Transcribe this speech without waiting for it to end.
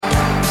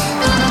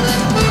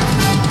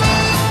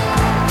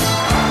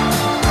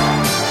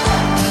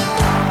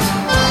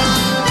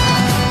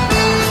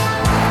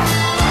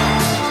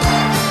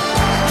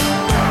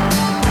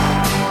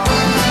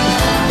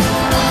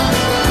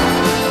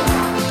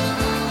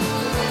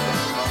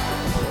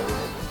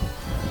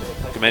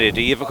many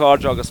the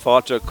Ivacard August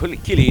fought to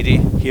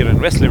Killeedy here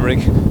in West Limerick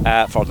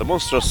for the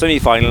Munster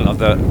semi-final of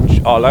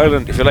the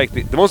All-Ireland, if you like,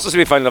 the Munster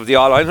semi-final of the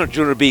All-Ireland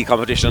Junior B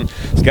competition.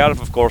 Scariff,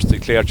 of course,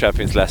 declared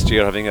champions last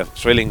year, having a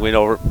thrilling win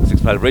over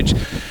Six Mile Bridge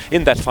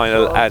in that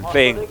final and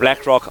playing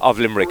Blackrock of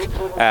Limerick.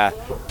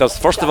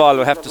 First of all,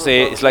 we have to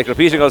say, it's like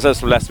repeating ourselves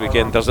from last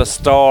weekend, there's a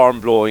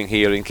storm blowing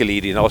here in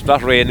Killeedy. Now, it's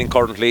not raining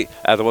currently,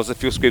 there was a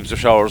few squibs of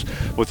showers,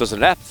 but there's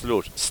an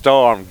absolute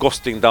storm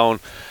gusting down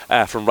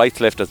from right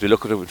to left as we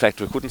look at it. In fact,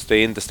 we couldn't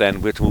stay in the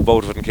stand, we had to move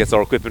out of it in case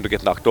our equipment would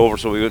get knocked over,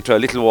 so we went to a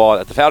little wall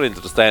at the far end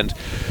of the stand.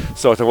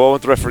 So at the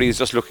moment the referee is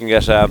just looking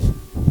at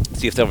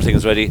see if everything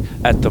is ready.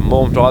 At the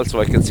moment also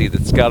I can see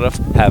that Scariff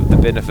have the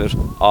benefit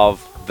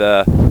of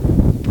the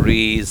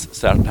breeze.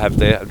 I'm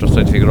just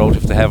trying to figure out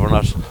if they have or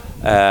not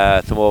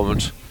at the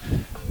moment.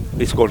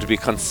 It's going to be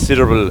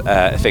considerable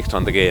effect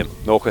on the game,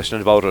 no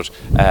question about it.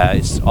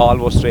 It's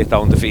almost straight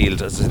down the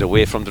field, as it's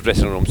away from the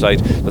dressing room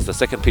side. There's the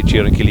second pitch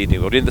here in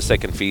Killeedy. We're in the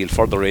second field,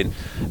 further in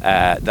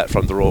that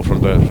from the road,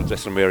 from the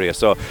dressing room area.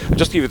 So I'll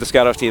just give you the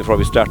Scariff team before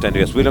we start.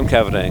 Anyways, William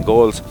Kavanagh in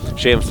goals,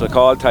 Seamus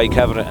McCall, Ty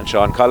Kavanagh and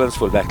Sean Collins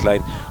full back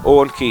line,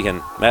 Owen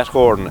Keehan, Matt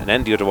Gordon and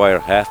Andy O'Dwyer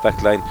half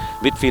back line,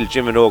 midfield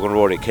Jim Minogue and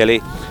Rory Kelly,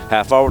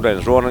 half forward line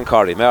is Ronan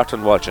Corry,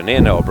 Martin Walsh and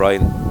Éanna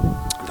O'Brien.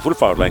 The full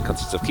forward line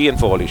consists of Cian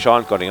Foley,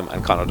 Sean Cunningham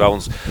and Conor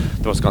Downs.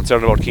 There was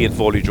concern about Cian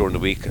Foley during the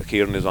week.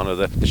 Kieran is one of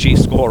the chief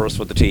scorers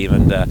for the team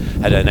and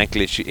had an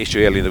ankle issue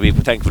early in the week,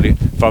 but thankfully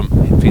from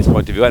his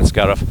point of view and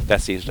Scariff, that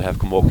seems to have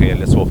come okay.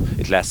 Let's hope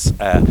it lasts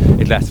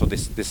for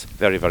this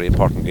very, very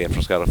important game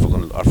for Scariff, so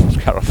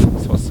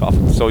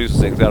used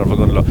to saying Scariff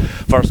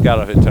for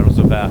Scariff in terms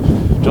of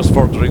just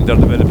furthering their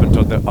development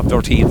of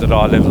their teams at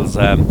all levels.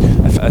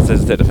 As I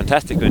said, a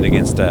fantastic win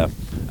against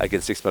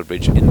Six Mile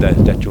Bridge in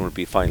that Junior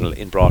B final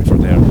in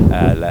Broadford there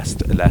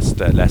last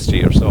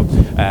year. So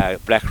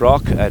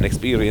Blackrock, an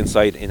experienced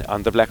side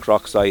on the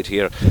Blackrock side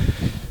here.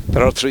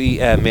 There are three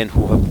men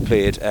who have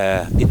played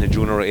in the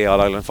Junior A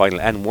All-Ireland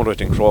final and won it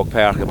in Croke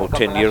Park about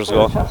 10 years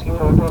ago.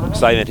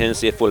 Simon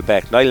Hennessy, full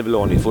back, Niall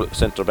Maloney, full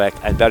centre back,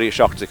 and Barry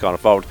Shockey, corner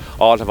forward,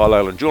 all have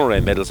All-Ireland Junior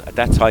A medals. At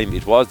that time,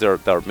 it was their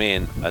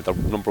main, their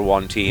number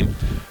one team.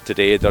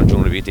 Today, their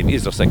Junior B team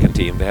is their second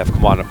team. They have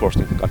come on, of course,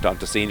 and got on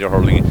to senior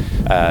hurling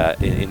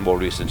in more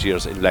recent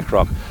years in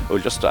Blackrock. We'll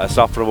just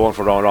stop for a moment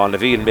for Ron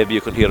Levine. Maybe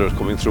you can hear it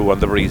coming through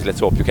on the breeze. Let's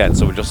hope you can.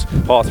 So we'll just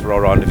pause for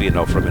Ron Levine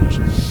now for a minute.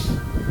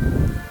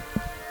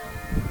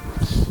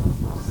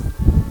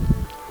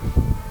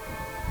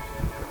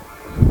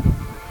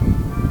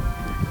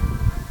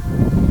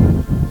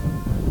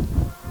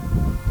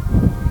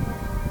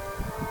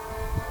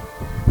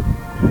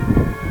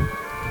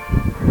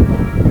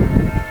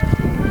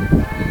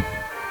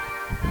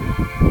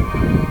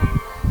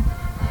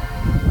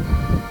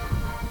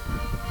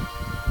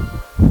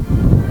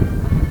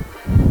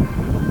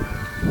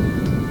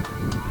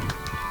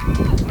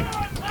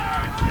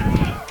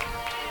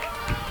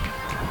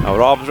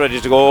 Rob's ready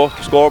to go.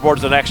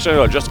 Scoreboard's in action.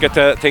 We'll just get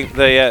to think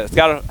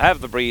Scariff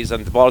have the breeze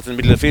and the ball's in the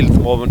middle of the field at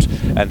the moment,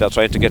 and they're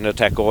trying to get an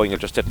attack going. I'll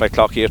just set my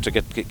clock here to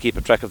keep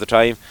a track of the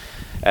time.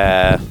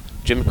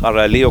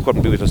 Leo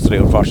couldn't be with us today,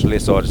 unfortunately,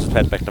 so this is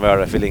Pat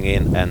McNamara filling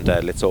in, and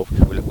let's hope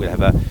we'll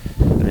have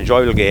an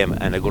enjoyable game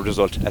and a good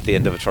result at the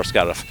end of it for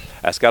Scariff.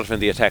 Scariff in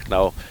the attack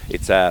now.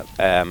 It's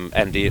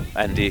Andy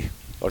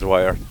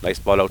O'Dwyer, nice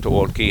ball out to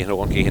Owen Keehan.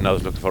 Owen Keehan now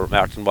is looking for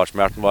Martin Walsh.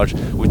 Martin Walsh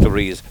with the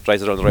breeze,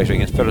 tries it on the right wing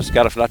against Ferris.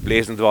 Scariff not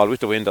blazing the ball with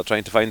the wind. They're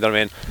trying to find their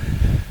man.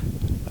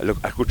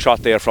 A good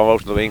shot there from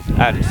out of the wing,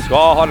 and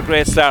what a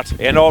great start.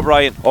 Éanna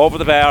O'Brien over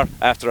the bar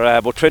after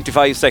about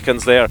 25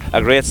 seconds there.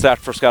 A great start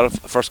for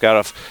Scariff.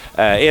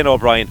 Éanna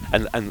O'Brien,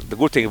 and the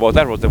good thing about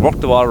that was they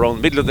worked the ball around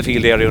the middle of the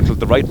field area until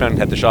the right man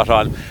had the shot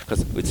on,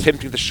 because it's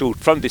tempting to shoot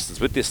from distance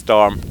with this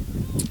storm,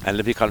 and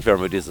let me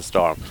confirm it is a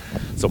storm.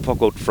 So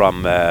puck out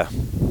from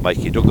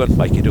Mikey Duggan,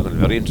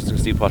 very interesting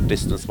to see what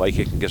distance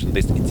Mikey can get in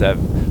this.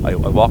 I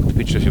walked the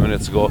pitch a few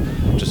minutes ago,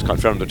 just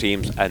confirmed the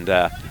teams, and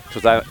it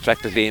was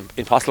practically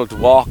impossible to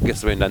walk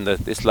against the wind, and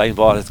this line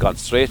ball has gone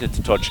straight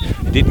into touch.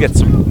 It did get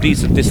some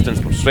decent distance,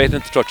 but straight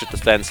into touch at the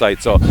stand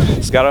side. So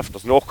Scariff,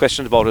 there's no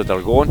question about it,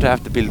 they're going to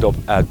have to build up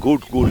a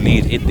good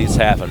lead in this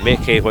half and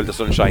make hay while the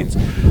sun shines.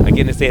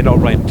 Again, it's Éanna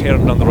O'Brien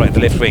tearing on the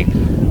left wing.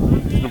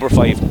 Number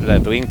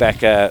 5, the wing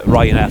back,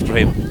 Ryan after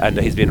him, and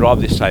he's been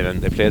robbed this time,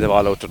 and they play the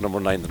ball out to number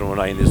 9. The number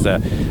 9 is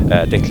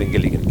Declan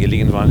Gilligan.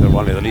 Gilligan,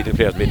 one of the leading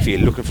players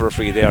midfield, looking for a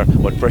free there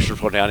when pressure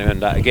put on him,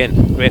 and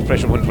again, great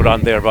pressure when put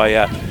on there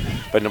by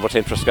number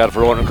 10 for Scariff,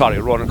 Ronan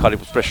Corry. Ronan Corry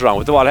puts pressure on,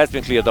 but the ball has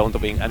been cleared down the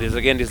wing, and this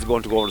is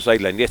going to go over the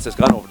sideline. Yes, it's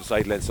gone over the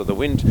sideline, so the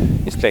wind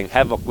is playing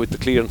havoc with the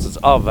clearances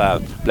of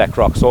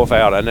Blackrock so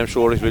far, and I'm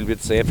sure it will be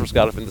the same for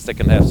Scariff in the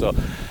second half. So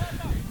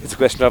it's a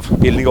question of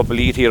building up a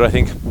lead here, I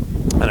think.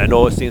 And I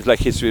know it seems like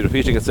history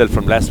repeating itself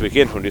from last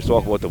weekend when we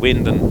talk about the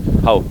wind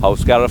and how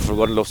Scariff were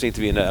going to seem to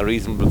be in a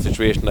reasonable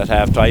situation at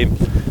half time,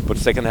 but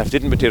the second half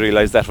didn't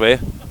materialise that way,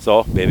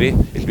 so maybe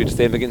it'll be the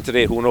same again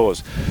today, who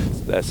knows.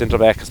 Centre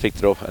back has picked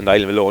it up, and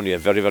Niall Maloney,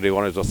 very, very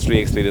one of those 3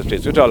 experienced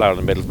players with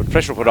All-Ireland medals, but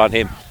pressure put on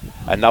him,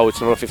 and now it's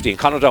number 15,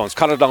 Conor Downs.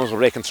 Conor Downs will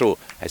raking through.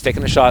 He's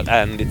taken a shot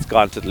and it's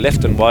gone to the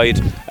left and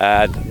wide.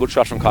 Good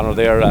shot from Conor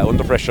there,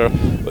 under pressure,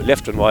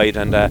 left and wide.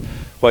 And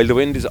while the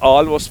wind is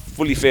almost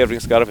fully favouring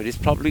Scariff, it is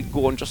probably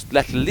going just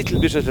a little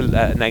bit at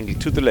an angle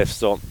to the left.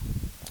 So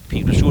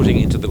people shooting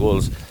into the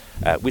goals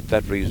with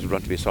that breeze will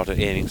want to be sort of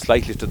aiming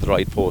slightly to the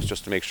right post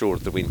just to make sure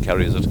that the wind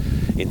carries it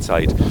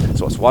inside.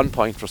 So it's 1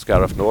 point for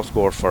Scariff, no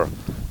score for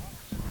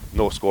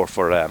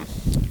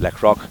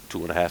Blackrock,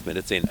 2.5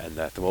 minutes in, and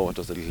at the moment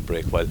there's a little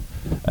break while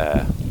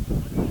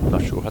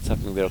not sure what's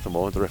happening there at the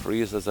moment. The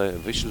referees, there's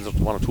officials of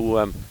 1 or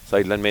 2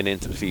 sideline men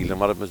into the field, and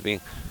one of them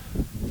is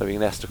they're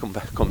being asked to come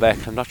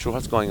back. I'm not sure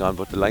what's going on,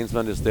 but the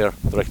linesman is there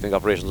directing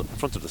operations in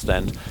front of the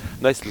stand.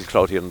 Nice little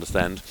crowd here in the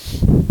stand.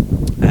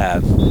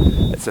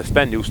 It's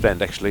a new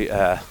stand actually,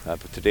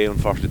 but today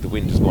unfortunately the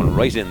wind is going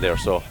right in there,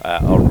 so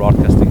our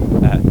broadcasting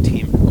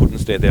team couldn't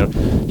stay there.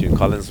 Jim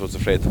Collins was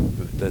afraid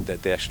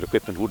that the actual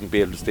equipment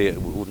wouldn't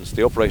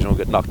stay upright and would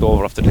get knocked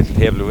over off the little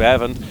table we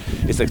have, and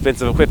it's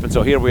expensive equipment.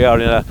 So here we are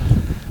in a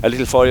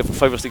little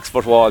 5 or 6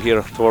 foot wall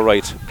here to our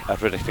right at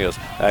Riddick Mills.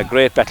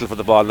 Great battle for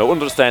the ball now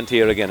under the stand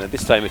here again, and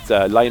this time it's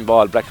a line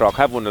ball. Blackrock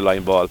have won the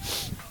line ball.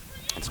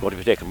 It's going to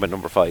be taken by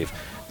number 5.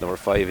 Number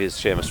 5 is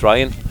Seamus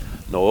Ryan.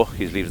 No,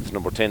 he's leaving to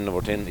number 10.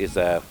 Number 10 is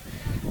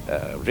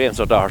James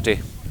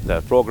O'Doherty.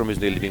 The programme is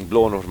nearly being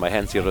blown over my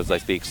hands here as I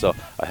speak, so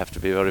I have to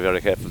be very,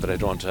 very careful that I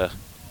don't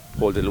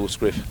hold a loose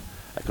grip,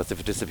 because if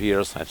it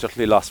disappears, I'm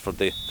certainly lost for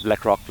the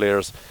Blackrock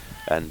players,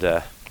 and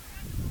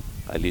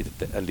I need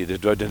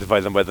to identify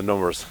them by the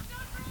numbers.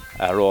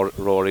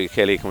 Rory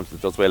Kelly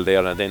does well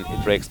there, and then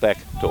it breaks back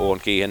to Owen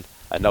Keehan,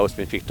 and now it's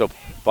been picked up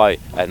by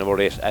number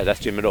 8. That's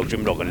Jim Minogue.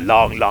 Jim Minogue,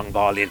 a long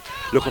ball in,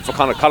 looking for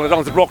Conor. Conor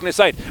Downs has broken his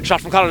side. Shot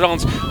from Conor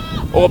Downs.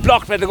 Oh,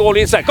 blocked by the goal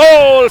inside.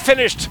 Goal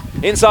finished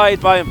inside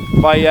by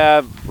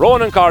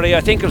Ronan Corry. I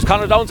think it was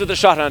Conor Downs with the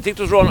shot, and I think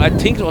it was Ronan. I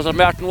think it was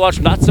Martin Walsh.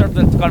 Not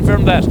certain to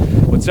confirm that,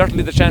 but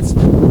certainly the chance.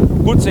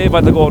 Good save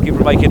by the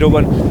goalkeeper Mikey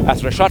Duggan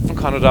after a shot from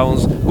Conor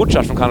Downs. Good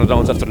shot from Conor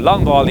Downs after a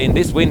long ball in.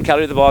 This wind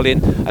carried the ball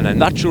in, and I'm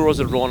not sure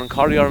was it Ronan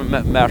Corry or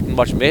Martin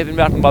Walsh. Maybe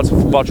Martin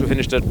Walsh who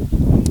finished it.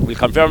 We'll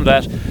confirm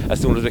that as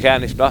soon as we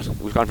can. If not,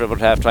 we'll confirm it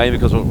at half time,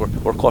 because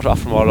we're cut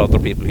off from all other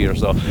people here,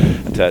 so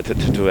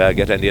to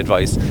get any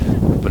advice.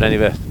 But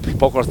anyway,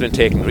 puck has been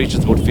taken,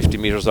 reaches about 50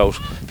 metres out,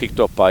 picked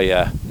up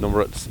by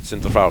number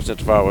centre forward.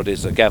 Centre forward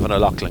is Gavin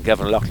O'Loughlin.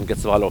 Gavin O'Loughlin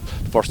gets the ball up.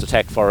 The first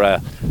attack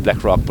for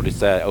Blackrock, but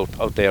it's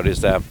out there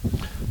is the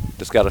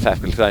Scariff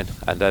half-field line,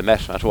 and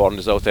Matt Warren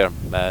is out there,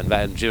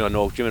 and Jim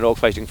Minogue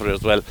fighting for it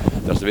as well.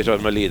 There's a bit of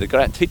a melee. The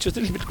pitch is a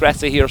little bit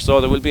grassy here,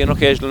 so there will be an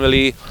occasional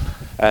melee.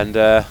 And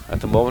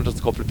at the moment there's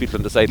a couple of people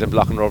on the sideline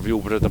blocking our view,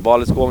 but the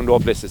ball is going no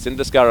place. It's in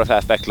the Scariff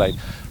half-back line.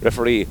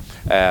 Referee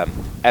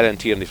Alan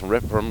Tierney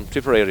from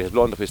Tipperary has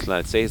blown the whistle, and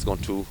I'd say he's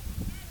going to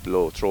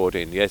throw it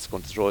in. Yes, he's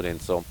going to throw it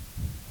in, so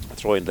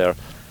throw in there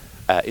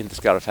in the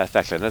Scariff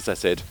half-back line, as I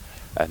said.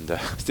 And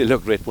still a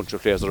great bunch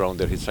of players around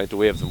there. He's trying to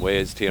wave them away,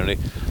 is Tierney,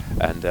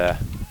 and the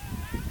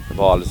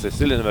ball is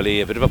still in the melee.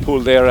 A bit of a pull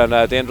there, and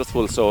a dangerous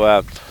pull,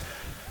 so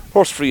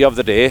first free of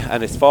the day,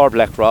 and it's for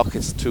Blackrock.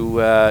 It's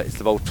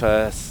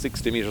about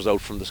 60 metres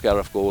out from the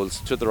Scariff goals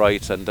to the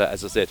right, and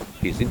as I said,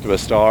 he's into a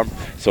storm,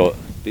 so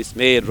this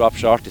may drop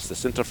short. It's the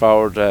centre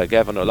forward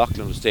Gavin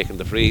O'Loughlin who's taken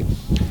the free.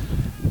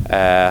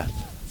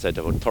 Said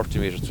about 30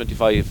 metres,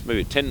 25,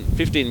 maybe 10,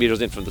 15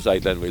 metres in from the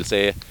sideline, we'll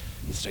say.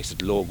 He strikes it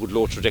good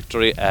low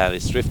trajectory, and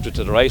it's drifted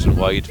to the right and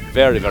wide.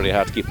 Very, very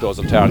hard to keep those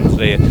on target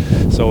today.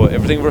 So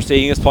everything we're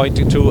seeing is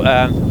pointing to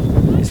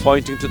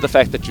the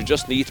fact that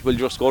we'll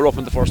just score up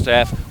in the first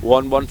half.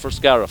 1-1 for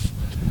Scariff.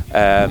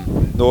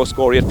 No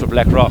score yet for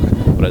Blackrock,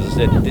 but as I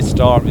said, this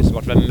storm is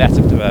going to be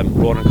massive.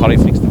 Ronan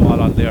Corry flicks the ball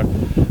on there,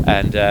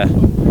 and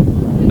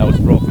now it's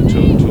broken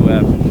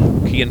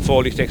to Keane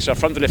Foley takes shot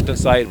from the left hand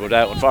side, but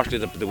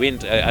unfortunately the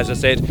wind, as I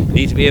said,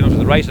 need to be aiming for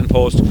the right hand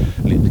post.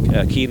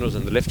 Keane was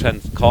in the left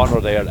hand corner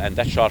there, and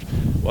that shot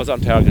was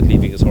on target,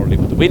 leaving his hurley,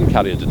 but the wind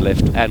carried it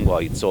left and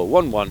wide. So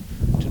 1-1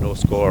 to no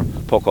score.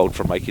 Puck out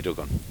for Mikey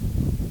Duggan.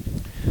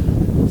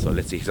 So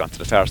let's see, he's on to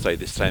the far side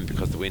this time,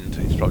 because the wind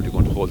is probably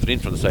going to hold it in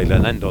from the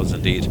sideline, and does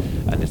indeed.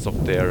 And it's up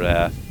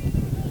there,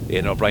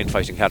 Ian O'Brien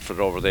fighting Catford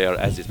over there,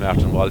 as is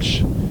Martin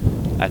Walsh.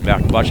 And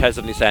Martin Walsh has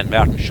it in his hand.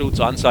 Martin shoots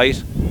on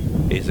sight.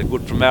 Is it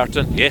good from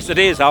Martin? Yes, it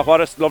is. Oh,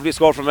 what a lovely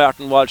score from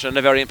Martin Walsh, and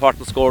a very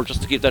important score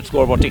just to keep that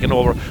scoreboard ticking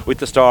over with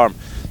the storm.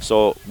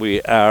 So we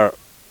are,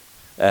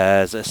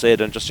 as I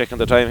said, I'm just checking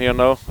the time here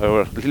now.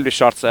 We're a little bit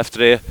short after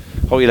today.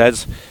 How are you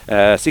lads?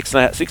 6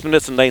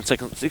 minutes and 9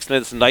 seconds. 6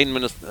 minutes and 9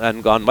 minutes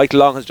and gone. Michael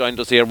Long has joined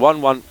us here.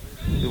 1-1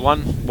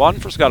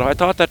 for Scariff. I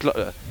thought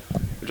that.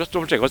 Just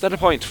double check. Was that a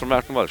point for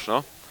Martin Walsh?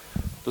 No.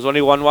 There's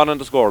only 1-1 on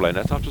the scoreline.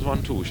 I thought it was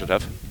 1-2. We should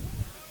have.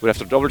 We'll have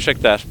to double check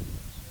that.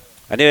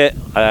 Anyway,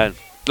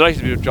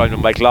 delighted to be joined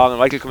with Michael Long, and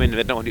Michael come in a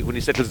bit now when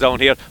he settles down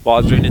here.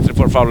 Ball's driven into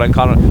the foul line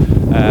corner.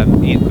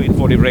 Ian Queen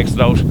Foley breaks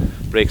it out,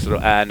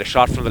 and a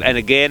shot from the. And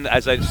again,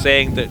 as I'm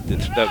saying,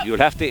 that you'll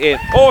have to aim.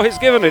 Oh, he's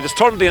given it. It's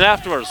turned in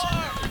afterwards.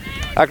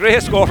 A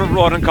great score from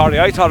Ronan Corry.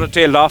 I thought it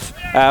tailed off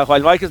while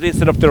Michael's been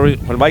set up there.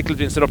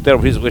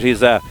 With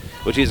his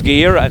with his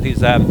gear and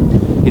his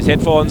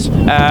headphones.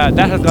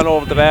 That has gone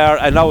over the bar,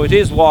 and now it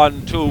is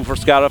 1-2 for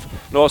Scariff.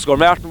 No score.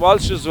 Martin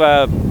Walsh's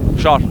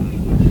shot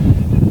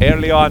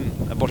early on,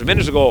 about a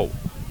minute ago,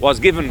 was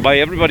given by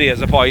everybody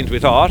as a point, we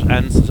thought,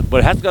 but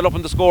it hasn't got up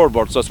on the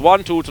scoreboard, so it's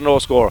 1-2 to no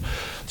score.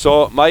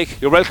 So, Mike,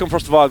 you're welcome,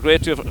 first of all.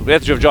 Great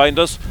that you've joined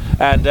us,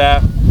 and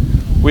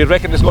we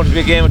reckon it's going to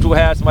be a game of two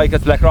halves. Mike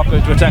at Blackrock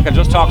going to attack. I'll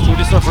just talk through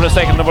this one for a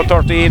second. Number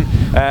 13,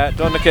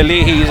 Donnacha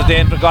Leahy, he's a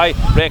dangerous guy,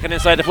 breaking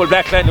inside the full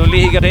back line.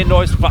 Leahy got in,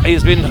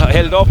 he's been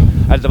held up,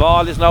 and the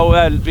ball is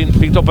now being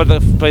picked up by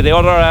the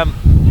other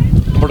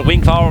for the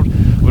wing forward.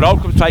 But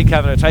out comes Ty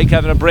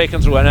Kavanagh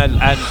breaking through,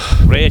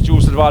 and great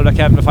use of the ball by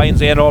Kavanagh,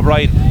 finds Ian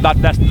O'Brien, not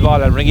blasting the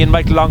ball, and bring in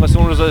Michael Long as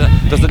soon as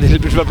there's a little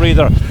bit of a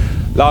breather.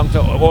 Long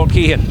to Owen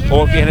Keehan.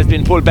 Owen Keehan has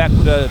been pulled back,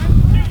 the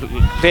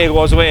play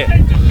goes away.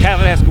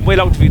 Kavanagh has come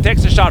well out the field,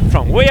 takes a shot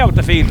from way out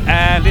the field,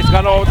 and it's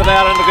gone over the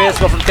bar, and a great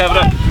score from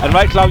Kavanagh. And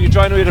Michael Long, you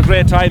joined me at a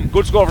great time.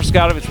 Good score for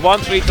Scariff. It's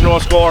 1-3 to no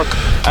score,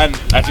 and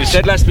as we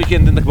said last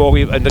weekend in the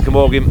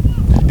Camogie,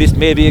 this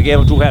may be a game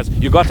of two halves.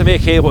 You've got to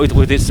make hay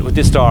with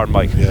this storm,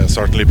 Mike. Yeah,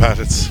 certainly, Pat.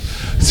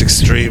 It's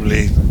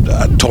extremely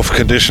tough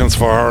conditions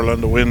for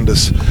Ireland. The wind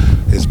is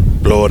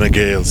blowing a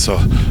gale. So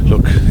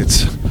look,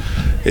 it's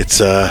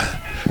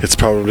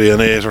probably an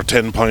 8 or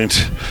 10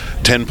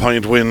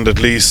 point wind at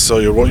least. So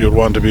you'd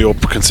want to be up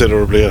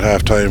considerably at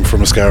half time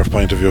from a Scariff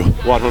point of view.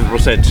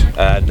 100%.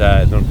 And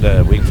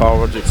the wing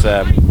forward, it's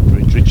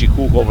Richie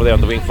Cook over there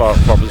on the wing for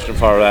position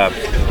for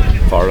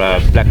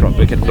Blackrock.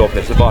 Wicket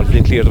Lopez, the ball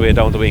being cleared away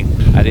down the wing,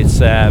 and it's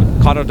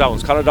Conor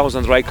Downs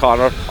on the right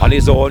corner on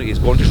his own. He's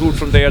going to shoot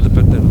from there. It's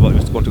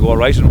going to go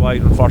right and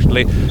wide.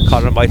 Unfortunately,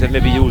 Conor might have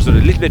maybe used it a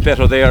little bit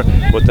better there,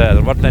 but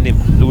there wasn't any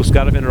loose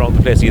Scariff in around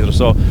the place either.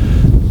 So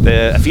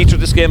a feature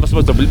of this game, I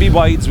suppose, there will be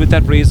wides with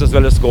that breeze as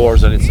well as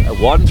scores, and it's a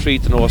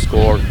 1-3 to no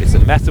score. It's a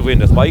massive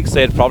wind, as Mike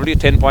said, probably a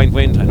 10-point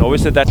wind. I know we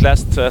said that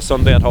last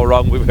Sunday and how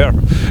wrong we were.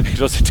 It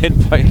was a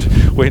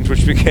 10-point wind,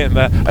 which became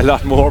a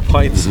lot more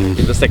points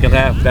in the second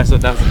half. That's a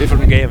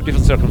different game,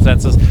 different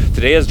circumstances.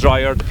 Today is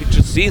drier. The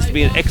pitch seems to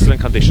be in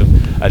excellent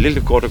condition. A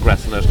little coat of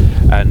grass in it,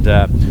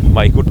 and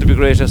Mike, wouldn't it be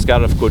great if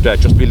Scariff could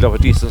just build up a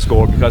decent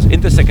score, because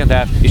in the second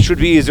half it should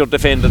be easier to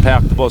defend and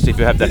park the bus if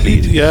you have that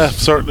lead. Yeah,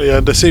 certainly,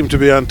 and they seem to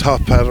be on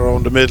top, Pat,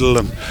 around the middle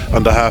and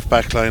on the half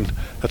back line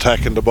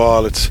attacking the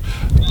ball. It's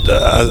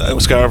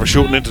Scariff are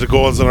shooting into the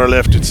goals on our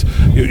left. It's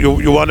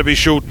you want to be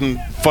shooting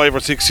 5 or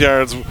 6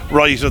 yards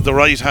right at the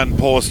right hand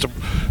post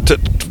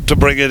to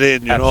bring it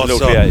in, you Absolutely, know.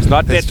 So yeah. It's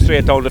not dead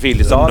straight down the field,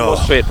 it's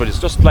almost straight, but it's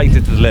just slightly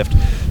to the left.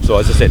 So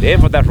as I said,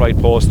 aim for that right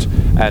post,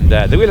 and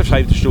they will have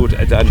time to shoot,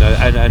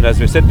 and as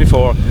we said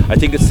before, I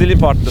think it's still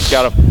important that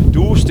Scariff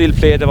do still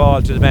play the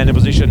ball to the man in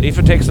position. If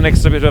it takes an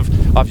extra bit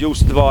of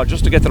use of the ball,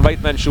 just to get the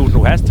right man shooting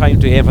who has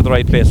time to aim for the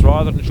right place,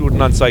 rather than shooting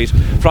on sight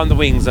from the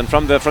wings and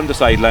from the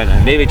sideline,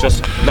 and maybe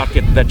just not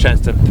getting that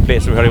chance to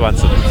place where he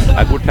wants it.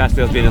 A good pass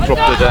there has been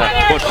interrupted,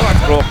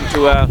 but broken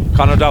to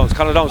Conor Downs.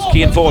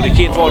 Cian Foley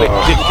didn't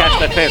catch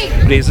that pass,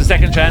 but he has a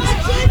second chance.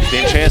 He's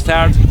being chased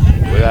hard.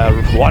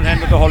 One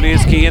hand of the Hully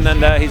is Cian,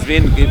 and he's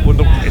been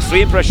under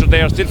extreme pressure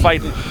there, still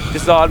fighting.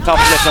 This is all on top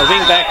of left now.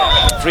 Wing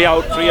back, free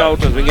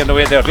out, and winging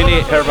away there.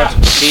 Vinny Herbert,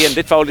 Cian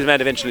did foul his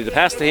man eventually. The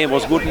pass to him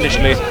was good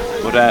initially,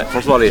 but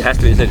first of all, it has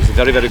to be said, it's a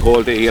very, very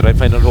cold day here. I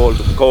find it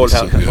cold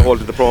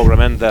of the programme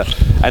and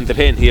the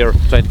pain here,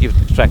 trying to keep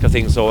track of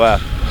things. So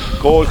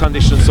cold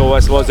conditions, so I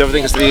suppose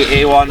everything has to be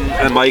A1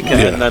 and Mike,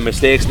 and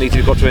mistakes need to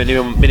be cut to a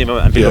minimum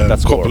and build up that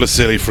score. A couple of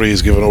silly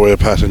frees given away,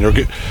 Pat, and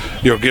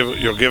you're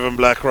giving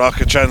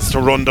Blackrock a chance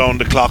to run down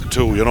the clock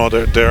too. You know,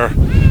 they're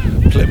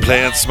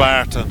playing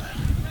smart and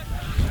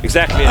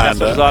exactly, and that's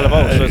what it's all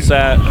about. So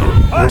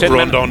it's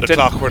run down the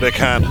clock where they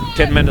can.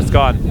 10 minutes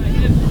gone,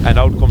 and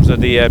out comes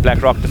the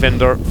Blackrock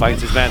defender,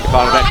 finds his man, the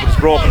corner back, it's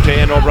broken to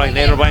Ian O'Brien.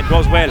 Ian O'Brien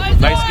does well,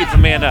 nice skip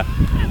from Mena.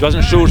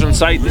 Doesn't shoot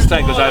inside this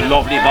time, goes a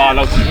lovely ball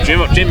out to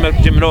Jim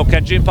Minogue.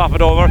 Can Jim pop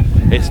it over?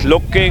 It's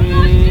looking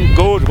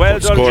good. Well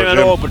done, Jim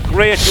Minogue, but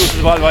great use of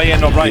the ball by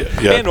Ian O'Brien.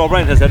 Ian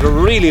O'Brien has had a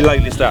really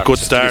lively start. Good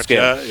start,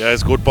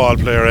 he's a good ball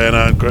player,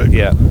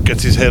 and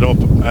gets his head up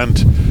and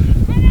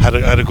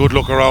had a good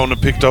look around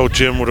and picked out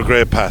Jim with a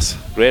great pass.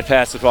 Great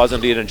pass it was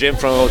indeed, and Jim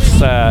from about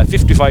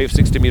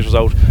 55-60 metres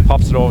out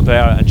pops it over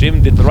there, and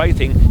Jim did the right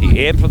thing. He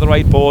aimed for the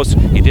right post.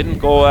 He didn't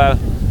go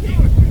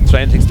try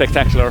anything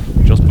spectacular,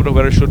 just put it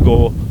where it should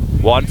go.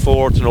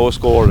 1-4 to no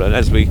score, and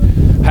as we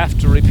have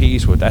to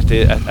repeat with at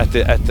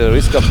the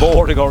risk of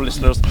boring our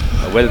listeners,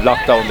 well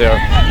blocked down there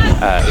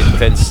in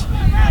defence.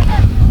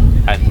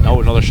 And now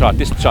another shot.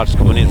 This shot is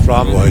coming in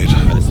from wide,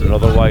 and it's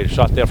another wide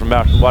shot there from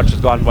Martin Watch, has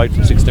gone wide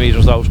from 60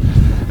 metres out.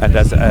 And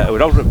as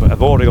without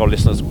boring our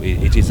listeners,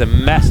 it is a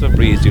massive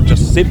breeze. You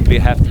just simply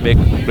have to make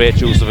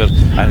great use of it,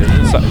 and it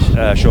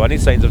doesn't show any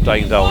signs of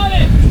dying down.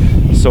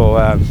 So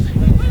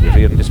we're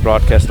hearing this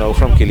broadcast now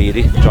from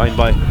Killeedy, joined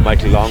by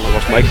Michael Long. Of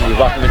course, Michael, we've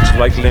got to mention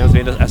Michael has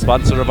been a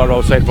sponsor of our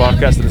outside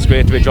broadcast, and it's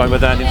great to be joined by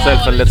Dan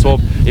himself, and let's hope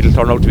it'll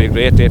turn out to be a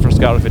great day for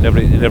Scariff in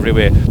every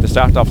way. The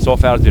start off so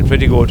far has been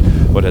pretty good,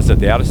 but as I said,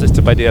 they are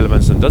assisted by the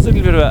elements, and there's a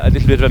little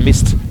bit of a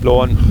mist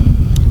blowing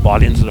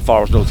ball into the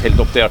forwards, now it's held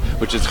up there,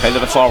 which is kind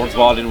of a forwards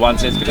ball in one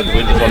sense because the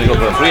wind is running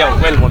over a free out,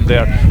 well one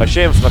there. A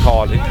Seamus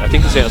McCall, I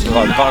think it's Seamus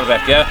McCall, the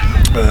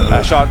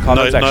cornerback, Sean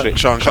Collins actually.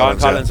 Sean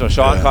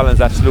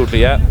Collins,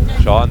 absolutely,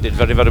 Sean did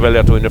very, very well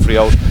there to win the free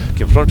out.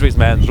 Came in front of his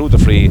man, through the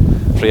free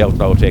out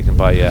now taken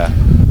by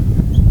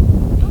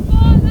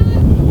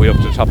way up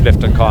to the top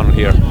left hand corner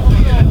here,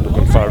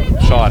 looking for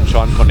Sean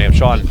Cunningham.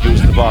 Sean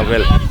used the ball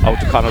well out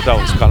to Conor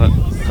Downs.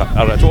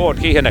 To Owen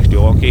Keehan actually.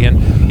 Owen Keehan,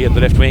 he had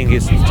the left wing,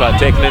 he's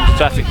taken into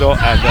traffic though,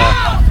 and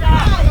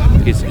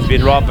he's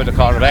been robbed by the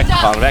cornerback. The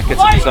cornerback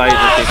gets inside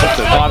and takes up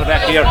to the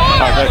cornerback here.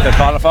 The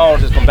corner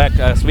forward has come back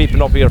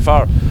sweeping up here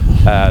for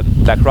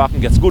Blackrock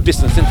and gets good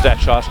distance into that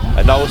shot,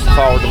 and now it's the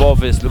forward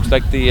above us. Looks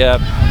like the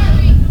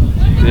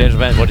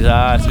man, but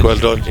it's well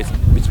done.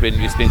 It's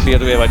been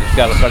cleared away by the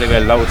Scarlett very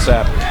well.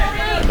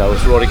 Now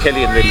it's Rory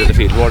Kelly in the middle of the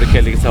field. Rory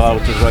Kelly gets now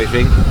out to the right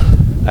wing,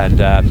 and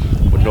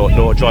with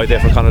no joy there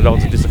for Conor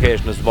Downs on this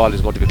occasion, as the ball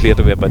is going to be cleared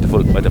away by the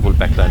full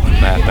backline.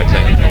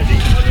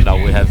 Now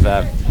we have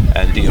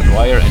Andy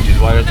Dwyer. Andy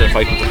Dwyer, they're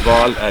fighting for the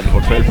ball, and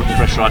number 12 put the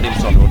pressure on him.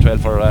 So number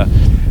 12 for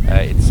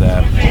it's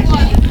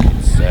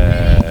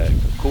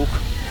Cook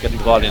getting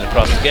the ball in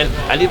across again,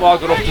 and the ball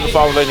got up to the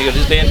forward line here. It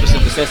is dangerous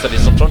in the sense that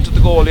it's in front of the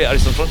goalie, or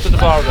it's in front of the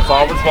forward's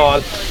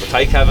ball. But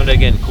Ty Kavanagh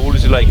again, cool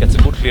as you like, gets a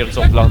good clearance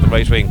up along the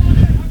right wing.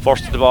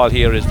 First of the ball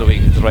here is the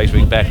right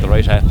wing back, the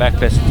right half back,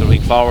 placing the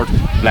wing forward.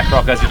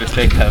 Blackrock, as you'd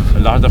expect, have a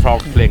lot of the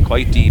forwards playing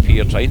quite deep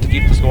here, trying to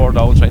keep the score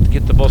down, trying to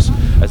get the bus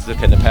as the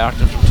kind of part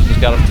in front of the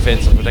Scariff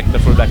defence and protect the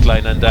full back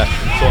line. And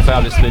so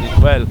far it's been,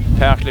 well,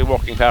 partly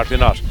working, partly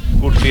not.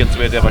 Good clearance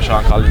away there by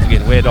Sean Collins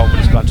again, way down, but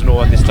he's gone to no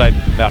one this time.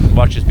 Martin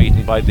Watch is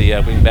beaten by the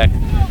wing back.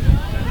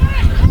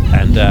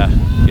 And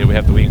here we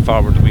have the wing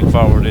forward. The wing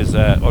forward is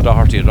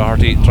O'Doherty.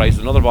 O'Doherty tries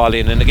another ball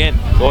in, and again,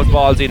 those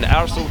balls in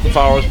are suiting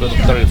forwards, but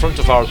they're in front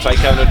of forwards. Ty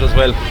Kavanagh does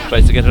well,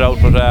 tries to get it out,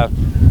 but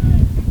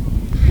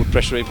good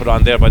pressure he put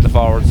on there by the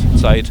forwards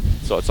side.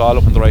 So it's all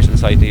up on the right hand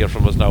side here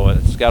from us now.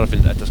 At the Scariff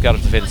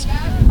defence,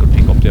 could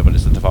pick up there, but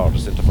listen to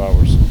forwards.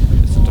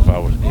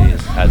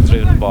 Has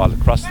driven the ball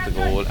across the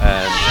goal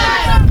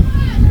and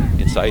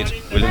inside.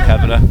 William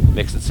Kavanagh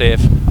makes it safe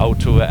out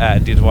to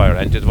Andy Dwyer.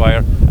 Andy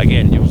Dwyer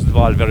again uses the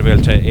ball very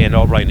well to Ian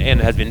O'Brien. Ian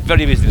has been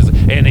very busy.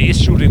 Ian is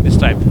shooting this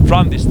time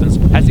from distance.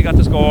 Has he got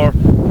the score?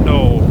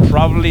 No.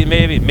 Probably,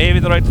 maybe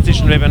the right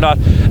decision, maybe not.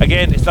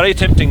 Again, it's very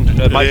tempting to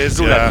do that,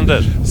 isn't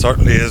it?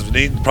 Certainly is.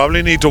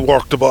 Probably need to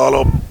work the ball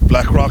up.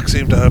 Blackrock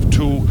seem to have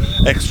two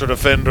extra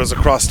defenders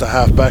across the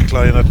half back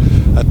line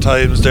at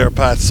times there,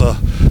 Pat, so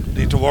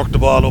need to work the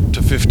ball up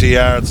to 50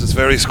 yards. It's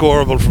very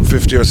scoreable from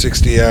 50 or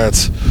 60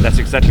 yards. That's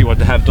exactly what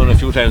they have done a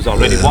few times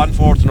already.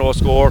 1-4 to no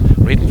score.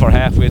 We're hitting for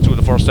halfway through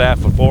the first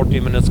half, with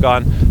 14 minutes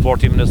gone,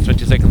 14 minutes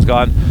 20 seconds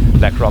gone.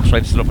 Blackrock's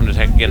trying to still up an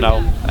attack again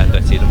now, and I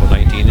see number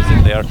 19 is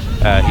in there.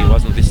 He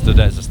wasn't listed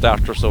as a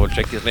starter, so we'll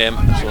check his name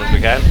as soon as we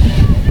can.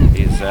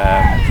 He's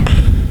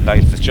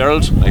Niall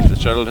Fitzgerald. Niall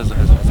Fitzgerald has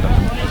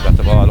got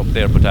the ball up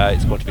there, but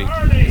it's going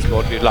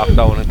to be locked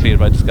down and cleared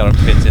by the Scariff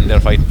defence in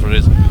there fighting for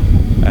it.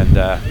 And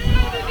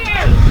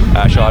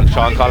Sean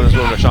Collins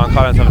doing it. Sean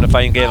Collins having a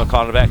fine game at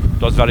cornerback,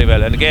 does very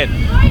well. And again,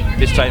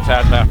 this time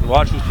Martin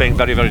Walsh, who's playing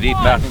very, very deep.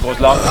 Martin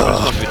goes long, but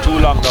it's going to be too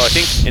long now. I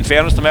think, in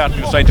fairness to Martin,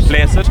 he was trying to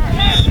place it.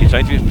 He's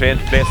trying to place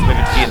it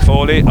maybe to Ian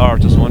Foley or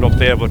to someone up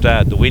there, but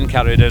the wind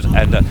carried it,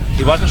 and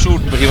he wasn't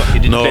shooting, but he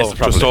didn't place it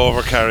properly. Just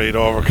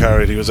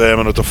overcarried. He was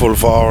aiming at the full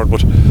forward,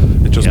 but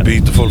it just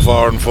beat the full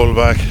forward and full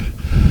back.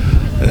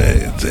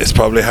 It's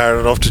probably hard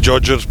enough to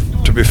judge it,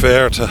 to be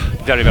fair to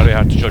very, very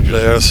hard to judge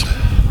players.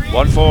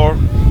 1-4,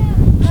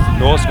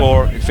 no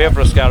score in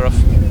favour of Scariff.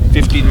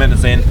 15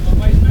 minutes in,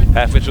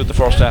 halfway through the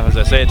first half, as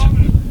I said.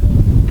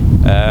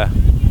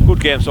 Good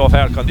game so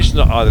far. Conditions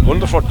the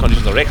underfoot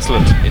conditions are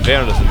excellent. In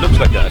fairness, it looks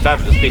like a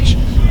fabulous pitch,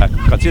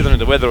 considering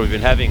the weather we've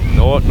been having.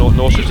 No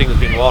such thing as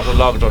being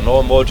waterlogged or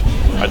no mud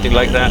or anything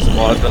like that. The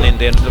ball's gone in,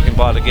 dangerous looking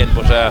ball again,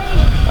 but is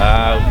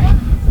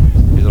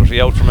there a free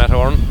out from Matt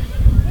Horn?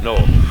 No.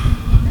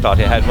 Thought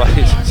he had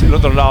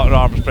another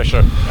enormous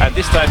pressure, and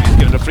this time he's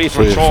given a free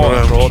for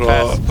throw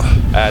pass,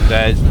 and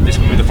this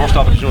could be the first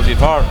opportunity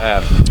for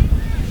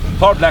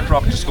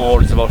Blackrock to score.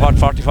 It's about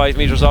 45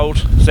 metres out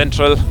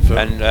central,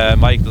 and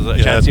Mike, there's a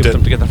chance here for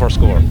them to get the first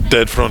score.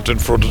 Dead front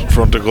of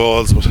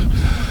goals, but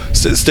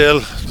still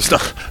it's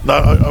not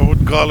I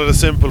wouldn't call it a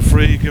simple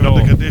free given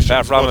the conditions.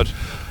 Far from it.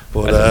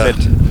 But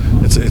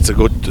it's a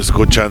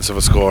good chance of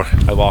a score.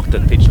 I walked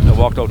out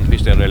and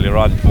pitched there earlier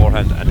on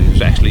beforehand, and it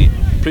was actually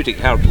pretty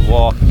hard to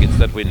walk against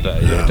that wind.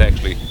 It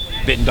actually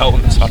bend down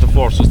and sort of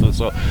forces them.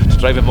 So to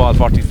drive a ball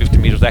 40-50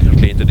 metres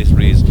accurately into this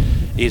breeze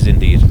is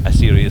indeed a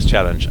serious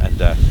challenge. And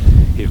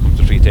here comes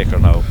the free taker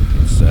now.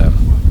 It's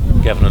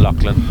Gavin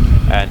O'Loughlin,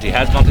 and he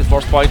has got his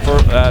first point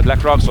for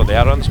Blackrock, so they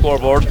are on the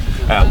scoreboard,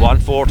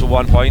 1-4 to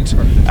 1 point.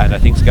 And I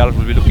think Scariff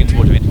will be looking to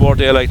put a bit more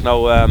daylight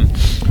now.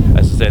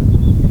 As I said,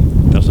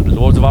 there's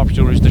loads of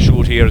opportunities to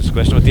shoot here. It's a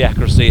question of the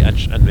accuracy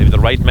and maybe the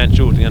right man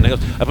shooting. And I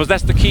suppose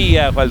that's the key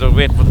while they're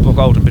waiting for the puck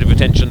out. A bit of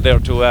attention there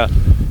to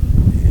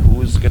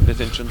who's getting the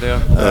attention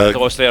there?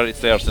 It's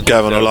there.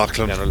 Gavin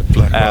O'Loughlin,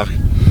 Blackrock.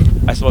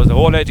 I suppose the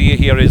whole idea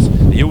here is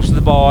the use of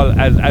the ball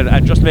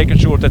and just making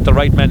sure that the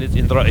right man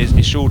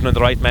is shooting and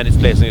the right man is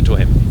placing it to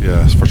him.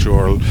 Yes, for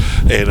sure.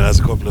 Aina has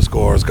a couple of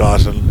scores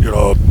got, and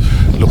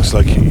looks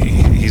like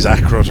he's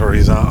accurate or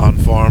he's on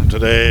form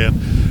today.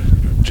 And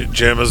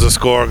Jim has a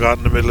score got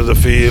in the middle of the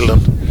field,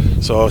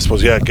 and so I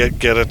suppose get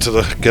it to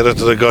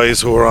the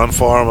guys who are on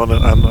form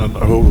and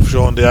who've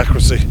shown the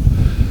accuracy.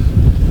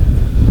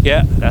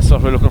 Yeah, that's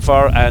what we're looking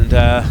for. And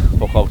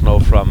puck out now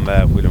from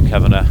William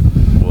Kavanagh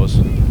was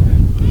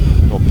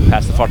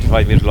past the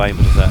 45-metre line,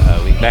 but there's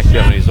a wing back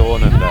there on his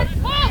own, and he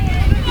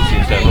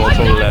seems to have no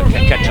trouble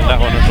catching that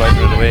one and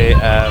driving it away.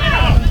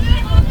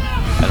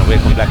 And away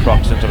come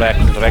Blackrock centre back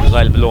is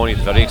Niall Maloney,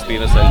 very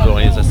experienced Niall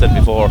Maloney, as I said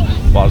before.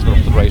 Ball's going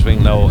up to the right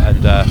wing now,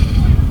 and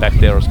back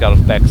there is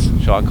Scariff backs,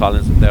 Sean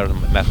Collins in there,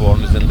 and Matt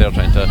Warren is in there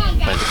trying to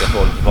get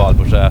hold of the ball,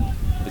 but is there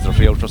a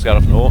free out for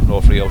Scariff?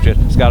 No free out yet.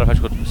 Scariff, I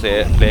should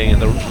say, playing in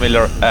the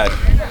familiar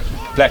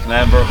black and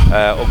amber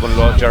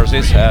Ogunlow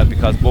jerseys,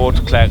 because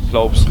both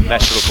clubs'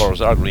 natural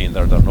colours are green.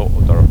 Their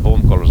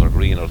home colours are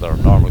green, or their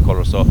normal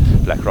colours. So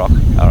Blackrock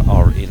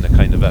are in a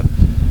kind of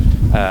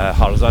a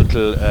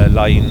horizontal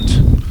lined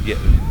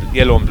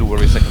yellow and blue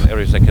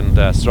every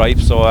second stripe.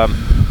 So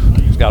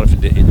Scariff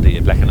in the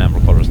black and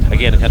amber colours.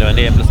 Again, a kind of a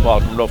nameless ball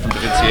coming up from the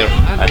defence here,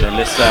 and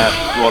unless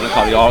Ronan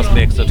Colley always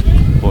makes it,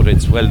 but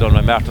it's well done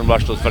by Martin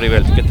Rush, does very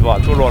well to get the ball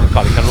to Ronan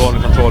Colley. Can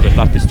Ronan control it?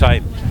 Not this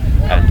time.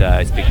 And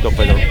it's picked up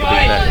by the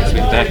it's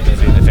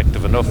been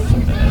effective enough,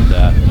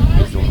 and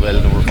he's doing well.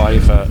 Number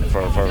 5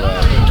 for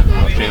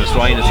James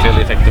Ryan is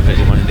fairly effective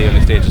in one of the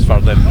early stages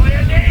for them.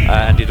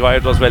 Andy Dwyer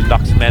does well,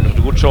 knocks his man with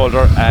a good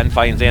shoulder and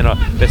finds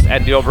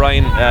Andy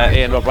O'Brien.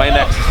 Ian O'Brien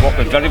is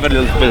walking very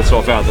well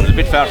so far. They're a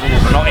bit far from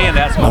him. Now Ian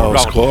has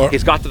score.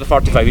 He's got to the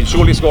 45. He'll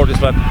surely score this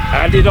one.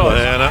 Andy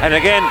does. And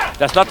again,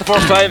 that's not the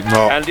first time.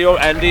 No.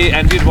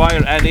 Andy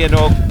Dwyer and Ian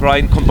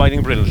O'Brien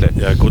combining brilliantly.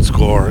 Yeah, good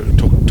score.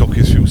 Took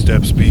his few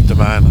steps, beat the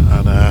man,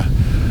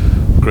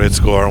 and great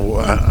score.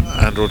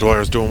 Andrew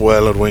Dwyer's doing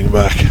well at wing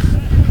back.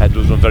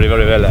 Andrew's done very,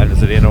 very well, and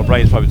as Ian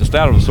O'Brien's probably the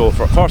star of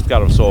first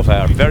Scariff so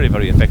far. Very,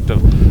 very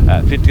effective.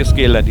 Plenty of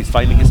skill, and he's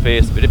finding his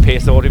pace. A bit of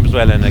pace about him as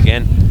well, and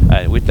again,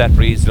 with that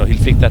breeze, he'll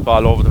flick that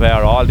ball over the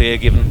bar all day,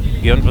 given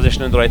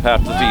position in the right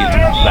part of the field.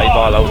 Live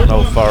ball out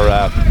now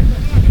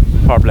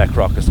for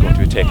Blackrock is going to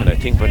be taken, I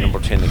think, by number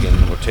 10 again.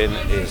 Number 10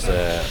 is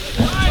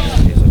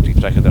deep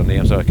track of their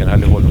name, so I can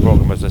hardly hold the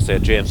programme. As I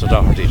said, James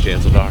O'Doherty.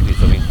 James O'Doherty is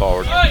coming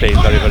forward, playing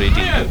very, very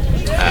deep.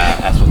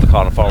 As was the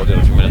corner forward there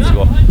a few minutes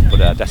ago,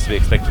 but that's to be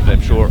expected,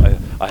 I'm sure.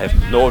 I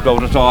have no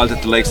doubt at all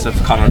that the likes of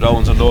Conor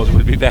Downs and those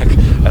will be back.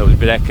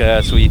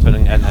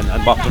 Sweeping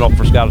and mopping up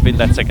for Scariff in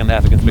that second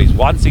half against Leeds.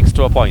 1-6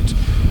 to a point.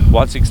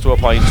 1-6 to a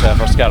point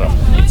for Scariff.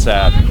 It's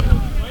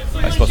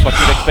I suppose what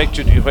you'd expect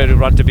where you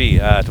want to be.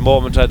 At the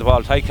moment, the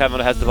ball, Ty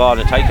Kavanagh has the ball,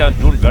 and Ty Kavanagh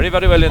doing very,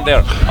 very well in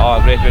there.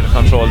 Great bit of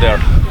control there.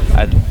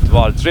 And the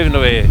ball driven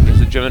away.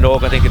 It's a Jim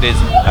Oak, I think it is.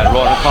 And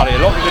Ronan Colley, a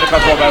lovely bit of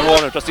control by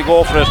Ronan, just to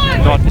go for it.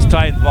 Not this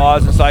time, the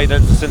ball's inside,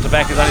 and the centre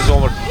back is on his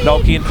own.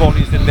 Now Keane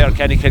Foley's in there.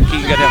 Can Keane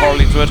get a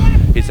hurley to it?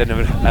 He's in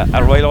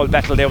a royal old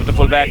battle there with the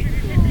full back.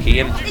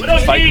 Keane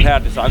fighting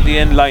hard. It's on the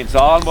end line. It's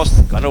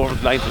almost gone over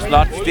the line. It's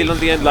not still on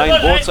the end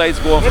line. Both sides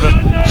going for it.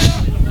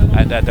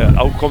 And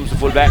out comes the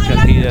full back,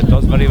 and he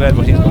does very well,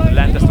 but he's going to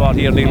land this ball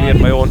here nearly at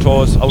my own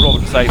toes, out over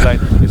the sideline.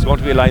 It's going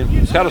to be a line.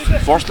 It's kind of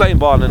first line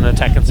ball in an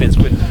attacking sense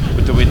with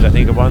the wind, I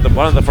think, one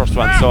of the first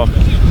ones. So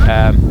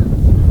a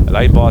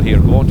line ball here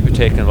going to be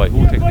taken by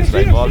who take this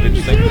line ball.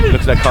 Interesting.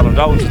 Looks like Conor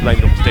Downs is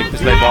lined up to take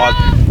this line ball.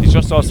 He's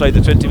just outside the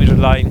 20-metre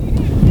line.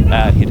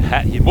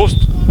 He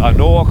must on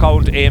no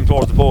account aim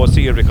towards the post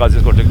here, because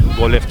he's going to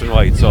go left and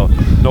right. So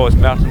no, it's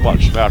Martin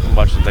Walsh. Martin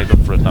Walsh is lined up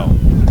for it now.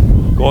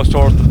 Goes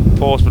towards the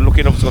post, but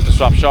looking up, it's going to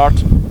stop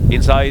short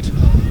inside.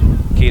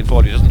 Keane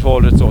Foley doesn't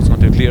hold it, so it's going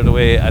to be cleared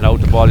away, and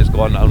out the ball is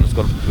gone, and it's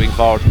going to swing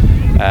forward.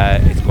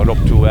 It's gone up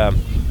to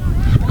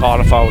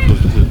corner forward,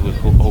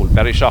 who hold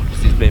Barry Shocked.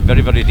 He's playing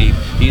very, very deep.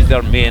 He's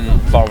their main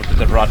forward that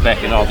they brought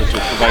back in order to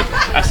provide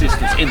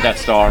assistance in that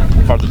storm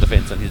for the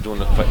defence, and he's doing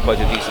quite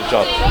a decent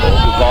job.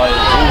 The ball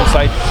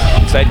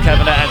inside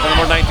Kavanagh, and the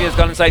number 90 has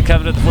gone inside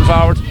Kavanagh, the full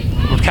forward.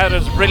 But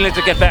Canada's brilliant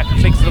to get back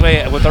and fix it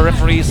away. What the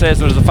referee says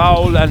there's a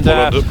foul, and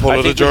I think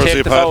we'll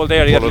take the foul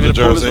there. He had a bit of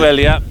pull as well,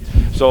 yeah.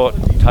 So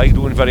Ty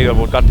doing very well,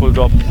 but got pulled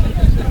up.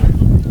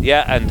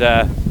 Yeah, and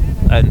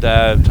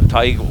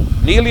Ty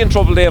nearly in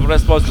trouble there, but I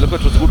suppose look,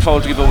 it was a good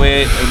foul to give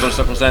away in those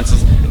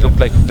circumstances. It looked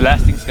like the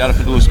last thing Scariff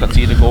could do is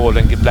concede a goal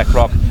and give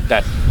Blackrock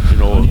that, to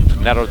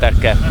narrow that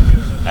gap.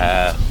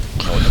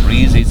 The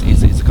breeze is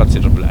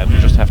considerable, and we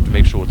just have to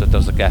make sure that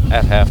there's a gap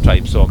at half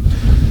time. So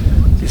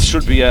this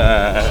should be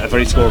a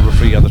very scoreable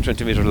free on the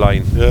 20-metre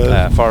line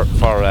for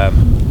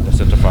the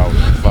centre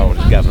forward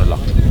Gavin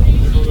Lock.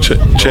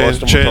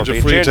 Change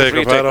of free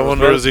taker. I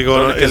wonder, is he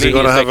going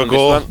to have a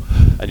goal?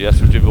 And you have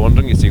to be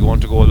wondering, is he going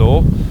to go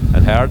low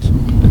and hard?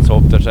 Let's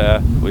hope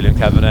that William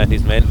Kavanagh and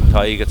his men,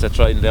 Ty gets a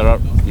try in there.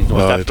 He's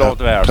going to tap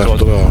it out there. So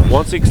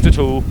 1-6 to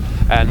 2,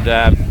 and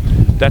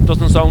that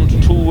doesn't sound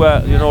too,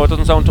 it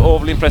doesn't sound too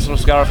overly impressive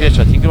with Scariff yet.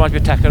 I think you want to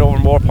be attacking over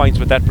more points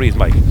with that breeze,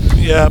 Mike.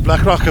 Yeah,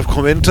 Blackrock have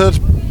come into it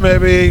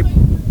maybe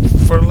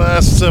for the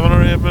last 7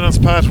 or 8 minutes,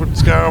 Pat, with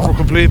Scariff were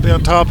completely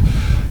on top.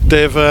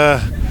 They've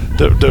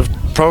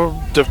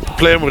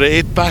playing with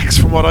 8 backs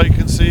from what I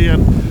can see,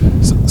 and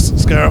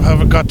Scariff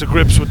haven't got to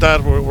grips with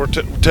that. We're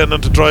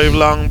tending to drive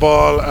long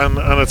ball, and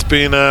it's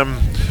been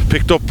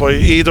picked up by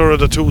either of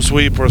the 2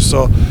 sweepers,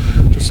 so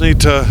just need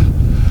to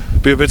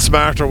be a bit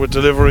smarter with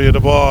delivery of the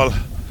ball.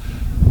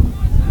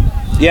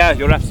 Yeah,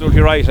 you're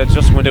absolutely right. It's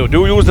just when they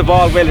do use the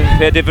ball well and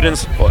pay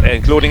dividends,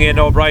 including Ian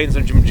O'Brien's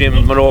and Jim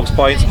Minogue's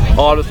points,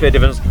 always pay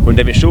dividends. When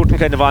they've been shooting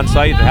kind of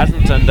onside, it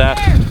hasn't, and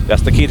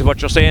that's the key to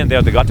what you're saying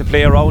there. They got to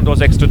play around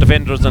those extra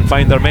defenders and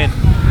find their men.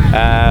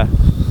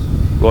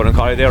 Ronan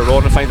Corrie there.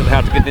 Ronan finds it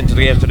hard to get into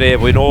the game today.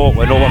 We know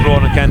what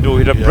Ronan can do.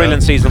 He had a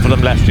brilliant season for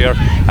them last year,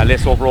 and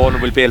let's hope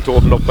Ronan will be able to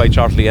open up by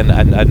Chartley and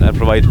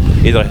provide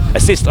either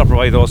assist or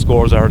provide those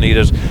scores that are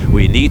needed.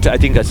 We need to, I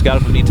think,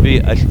 Scariff will need to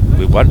be.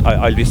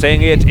 I'll be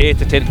saying 8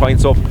 to 10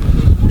 points up.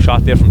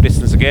 Shot there from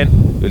distance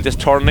again. Will this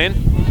turn in?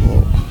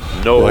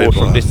 No,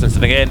 from distance,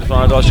 and again, it's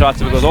one of those shots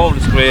that goes over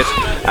the straight,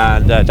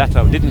 and that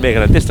time didn't make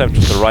it. And this time it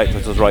was the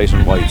right,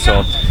 and wide.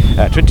 So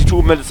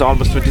 22 minutes,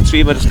 almost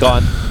 23 minutes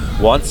gone.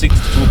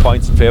 162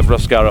 points in favour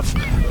of Scariff,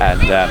 and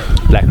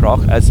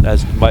Blackrock,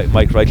 as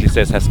Mike rightly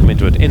says, has come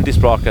into it in this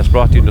broadcast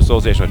brought to you in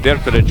association with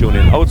Derek Bennett Jr.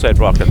 outside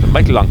broadcast and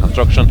Michael Long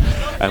Construction,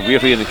 and we're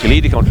here in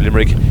Killeedy, County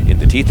Limerick, in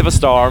the teeth of a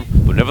storm,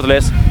 but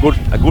nevertheless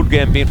a good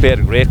game being played.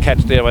 A great catch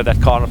there by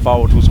that corner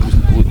forward who's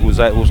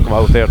come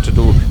out there to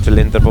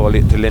lend the ball,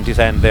 to lend his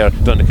hand there.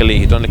 Donegal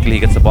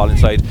gets the ball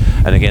inside,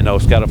 and again now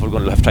Scariff are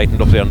going to have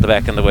tightened up there on the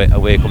back, and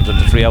away comes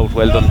into free out.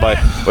 Well done by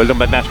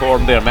Matt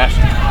Horn there.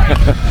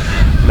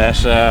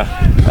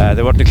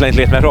 They weren't inclined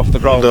to let Matt off the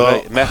ground.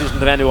 Matt isn't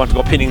the man who wants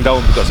to go pinning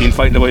down, because he'll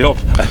find a way up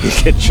and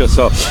he'll get you.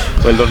 So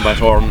well done by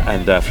Horn,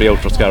 and free out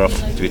for Scariff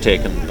to be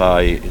taken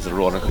by, is it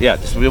Ronan? Yeah,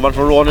 this will be one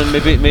for Ronan,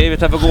 maybe to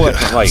have a go at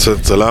it. Like, so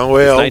it's a long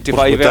way out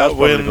 95 with that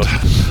wind.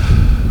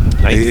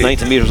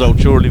 90 metres out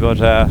surely, but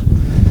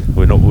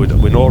we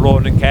know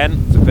Ronan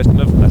can. It's a question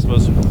of, I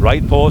suppose,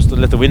 right post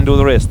and let the wind do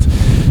the rest.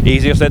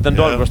 Easier said than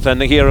done. We're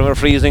standing here and we're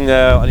freezing,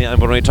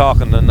 and we're only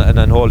talking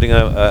and holding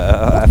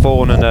a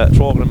phone and a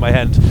thrower in my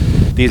hand.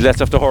 These lads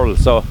have to hurl,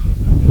 so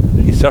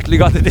he certainly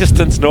got the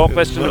distance, no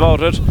question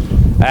about it.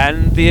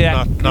 And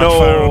I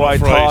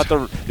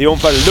thought the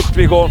umpire looked to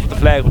be going for the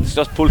flag, but it's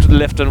just pulled to the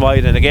left and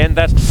wide. And again,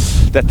 that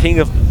thing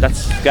of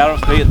that's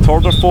Scariff's play,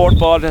 third or fourth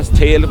ball has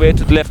tailed away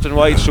to the left and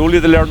wide. Surely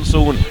they'll learn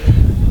soon.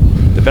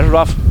 They're better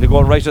off they go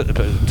right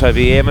to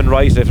be aiming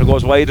right. If it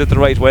goes wide at the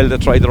right, well, they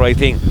try the right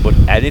thing. But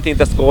anything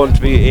that's going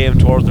to be aimed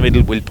towards the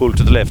middle will pull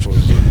to the left.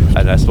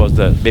 And I suppose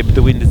maybe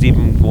the wind is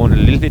even going a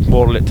little bit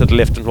more to the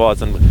left than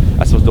was. And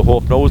I suppose the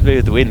hope now is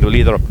maybe the wind will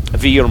either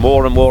veer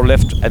more and more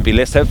left and be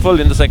less helpful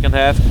in the second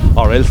half,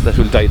 or else that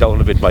will die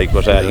down a bit, Mike.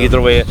 But either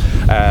way,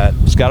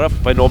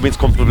 Scariff by no means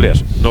comfortable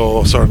yet.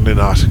 No, certainly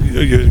not.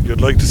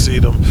 You'd like to see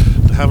them.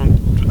 They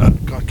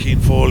haven't got Keane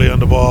Foley on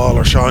the ball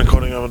or Sean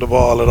Cunningham on the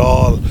ball at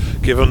all,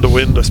 given the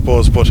wind, I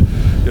suppose. But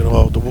you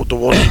know,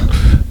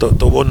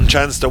 the one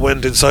chance that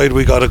went inside,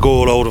 we got a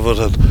goal out of it,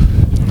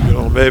 and you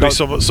know, maybe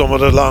some of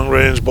the long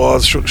range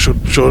balls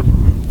should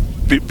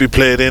be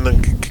played in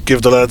and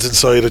give the lads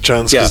inside a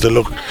chance, because they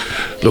look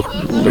you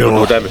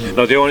know.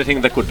 Now the only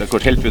thing that could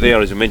help you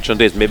there, as you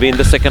mentioned, is maybe in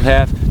the second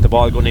half the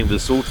ball going in will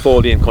suit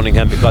Foley and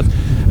Cunningham, because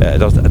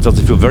there's a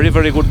few very,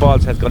 very good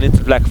balls has gone into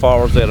the black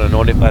forwards there, and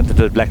only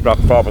the Blackrock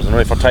forwards, and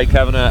only for Ty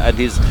Kavanagh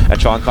and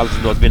Sean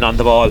Collison who's been on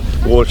the ball.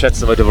 All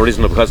shots might have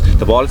arisen because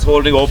the ball is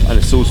holding up and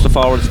it suits the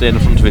forward staying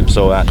in front of him.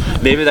 So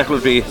maybe that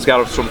will be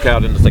Scariff's trump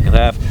card in the second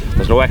half.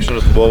 There's no action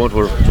at the moment.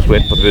 We're just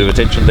waiting for a bit of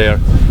attention there.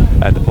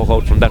 And the puck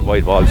out from that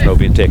wide ball is now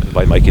being taken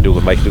by Mikey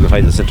Dougan. Mikey Dougan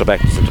finds the centre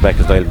back. The centre back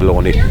is Niall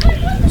Maloney.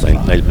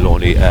 Niall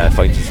Maloney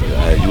finds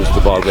used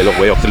the ball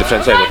way up the left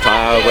hand side. But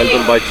well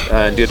done by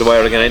Andy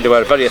Dwyer again. Andy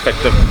Dwyer very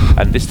effective.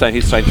 And this time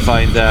he's trying to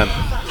find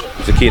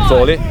is it Keane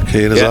Foley?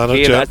 Keane is on it.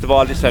 Keane has the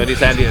ball this time. He's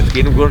handy.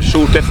 Keane going to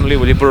shoot definitely.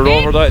 Will he put it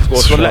over there? It's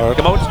going to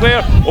come out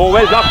square. Oh,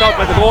 well blocked out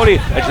by the goalie.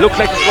 It looked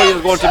like the goalie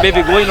was going to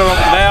maybe go in around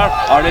the bar,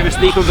 or maybe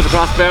sneak under the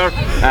crossbar.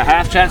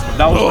 Half chance, but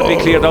now it's going to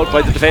be cleared out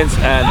by the defence.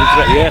 And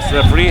yes, the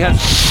referee has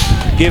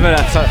given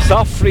a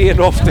soft free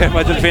enough there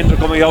by the defender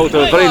coming out.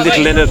 There was very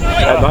little in it.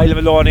 Niall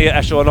Maloney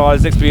has shown all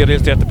his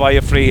experience there to buy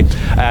a free.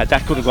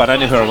 That could have gone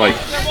anywhere, Mike.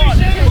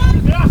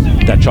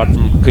 That shot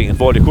from Keane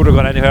Foley could have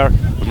gone anywhere,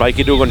 but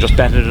Mikey Dougan just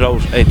batted it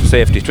out into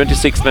safety.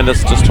 26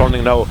 minutes just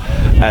turning now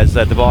as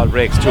the ball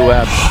breaks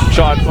to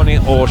Sean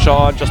Cunningham.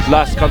 Sean just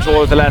lost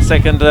control at the last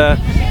second.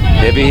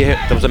 Maybe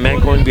there was a man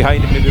going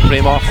behind him, maybe bring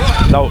him off.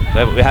 Now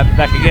we have it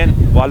back again.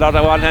 Well, not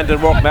a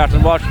one-handed work.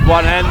 Martin watch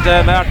one hand.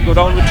 Martin go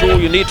down with two.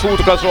 You need two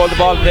to control the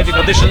ball in heavy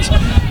conditions.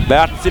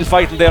 Martin still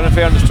fighting there, in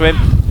fairness to him.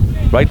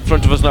 Right in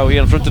front of us now,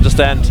 here in front of the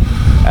stand,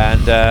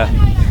 and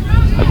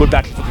a good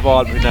battle for the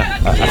ball between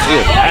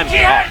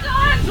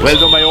well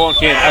done by Owen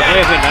Keane. A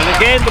great win. And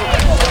again,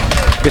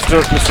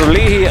 Mr.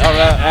 Leahy or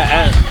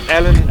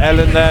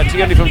Alan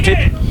Tierney from Tip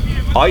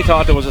I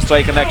thought there was a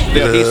strike in action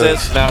there. He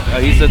says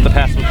the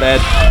pass was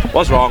bad,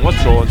 was wrong, was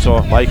thrown.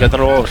 So Mike, I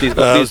don't know. These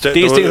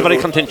things are very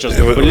contentious.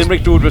 Will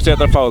Limerick do it with their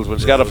fouls? Will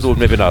Scariff do it?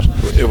 Maybe not.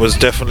 It was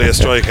definitely a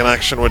strike in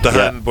action with the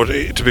hand, but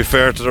to be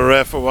fair to the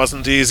ref, it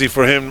wasn't easy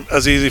for him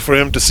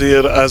to see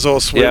it as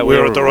us. We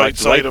were at the right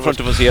side right of in front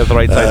it. of us here, the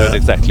right side of it,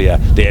 exactly. Yeah,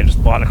 they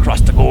just ball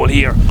across the goal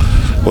here.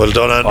 Well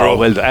done, Andrew. Oh,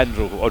 well done,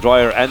 Andrew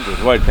O'Dwyer. Andrew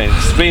playing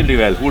extremely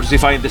well. Who does he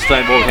find this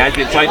time? Oh, he has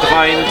been trying to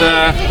find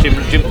Jim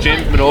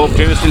Minogue.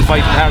 Jim is still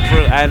fighting hard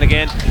for it, and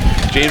again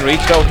Jane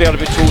reached out there a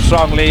bit too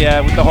strongly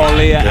with the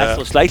hurley,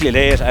 so slightly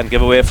late, and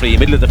give away free,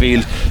 middle of the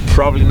field.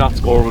 Probably not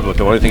scoreable, but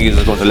the only thing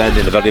is going to land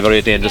in a very,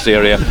 very dangerous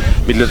area,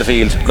 middle of the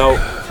field. Now,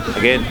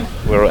 again,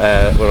 we're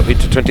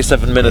into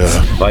 27 minutes.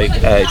 Like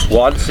it's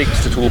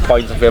 1-6 to 2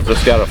 points in favour of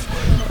Scariff.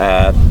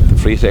 The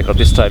free taker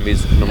this time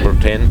is number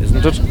 10,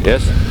 isn't it?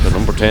 Yes, the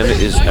number 10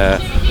 is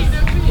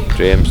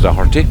James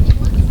Doherty.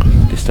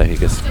 This time he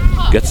gets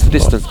the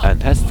distance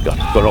and has gone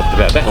up the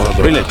bat. That's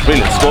brilliant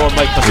score,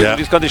 Mike, considering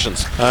these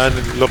conditions. And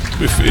look,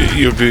 if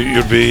you'd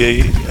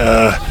be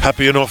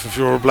happy enough if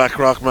you were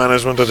Blackrock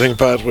management, I think,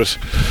 Pat. With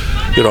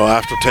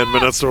after 10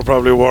 minutes they were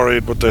probably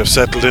worried, but they've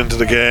settled into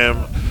the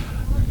game,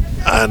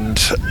 and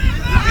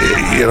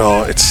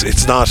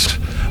it's not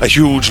a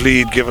huge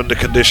lead given the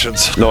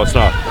conditions. No, it's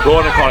not.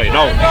 Ronan Corrie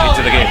now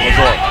into the game,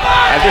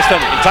 and this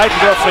time entitled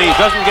to a free,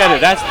 doesn't get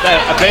it. That's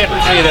a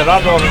blatant free there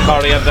on Ronan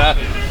Corrie, and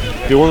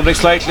the one thing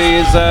slightly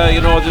is,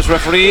 this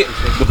referee,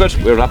 look at,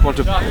 we're not going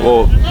to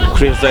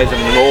criticise him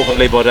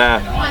openly, but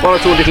one or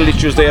two little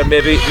issues there.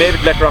 Maybe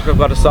Blackrock have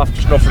got a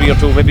soft enough free or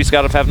two, maybe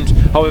Scariff haven't.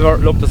 However,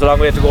 look, there's a long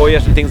way to go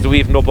yet, and things to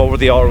even up over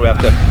the hour. We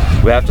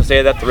have to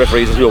say that the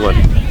referees is human.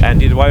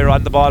 And the wire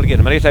on the ball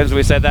again. Many times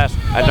we said that,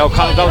 and now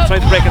Conor Down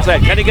trying to break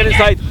inside. Can he get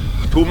inside?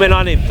 Two men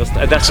on him,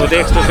 and that's what the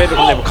extra defender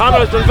from them. Conor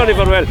has done very,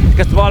 very well.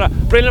 Gets the ball,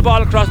 brilliant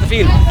ball across the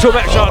field.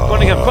 Two-back shot,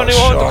 Cunningham.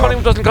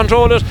 Cunningham doesn't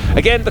control it.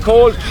 Again, the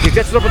cold. He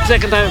gets it up at the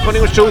second time.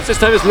 Cunningham shoots. This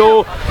time it's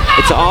low.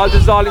 This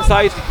is all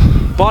inside.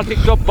 Ball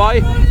picked up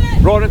by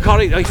Ronan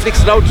Corrie. He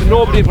flicks it out to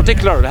nobody in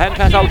particular. The hand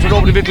pass out to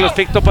nobody in particular is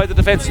picked up by the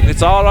defence.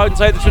 It's all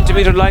outside the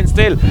 20-metre line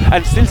still.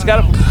 And still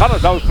Scariff. Conor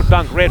Down put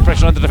down great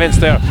pressure on the defence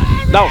there.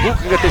 Now, who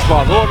can get this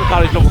ball? Ronan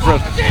Corrie's looking for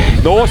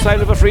it. No sign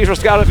of a free for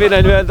Scariff in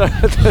anyway.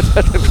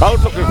 The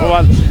crowd looking for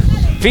one.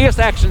 Fierce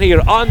action here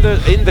in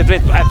the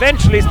defence.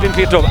 Eventually it's been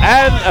picked up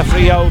and a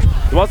free out.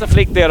 There was a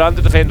flick there on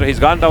the defender. He's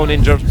gone down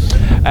injured.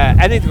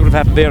 Anything could have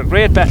happened there.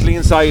 Great battling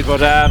inside, but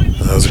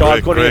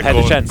Sean Cunningham had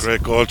a chance.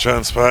 Great goal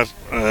chance, Pat.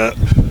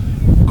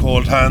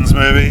 Cold hands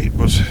maybe,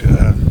 but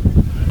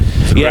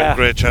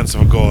great chance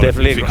of a goal.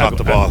 Definitely if he caught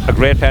the ball. A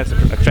great chance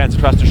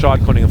across to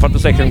Sean Cunningham for the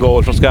second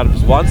goal for Scariff.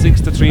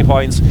 1-6 to 3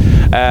 points.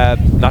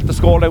 Not the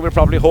score that we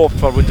probably hoped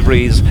for with the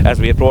breeze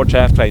as we approach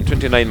half time.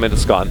 29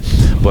 minutes gone,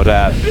 but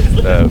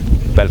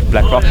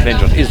Blackrock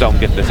injured. He's down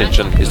getting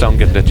attention.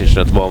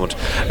 At the moment.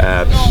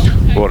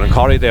 Ronan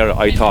Corrie there,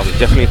 I thought was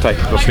definitely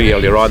entitled to a free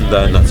earlier on,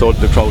 and so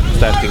the crowd was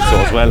standing so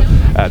as well.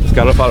 The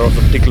Scariff followers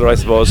in particular, I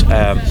suppose.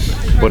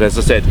 But as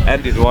I said,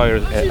 Andy Dwyer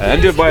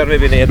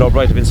maybe and Aidan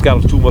O'Brien have been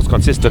Scariff's two most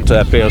consistent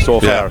players so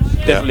far.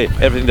 Definitely,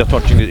 everything they're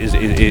touching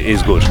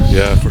is good.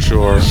 Yeah, for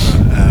sure.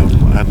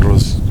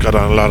 Andrew's got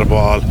on a lot of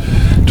ball.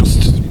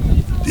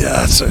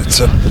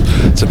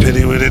 It's a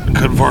pity we didn't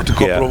convert a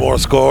couple of more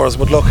scores,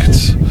 but look,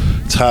 it's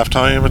half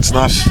time. It's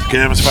not, the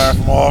game is far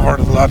from over.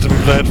 There's a lot to be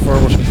played for,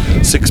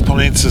 but 6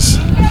 points is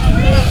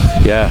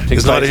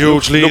not a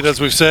huge lead, as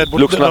we've said,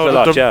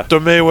 but there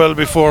may well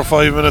be 4 or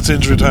 5 minutes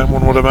injury time,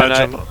 one would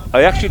imagine.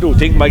 I actually do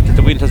think, Mike, that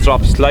the wind has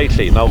dropped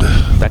slightly. Now,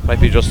 that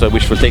might be just a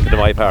wishful thinking on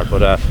my part,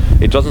 but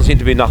it doesn't seem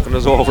to be knocking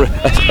us over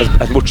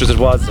as much as it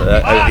was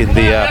in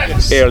the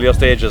earlier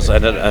stages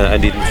and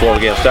even before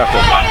the game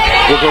started.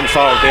 We're going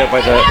forward there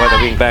by the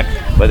wing back,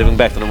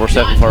 the number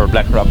 7 for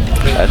Blackrock,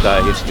 and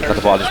he's got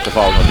the ball into the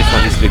forward. This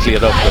one needs to be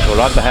cleared up, but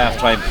we're on the half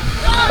time.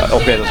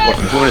 There's about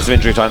 2 minutes of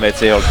injury time, I'd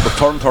say, or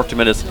turn 30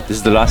 minutes. This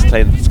is the last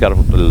time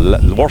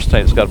the worst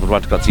time Scariff would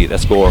want to concede a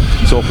score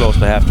so close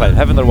to half time,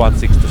 having their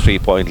 1-6 to 3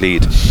 point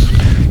lead.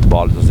 The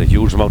ball, there's a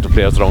huge amount of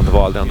players around the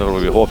ball down there.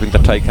 We'll be hoping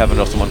that Ty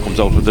Kavanagh, someone comes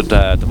out with it.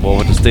 At the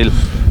moment is still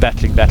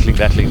battling.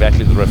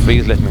 The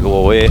referee's letting him go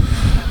away.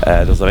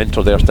 There's a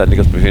mentor there standing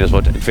us between us,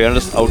 but in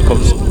fairness,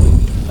 outcomes,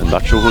 I'm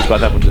not sure who's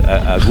got that, but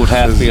a good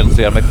half field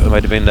there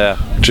might have been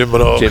Jim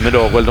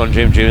Minogue. Well done,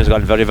 Jim. Jim has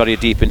gone very, very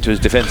deep into his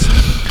defence.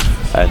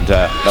 And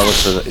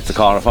it's the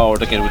corner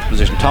forward again with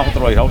position top of the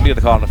right, out near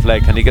the corner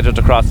flag. Can he get it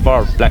across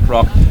for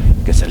Blackrock?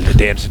 Gets a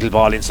dangerous little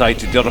ball inside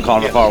to the other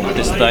corner forward.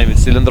 This time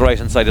it's still on the right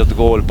hand side of the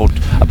goal, but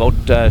about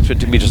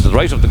 20 metres to the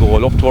right of the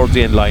goal, up towards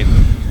the end line.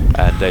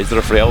 And is there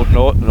a free out?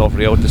 No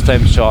free out. This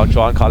time Sean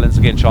Collins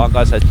again. Sean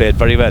Collins has played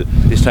very well.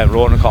 This time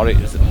Ronan Corrie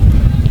has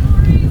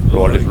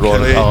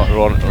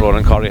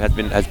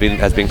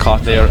been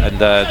caught there,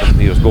 and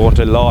he was going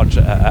to launch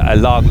a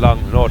long.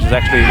 No, it was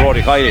actually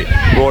Rory Kiley.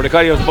 Rory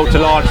Kiley was about to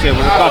launch there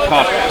when it got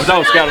caught. But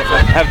now Scariff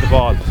have the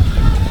ball.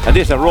 And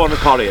this is Ronan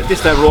Corrie. And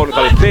this time Ronan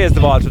Corrie plays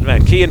the ball to the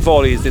man. Cian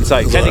Foley is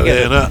inside. Can he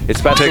get it?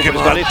 It's bad. He's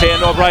got it.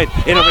 Taken O'Brien.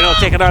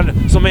 Taking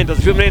on some men. There's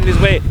a few men in his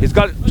way. He's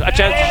got a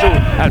chance to shoot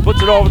and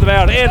puts it over the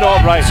bar. Ian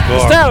O'Brien.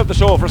 Star of the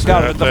show for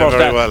Scariff in the first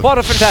half. Well. What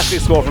a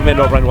fantastic score from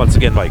Ian O'Brien once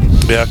again, Mike.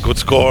 Yeah, good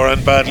score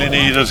and badly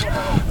needed.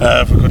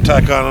 If we could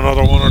tack on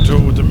another one or two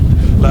with the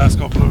last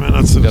couple of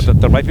minutes.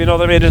 There might be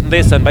another minute in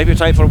this, and maybe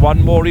time for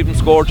one more even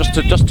score just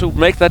to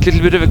make that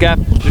little bit of a gap,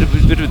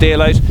 bit of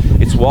daylight.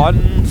 It's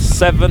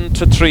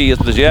 1-7-3,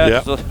 isn't it? Yeah.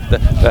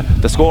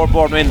 The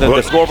scoreboard,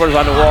 the scoreboard is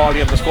on the wall. You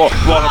have the score.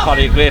 Ronan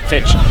Corrie, a great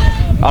pitch.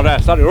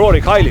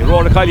 Rory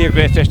Kiley, a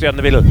great fish there in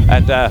the middle.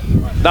 And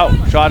now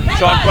Sean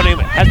Cunningham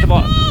has the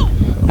ball.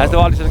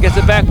 He gets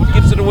it back, but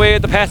gives it away.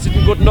 The pass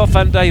isn't good enough,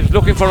 and he was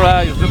looking for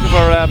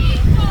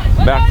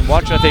Martin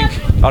Watch, I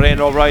think, or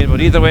Ian O'Brien.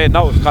 But either way,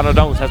 now Conor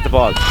Downs has the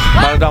ball.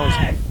 Conor Downs,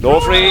 no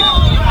free,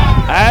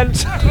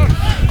 and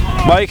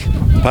Mike.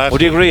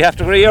 Would you agree? Have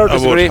to agree or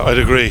disagree? I'd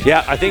agree.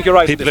 Yeah, I think you're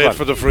right. He played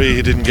for the free.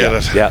 He didn't get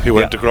it. Yeah, he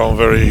went to ground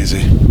very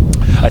easy.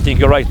 I think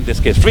you're right in this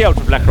case. Free out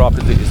for Blackrock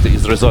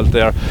is the result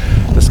there.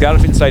 The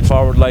Scariff inside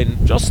forward line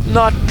just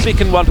not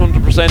clicking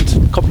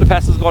 100%. A couple of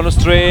passes gone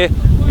astray,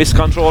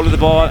 miscontrol of the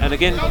ball, and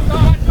again,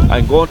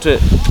 I'm going to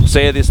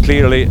say this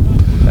clearly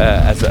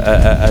as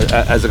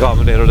a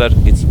commentator that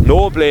it's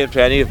no blame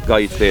to any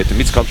guy today to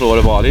miscontrol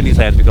the ball in his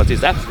hand, because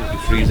it's absolutely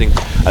freezing.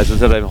 As I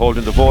said, I'm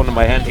holding the phone in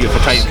my hand here for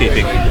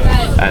timekeeping,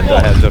 and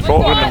I have the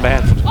program in my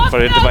hand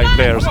for interviewing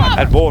players,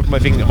 and both my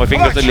fingers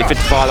nearly fit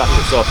to fall off.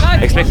 So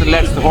expecting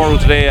lads to hurl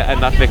today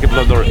and not make a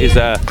blunder is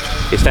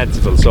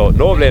fanciful. So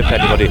no blame to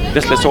anybody.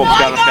 Let's hope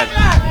Scariff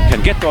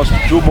can get those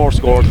 2 more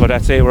scores. But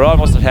I'd say we're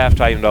almost at half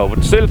time now,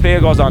 but still play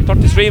goes on.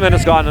 33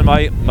 minutes gone on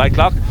my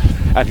clock,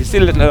 and he's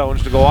still letting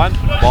allowance to go on.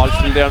 Ball's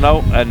still there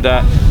now, and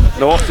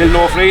still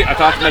no free. I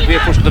thought he might be a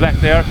push to the back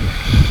there,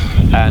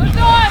 and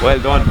well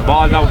done.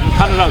 Ball now.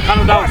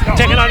 Conor Downs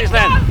taking on his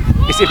man.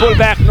 Is he pulled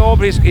back? No,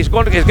 but he's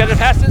getting it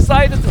passed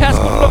inside. Is the pass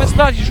good enough? It's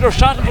not. He should have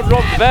shot it over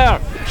the bar.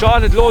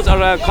 Sean had loads, or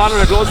Conor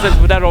had loads to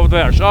put that over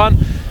there. Sean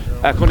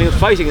Cunningham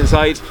fighting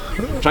inside,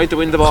 trying to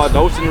win the ball.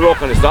 Now it's in the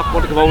ruck, and it's not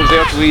going to come out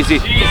there too easy.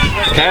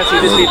 Can't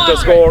see this lead to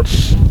score,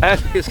 and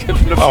he's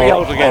giving the free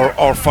out again.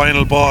 Our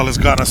final ball has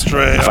gone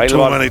astray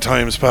many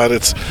times, Pat.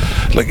 It's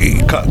like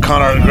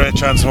Conor had a great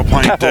chance of a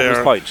point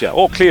there. Point, yeah.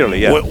 Oh, clearly,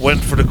 yeah.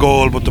 Went for the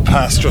goal, but the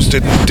pass just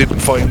didn't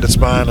find its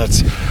man.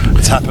 It's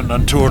happened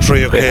on 2 or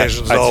 3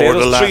 occasions. I'd say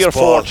there's 3 or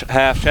 4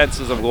 half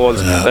chances of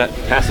goals that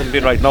hasn't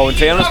been right now. In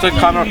fairness to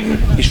Conor,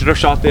 he should have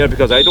shot there,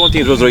 because I don't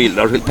think it was real.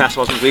 The pass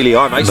wasn't really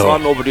on. I saw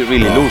nobody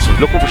really loose.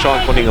 Looking for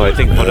Sean Cunningham, I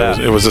think. But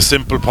it was a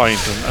simple point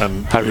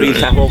and a real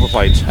tap over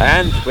point.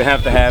 And we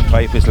have the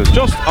half-time whistle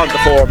just on the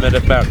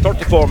 4-minute mark.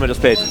 34 minutes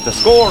played. The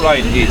score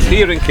line is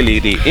here in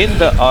Killeedy in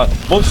the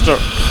Munster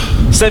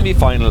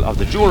semi-final of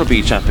the Junior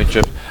B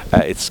Championship.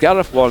 It's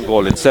Scariff 1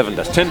 goal in 7.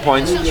 That's 10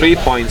 points. 3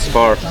 points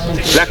for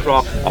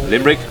Blackrock of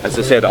Limerick. As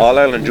I said, All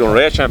Ireland Junior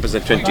A champions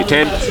in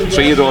 2010.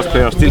 3 of those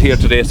players still here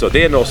today, so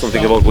they know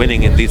something about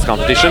winning in these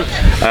competitions.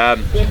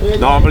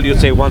 Normally you'd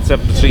say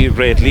 1-7-3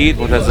 great lead,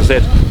 but as I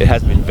said, it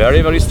has been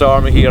very, very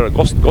stormy here. A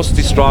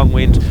gusty, strong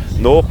wind.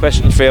 No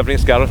question favouring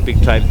Scariff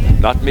big time.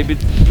 Not maybe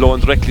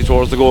blowing directly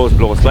towards the goals,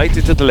 blowing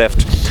slightly to the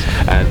left.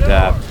 And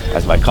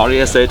as Mike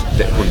Corrie said,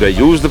 when they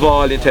used the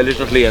ball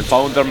intelligently and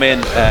found their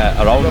men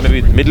around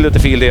maybe the middle of the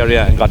field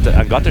area and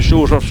got the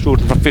shooting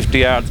from 50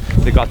 yards,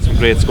 they got some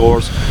great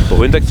scores. But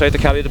when they tried to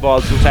carry the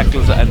ball through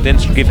tackles and then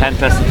give hand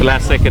passes at the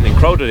last second in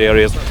crowded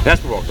areas,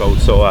 that's worked out.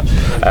 So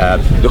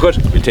look at,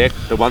 we take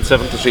the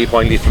 1-7-3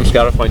 point lead from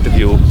Scariff point of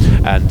view,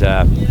 and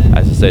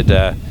as I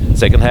said,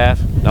 second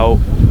half now.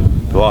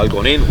 The ball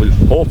going in will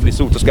hopefully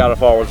suit the Scariff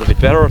forwards a bit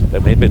better.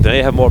 They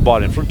may have more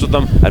ball in front of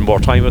them and more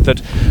time with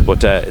it,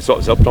 but it's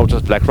up now to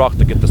Blackrock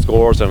to get the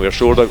scores, and we're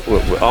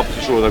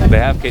obviously sure that they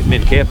have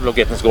been capable of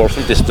getting scores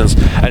from distance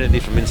and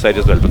indeed from inside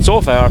as well. But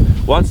so far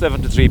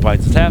 1-7-3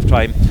 points. It's half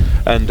time,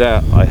 and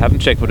I haven't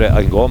checked, but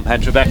I'll go and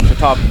hand you back to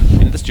Tom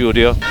in the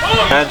studio.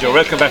 And you're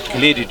welcome back to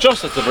Killeedy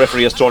just as the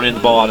referee has thrown in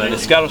the ball, and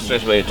it's Scariff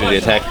straight away to the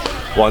attack.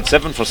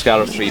 1-7 for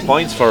Scariff, 3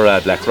 points for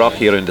Blackrock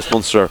here in this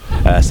Munster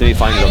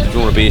semi-final of the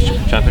Junior B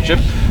Championship.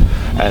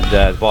 And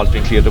the ball's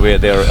been cleared away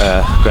there,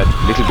 a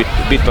little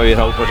bit by it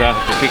out, but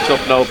picked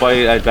up now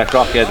by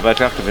Blackrock. Yeah, the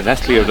Blackrock have been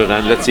cleared it,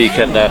 and let's see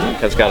can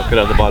Scariff get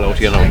on the ball out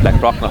here now.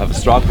 Blackrock now have a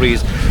strong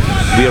breeze.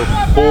 We're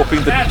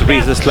hoping that the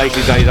breeze has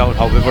slightly died out,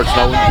 however it's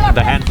now in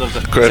the hands of the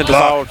centre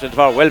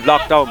forward, well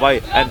blocked down by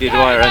Andy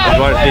Dwyer, and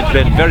Dwyer has been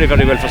playing very,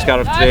 very well for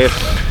Scariff today.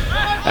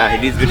 He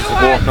needs a bit of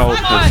support now,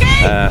 because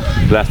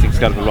the last thing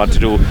Scariff will want to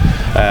do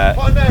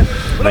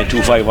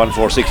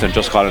 925146, and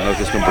just calling out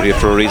this number here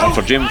for a reason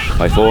for Jim,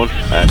 my phone,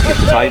 keep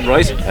the time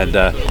right, and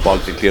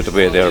ball's been cleared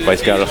away there by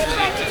Scariff,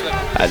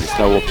 and it's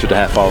now up to the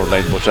half-hour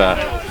line, but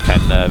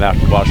can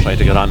Martin Walsh trying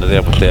to get onto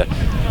there, but the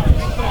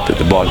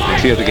ball has been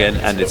cleared again,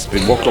 and it's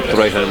been worked up the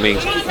right hand wing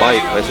by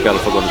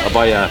Scariff, but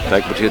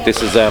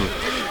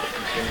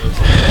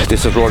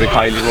This is Rory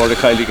Kiley. Rory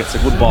Kiley gets a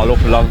good ball up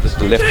along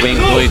the left wing.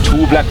 Only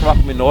two Blackrock,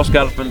 no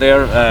Scarfman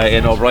there.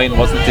 Ian O'Brien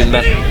wasn't in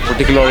that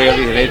particular area.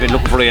 He had been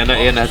looking for Ian.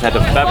 Ian has had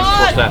a fabulous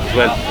first half as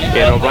well.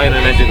 Ian O'Brien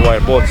and Andy Dwyer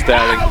both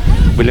starring.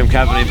 William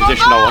Cavan in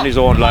position now on his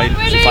own line.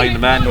 To find the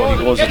man, though,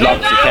 he goes as long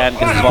as he can,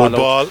 gets the ball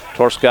out.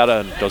 Torskara,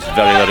 and does it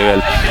very, very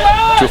well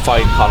to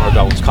find Conor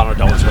Downs. Conor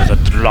Downs was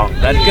a long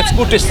and gets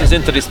good distance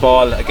into this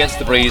ball against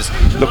the breeze,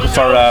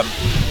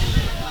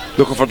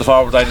 looking for the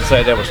forward line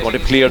inside there, was going to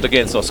be cleared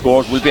again, so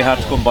scores will be hard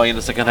to come by in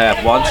the second half.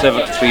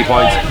 1-7 to 3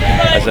 points.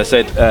 As I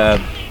said,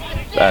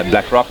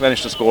 Blackrock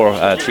managed to score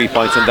 3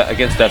 points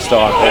against that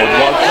Storm.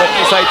 One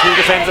inside, two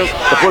defenders.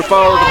 The full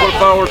forward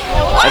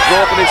has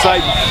broken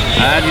inside,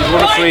 and he's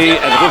won a free.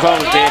 And the full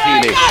forward Dave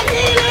Healy.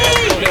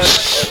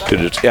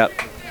 Yeah.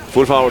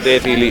 Full forward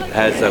Dave Healy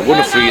has won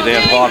a free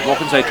there. Ball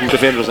broken inside two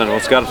defenders, and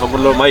it's got from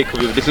Mike, who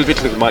was a little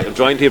bit like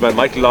joined here by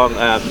Michael Long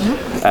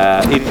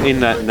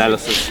in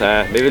analysis.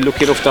 Maybe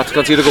lucky enough not to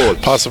concede a goal.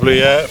 Possibly,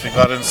 yeah, if he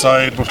got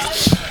inside, but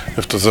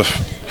if there's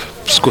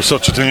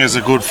such a thing as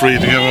a good free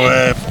to give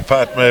away,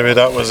 Pat, maybe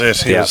that was it.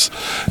 He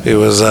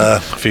was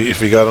if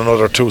he got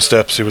another 2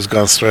 steps, he was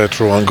gone straight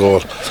through on goal.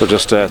 So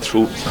just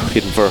through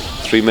hitting for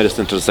 3 minutes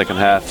into the second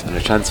half, and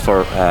a chance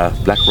for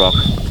Blackrock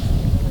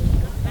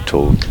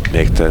to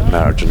make the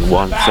margin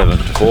 1-7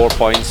 to 4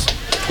 points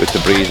with the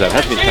breeze that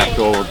has been tapped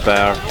over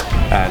there,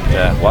 and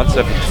 1-7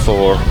 to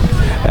 4.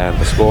 And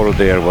the scorer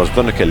there was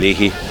Donica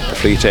Leahy, the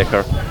free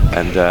taker,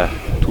 and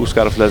two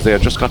Scarflas there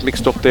just got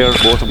mixed up there.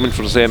 Both of them went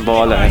for the same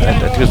ball,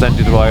 and it was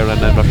Andy Dwyer, and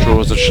I'm not sure it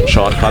was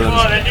Sean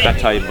Collins that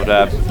time,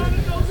 but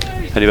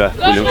anyway,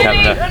 William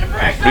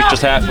Kavanagh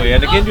reaches halfway,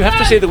 and again you have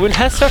to say the wind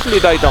has certainly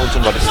died down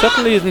somewhat. It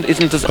certainly isn't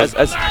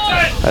as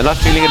I'm not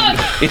feeling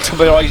it into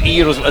my right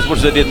ear as much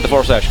as I did in the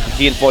first half.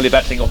 Keane Foley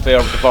battling up there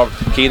with the forward.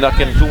 Keane not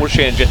getting too much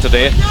change yet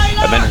today,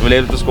 and then we'll be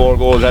able to score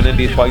goals and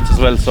indeed points as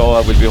well,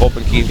 so we'll be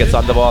hoping Keane gets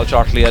on the ball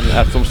shortly and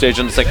at some stage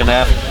in the second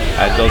half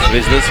and does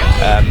business.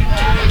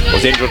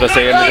 Was injured, I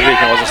say, in the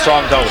week, and was a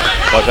strong down,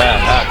 but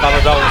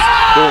Conor Downs,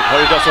 how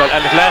he does well,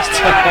 and at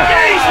last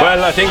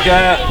well, I think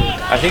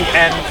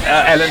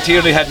Alan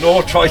Tierney had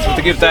no choice but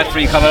to give that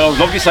free. Conor Downs,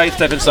 lovely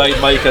sidestep inside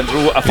Mike, and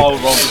drew a foul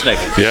round his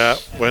neck. Yeah,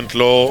 went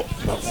low,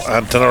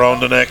 Anton around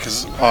the neck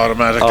is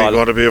automatically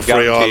going to be a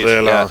free all day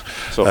long.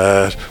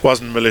 So,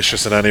 wasn't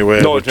malicious in any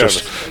way, but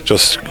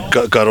just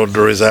got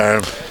under his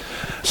arm.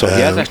 So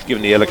he has actually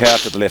given the yellow card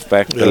to the left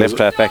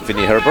half back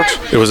Vinnie Herbert.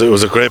 It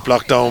was a great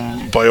block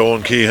down by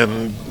Owen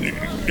Keehan.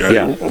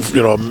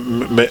 You know,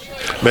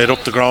 made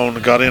up the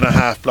ground, got in a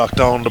half block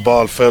down. The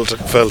ball fell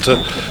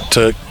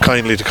to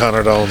kindly to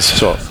Conor Downs.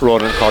 So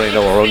Ronan Corrie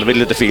now around the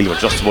middle of the field,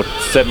 just about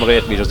 7 or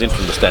 8 metres in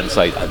from the stand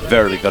side. A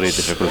very, very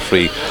difficult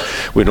free.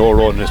 We know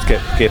Ronan is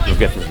capable of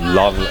getting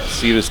long,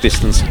 serious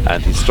distance,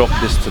 and he struck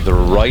this to the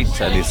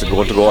right, and he's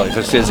going to go. If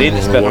it stays in,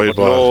 it's better. But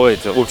no,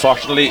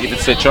 unfortunately, if it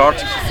stays short,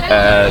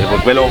 it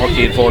was well over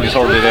Keane Foley's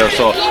hurley there.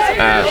 So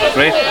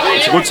great.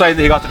 It's a good sign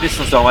that he got the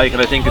distance down, Mike,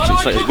 and I think it's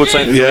a good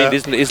sign that the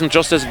wind isn't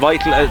just as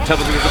vital as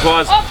terrible as it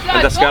was,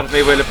 and that Scarf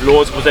may well have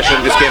loads of possession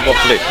in this game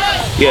hopefully.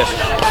 Yes.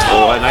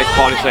 Oh, a nice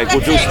ball inside,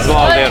 good juice as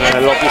well there, and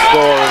a lovely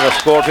score, and a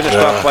score finished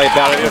off by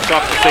Barry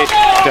O'Shaughnessy.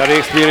 Very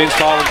experienced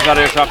forward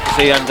Barry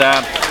O'Shaughnessy, and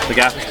the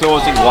gap is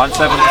closing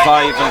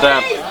 1-7-5, and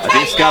I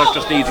think Scarf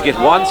just need to get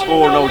one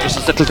score now, just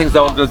to settle things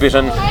down a little bit,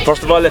 and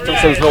first of all let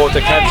themselves know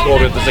they can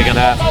score in the second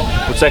half,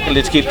 but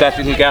secondly to keep that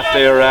little gap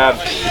there.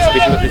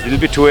 It's a little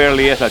bit too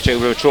early yet. I'll check.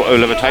 We'll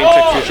have a time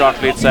check for you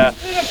shortly.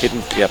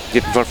 It's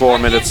hitting for 4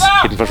 minutes.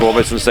 Hitting for 4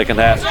 minutes in the second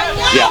half.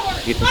 Yeah,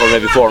 hitting for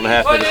maybe 4.5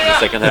 minutes in the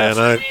second half.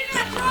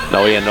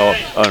 Now Ian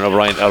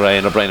O'Brien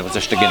in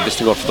position again, this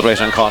to go for the right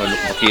hand corner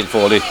looking for Keane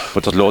Foley,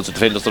 but there's loads of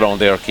defenders around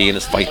there. Keane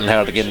is fighting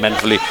hard again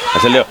manfully. I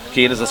tell you,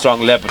 Keane is a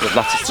strong lead, but there's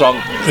lots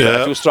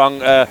of few strong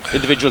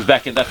individuals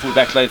back in that full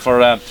back line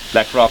for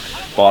Blackrock.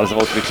 Ball is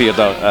about to be cleared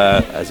out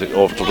as it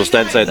over to the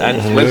stand side,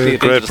 and well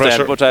cleared into the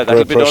stand, but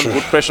that'll be done.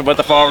 Good pressure by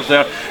the forwards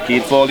there.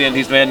 Keane Foley and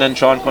his men, and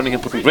Sean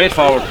Cunningham putting great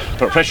forward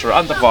pressure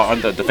on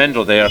the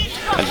defender there,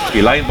 and to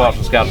be line ball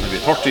from Scotland,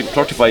 will be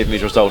 35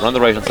 metres out on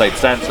the right hand side,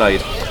 stand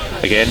side.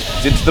 Again,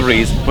 it's into the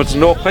breeze, but there's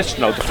no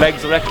question now, the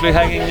flags are actually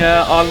hanging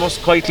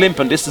almost quite limp,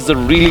 and this is a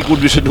really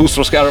good bit of news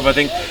for Scariff. I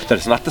think that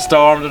it's not the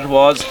storm that it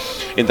was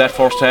in that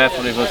first half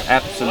when it was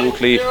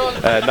absolutely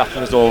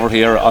knocking us over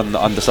here on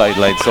the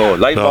sideline. So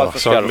line ball for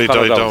Scariff. Certainly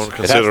died down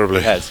considerably.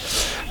 It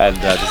has. And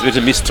there's a bit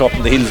of mist up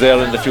in the hills there,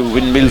 and a few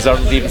windmills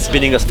aren't even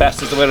spinning as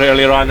fast as they were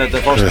earlier on. At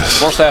the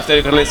first half there,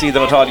 you couldn't see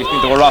them at all. You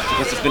think they were off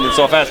because they're spinning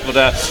so fast, but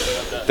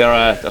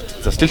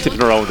they're still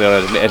tipping around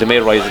there, and they may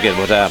rise again,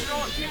 but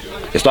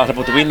it's not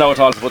about the wind now at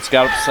all, it's about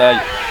Scarf's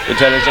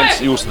intelligence,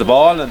 use of the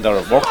ball and their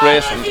work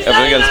rate and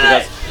everything else,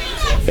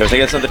 because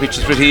everything else on the pitch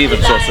is pretty even.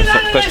 So it's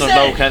a question of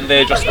now, can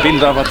they just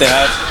build on what they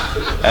have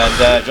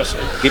and just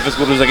give as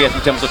good as they get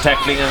in terms of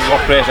tackling and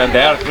work rate, and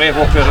they are great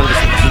work rate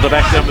on the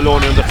back there.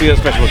 Maloney on the field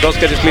special does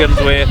get his clearance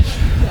away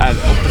and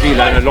up the field,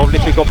 and a lovely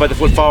pick up by the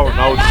full forward.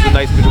 Now this is a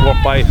nice bit of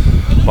work by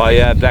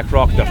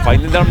Blackrock. They're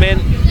finding their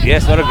men.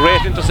 Yes, not a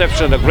great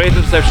interception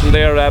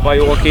there by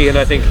O'Keefe, and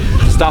I think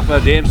stop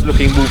a dangerous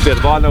looking move there.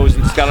 The ball now is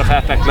in the Scariff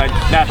half-back line.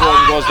 Matt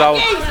Horan goes down,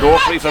 no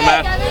free for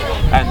Matt.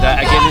 And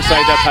again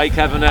inside that, Ty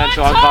Kavanagh and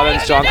Sean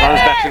Collins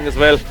battling as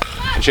well.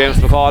 And James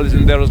McCall is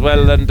in there as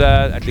well, and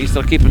at least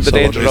they're keeping the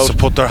danger out. To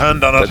put their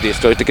hand on it. They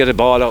tried to get a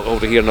ball out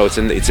over here now. It's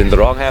in the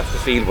wrong half of the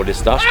field, but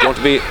it's not going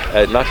to be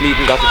not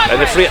leading that.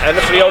 And a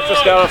free out for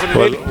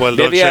Scariff. Well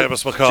done,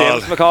 James McCall.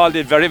 James McCall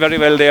did very, very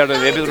well there.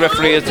 And maybe the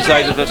referee has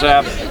decided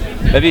that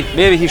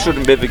maybe he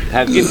shouldn't have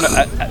given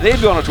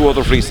maybe one or two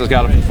other frees to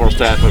Scariff in the first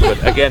half.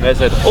 But again,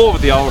 as I said, over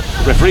the hour,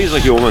 referees are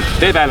human.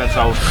 They balance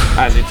out,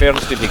 and in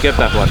fairness, did he get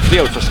that one? Free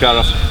out for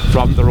Scariff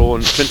from their own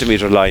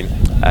 20-metre line,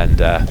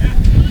 and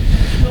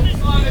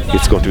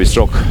it's going to be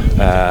struck.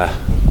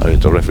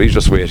 The referee's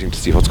just waiting to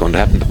see what's going to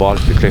happen. The ball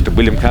is collected.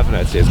 William Kavanagh,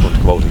 I'd say, is going to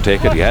come out and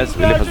take it. He has.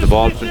 William has the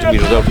ball 20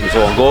 metres out from his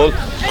own goal.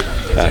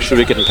 Should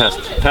be getting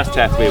past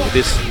halfway with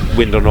this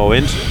wind or no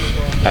wind,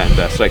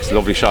 and strikes a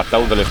lovely shot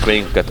down the left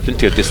wing. Got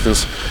plenty of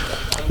distance.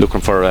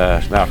 Looking for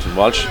Martin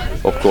Walsh.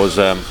 Up goes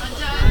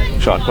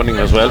Sean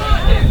Cunningham as well,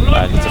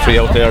 and it's a free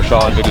out there.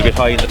 Sean a little bit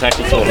high in the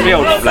tackle, so free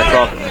out for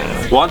Blackrock.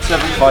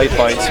 175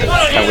 points,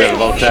 and we're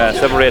about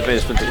 7 or 8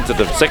 minutes into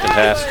the second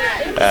half.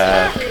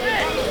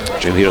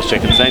 Jim Hero's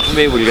checking the sign for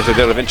me. We'll get it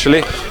there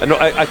eventually. No,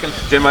 I can,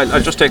 Jim.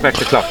 I'll just take back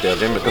the clock there,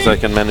 Jim, because I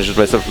can manage it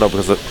myself now.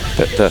 Because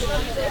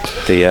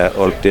the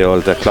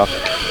old clock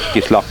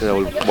keeps locking. The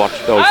old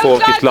phone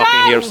keeps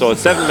locking here. So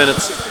it's 7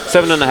 minutes,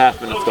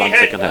 7.5 minutes gone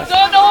second half.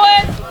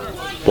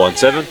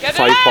 1-7,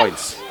 5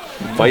 points.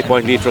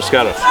 5-point lead for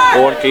Scariff.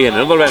 Owen Keehan,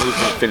 another man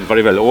who's been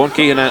very well. Owen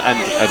Keehan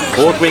and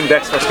both wing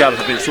backs for Scariff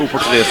have been super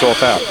today so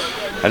far.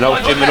 And now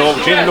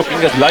Jim looking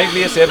as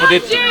lively as he ever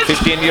did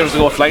 15 years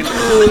ago, flying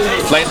through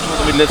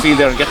the middle of the field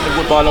there and getting a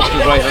good ball up to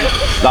the right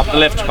hand, lob the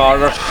left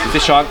corner.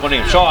 This Sean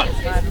Cunningham. Sean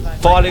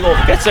falling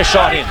over, gets a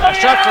shot in, a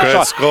shot for a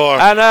shot. Score.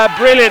 And a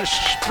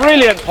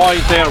brilliant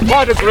point there.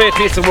 What a great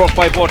piece of work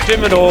by both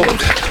Jim and Owen.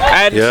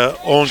 And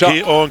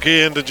Owen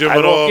Keehan to Jim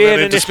and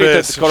Owen into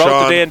space. Got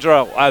out the danger.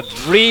 A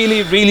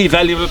really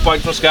valuable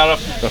point for Scariff.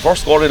 The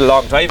first score in a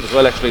long time as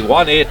well, actually.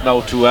 1-8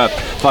 now to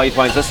 5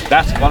 points.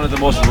 That's one of the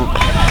most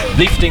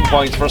lifting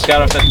points for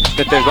Scariff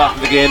that they've got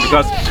in the game,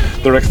 because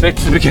they're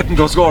expected to be getting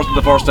those scores in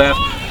the first half,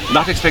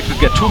 not expected to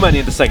get too many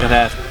in the second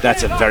half.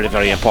 That's a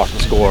very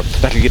important score.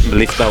 That'll get them a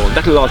lift down.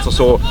 That'll also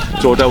sow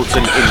doubts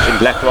in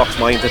Blackrock's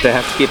mind that they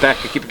have to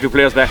keep a few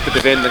players back to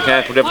defend and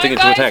can't put everything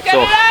into attack.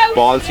 So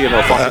balls,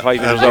 45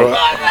 metres out,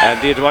 and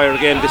the Dwyer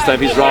again, this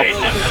time he's robbed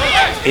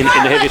in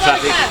the heavy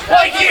traffic.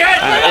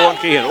 And Owen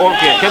Keehan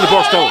can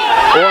burst down.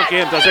 Owen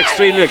Keehan does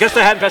extremely well. Gets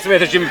the hand pass away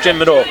to Jim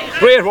Minogue.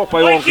 Great work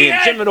by Owen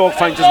Keehan. Jim Minogue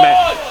finds his man.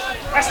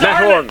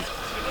 Matt Horn,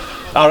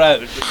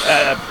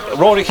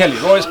 Rory Kelly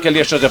has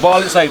the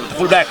ball inside, the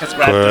full back has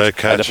grabbed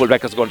it, and the full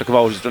back is going to come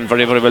out. He's done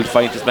very well to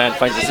find his man,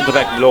 finds the centre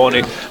back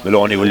Maloney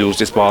will use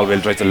this ball well,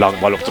 drives a long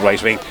ball up the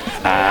right wing.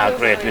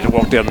 Great bit of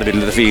work there in the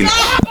middle of the field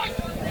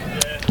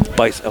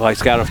by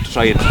Scariff to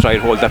try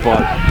and hold that ball,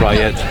 try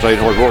and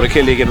hold Rory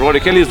Kelly again. Rory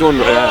Kelly is doing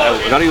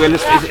very well in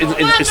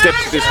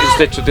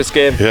steps of this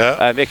game,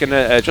 making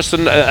just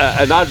an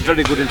odd,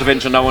 very good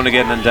intervention now and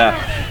again, and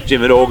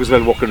Jim and Og as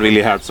well working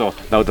really hard. So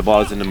now the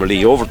ball is in the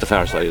melee over the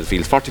far side of the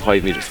field,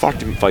 45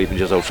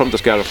 metres out from the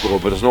Scariff goal,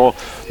 but there's no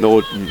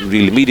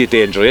real immediate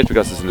danger yet,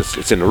 because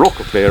it's in a ruck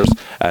of players,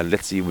 and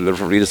let's see, will the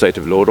referee decide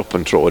to load up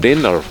and throw it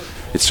in, or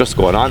it's just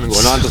going on.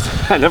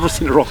 I've never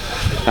seen a ruck.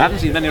 I haven't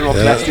seen many ruck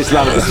last this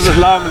long. This is as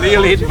long,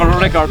 nearly hitting for a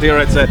record here.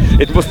 I'd say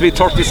it must be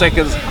 30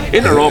 seconds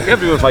in a ruck.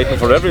 Everyone fighting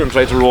for it. Everyone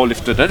trying to roll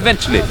lift it, and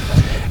eventually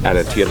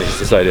Alan Tierney has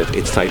decided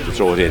it's time to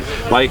throw it in.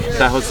 Mike,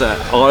 that was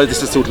all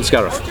this is suiting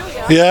Scariff.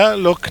 Yeah,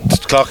 look, the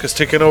clock is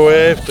ticking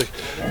away.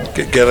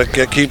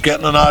 Keep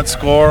getting an odd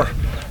score,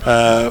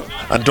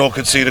 and don't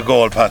concede a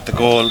goal, Pat. The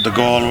goal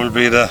will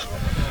be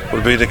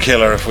the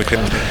killer if we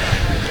can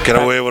get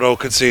away without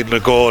conceding a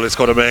goal. It's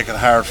going to make it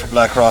hard for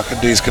Blackrock in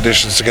these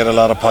conditions to get a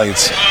lot of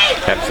points.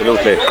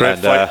 Absolutely. Great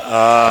fight.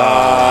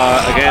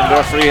 Again, the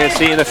referee has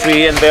seen a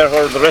free in there,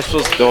 or the rest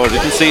of us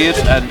didn't see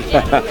it, and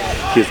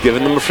he's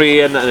given them a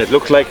free in, and it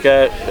looked like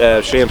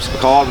James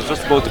McCall was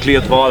just about to clear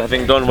the ball,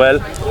 having done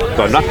well.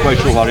 I'm not quite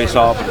sure what he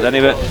saw, but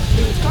anyway,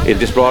 in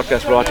this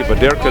broadcast brought to you by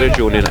Derek Curry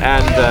Union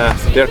and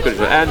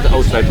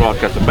outside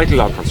broadcaster Michael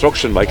Long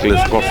Construction. Michael is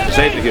of course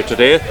beside me here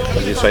today, and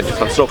he's trying to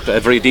construct a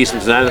very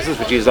decent analysis,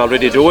 which he's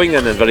already doing,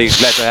 and I'm very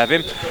glad to have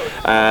him.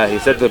 He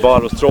said the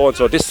ball was thrown,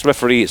 so this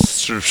referee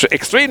is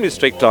extremely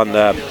strict on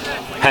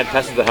hand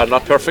passes that are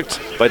not perfect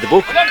by the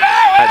book,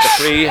 and the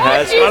free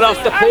has gone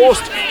off the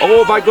post.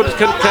 Oh my goodness,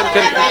 can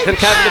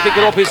Kavanagh pick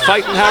it up? He's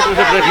fighting hard with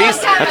it, but at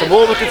least at the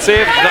moment it's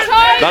safe.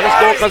 Not a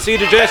score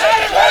conceded yet.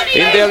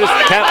 In there is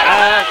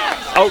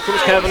out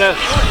comes Kavanagh.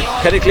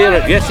 Can he clear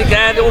it? Yes, he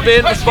can. It will be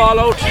in the ball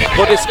out,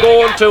 but it's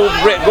going to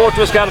go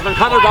to a Scariff, and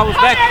Conor Downs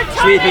back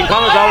sweeping.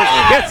 Conor Downs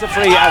gets a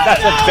free, and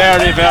that's a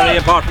very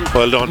important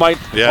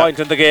point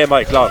in the game,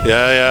 Mike Long.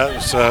 Yeah.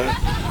 So,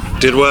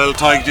 did well.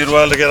 Tyke did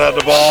well to get on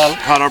the ball.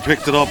 Conor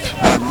picked it up,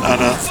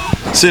 and a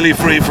silly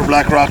free for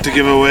Blackrock to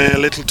give away. A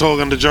little tug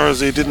on the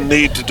jersey. Didn't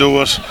need to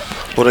do it,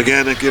 but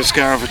again, it gives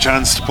Scariff a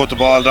chance to put the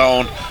ball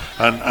down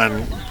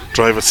and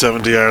drive it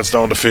 70 yards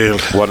down the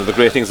field. One of the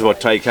great things about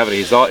Ty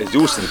Kavanagh, his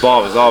use of the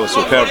ball is always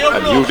superb,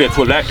 and usually at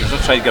full back, he's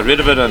just trying to get rid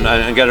of it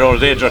and get it out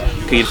of danger.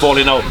 Keane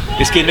Foley now.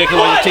 Is Keane making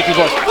one of the tickle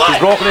balls? He's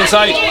broken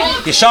inside.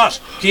 He's shot.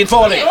 Keane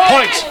Foley.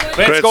 Point.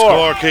 Great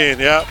score. Keane,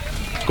 yeah.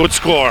 Good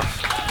score.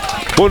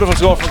 Wonderful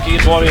score from Keane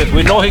Foley.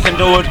 We know he can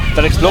do it.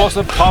 That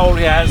explosive power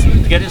he has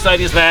to get inside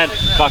his man,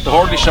 got the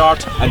hurley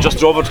short and just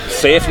drove it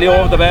safely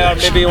over the bar,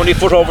 maybe only a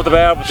foot over the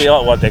bar,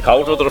 but they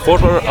count under a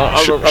foot or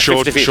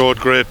 50 feet. Showed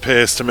great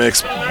pace to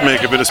make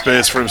a bit of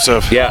space for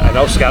himself. Yeah, and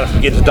now Scariff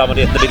begins to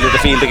dominate in the middle of the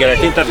field again. I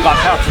think they've got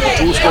Hart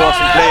from the 2 scores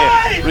in play.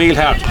 Real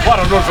Hart. What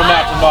a run from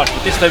Martin Walsh,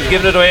 but this time he's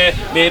given it away.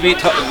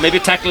 Maybe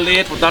tackle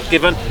late, but not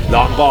given.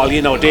 Long ball,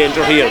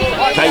 danger here.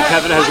 Ty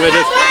Kavanagh has read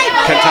it.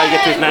 Can Ty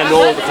get to his man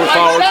low, the full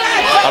forward?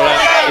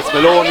 It's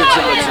Malone,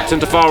 it's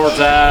into forwards.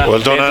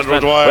 Well done, Andrew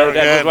Dwyer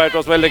again. Andrew Dwyer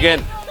does well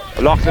again.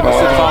 Lachlan is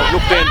into forward,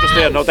 look dangerous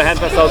there. Now the hand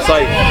pass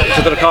outside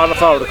to the corner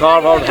forward. The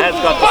corner forward has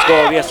got the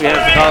score. Yes, we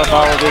have the corner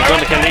forward.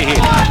 Donnacha Leahy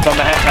from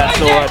the hand pass.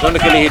 So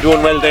Donnacha Leahy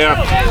doing well there.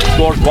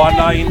 Scores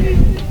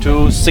 1-9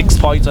 to 6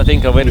 points, I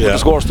think. I went with the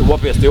scores to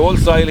up. Yes, the old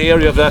style here.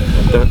 You have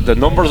the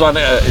numbers on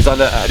is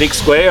on a big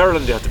square,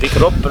 and you have to pick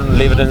it up and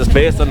leave it in its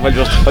place. And while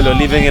you're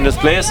leaving in its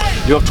place,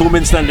 you have 2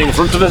 men standing in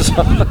front of it.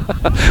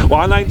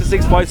 1-9 to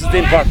 6 points is the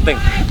important thing.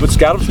 But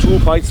Scariff's 2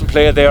 points in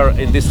play there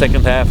in this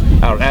second half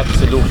are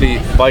absolutely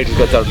vital,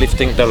 because they're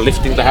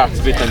lifting the Hearts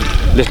a bit and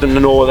letting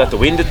them know that the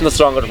wind isn't as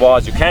strong as it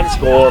was. You can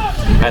score,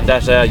 and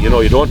that you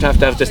don't have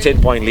to have this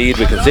 10-point lead.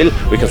 We can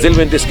still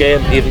win this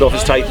game, even though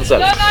it's tight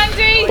itself.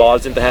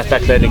 Ball's in the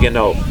half-back line again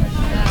now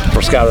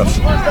for Scariff,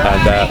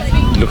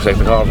 and looks like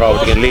the corner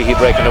forward again. Leahy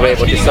breaking away,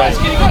 but this time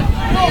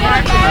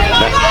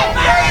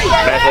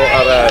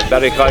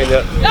Barry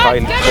Kyle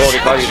trying to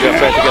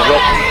get it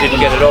up, didn't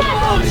get it up.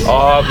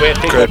 Oh, great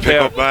pick up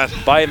there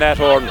by Matt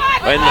Horn.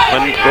 When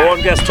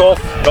Rowan gets tough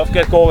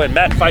gets going.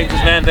 Matt finds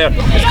his man there.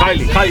 It's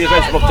Kylie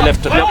drives him up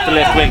the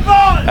left wing.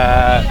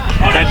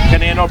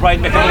 Can Ian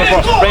O'Brien make another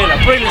cross?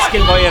 Brilliant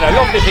skill by Ian.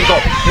 Lovely pick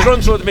up. He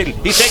runs through the middle.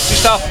 He takes his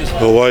stop.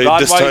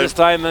 Wide this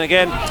time, and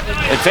again,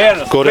 in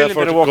fairness, good brilliant effort,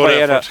 bit of work by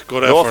Ian.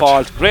 No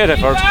fault, great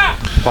effort.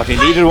 What he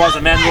needed was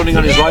a man running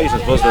on his right. I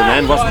suppose the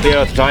man wasn't there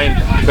at the time.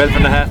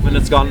 12.5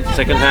 minutes gone,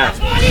 second half.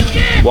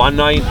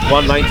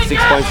 1-9 to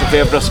 6 points in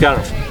favour of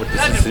Scariff. But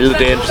this is still a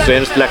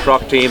dangerous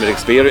Blackrock team with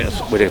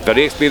a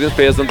very experienced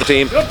players on the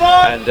team,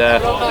 and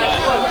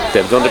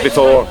they've done it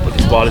before. But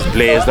this ball is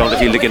blazed down the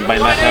field again by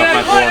Matt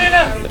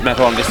Horn. Matt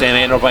Horn, this time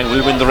Ian O'Brien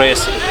will win the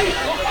race.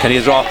 Can he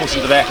draw a push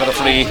in the back of the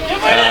free?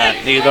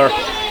 Neither.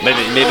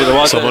 Maybe there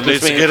was someone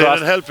needs to get in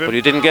and help him, but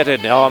he didn't get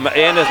it. Now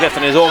Ian is left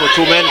on his own with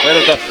 2 men. Well,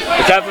 the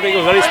cavalry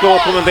was very slow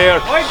coming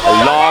there. A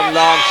long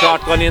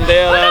shot gone in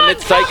there, and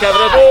it's Ty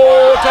Kavanagh.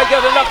 Oh, Ty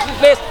Kavanagh knocks in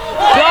place.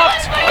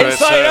 Blocked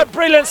inside. A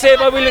brilliant save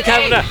by William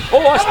Kavanagh.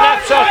 Oh, a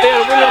snapshot there.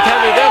 William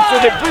Kavanagh,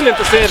 absolutely brilliant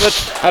to save it,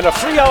 and a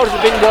free out of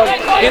the big one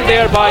in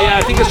there by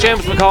I think it's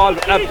Seamus McCall.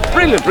 A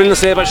brilliant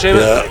save by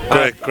Seamus.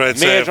 Yeah, great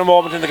major save.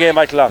 Moment in the game,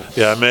 Michael Long.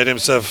 Yeah, made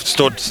himself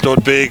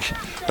stood big.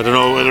 I don't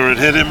know whether it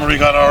hit him or he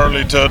got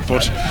early to it,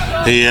 but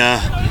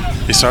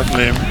he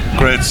certainly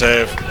great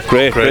save.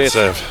 Great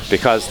save.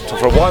 Because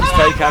for once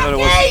Ty Kavanagh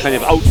was kind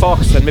of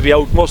outfoxed and maybe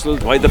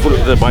outmuscled by the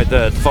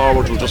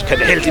forward, who just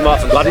kind of held him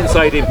off and got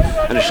inside him,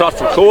 and a shot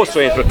from close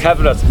range, but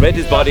Kavanagh spread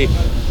his body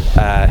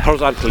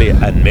horizontally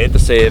and made the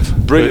save.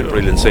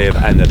 Brilliant save,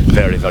 and a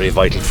very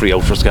vital free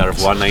out for Scariff.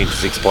 1-9 to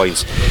 6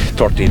 points,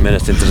 13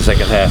 minutes into the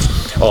second half.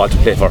 All to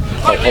play for.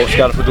 How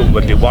Scariff will do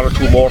when they 1 or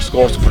 2 more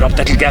scores to put up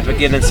that little gap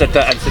again and set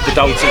the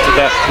doubts into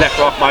the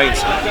Blackrock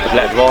mines.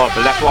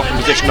 Blackrock in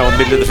position now in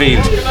the middle of the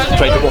field,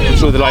 trying to work them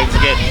through the lines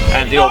again,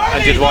 and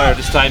Dwyer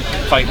this time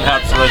fighting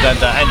hard for it, and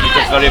he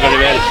does very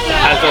well,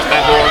 as does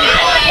Matt Horn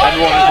and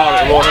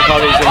Ronan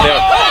Corrie is in there.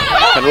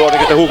 Can Ronan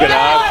get the hook in?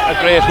 A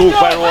great hook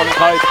by Ronan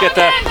Corrie to get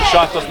the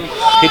shot, doesn't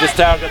hit his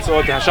target, so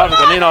the shot has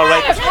gone in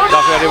alright,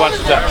 not where he wanted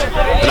to.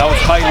 But now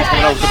it's Kylie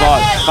coming out of the ball.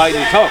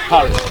 Kylie,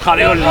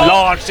 Corrie will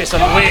launch this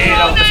and way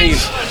out the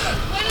field.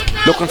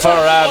 Looking for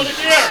Martin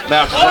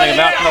now playing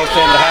the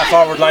half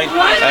forward line.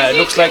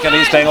 Looks like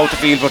he's playing out the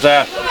field, but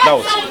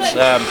no, it's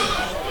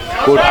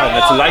good, and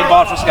it's a line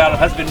ball for Scariff.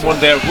 Has been won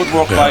there. Good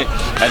work by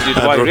Andy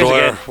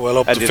Dwyer. Well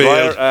up Andy the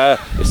field. Dwyer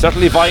is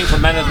certainly vying for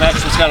man of the match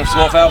for Scariff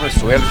so far, but it's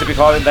too early to be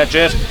calling that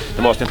yet.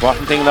 The most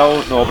important thing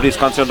now, nobody's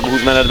concerned about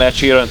who's man of the match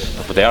here,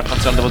 but they are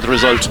concerned about the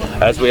result,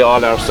 as we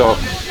all are. So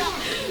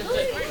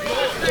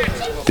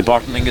the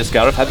important thing is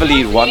Scariff have a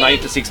lead,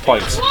 1-9 to 6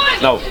 points.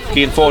 Now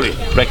Keane Foley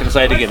breaking the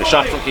side again. A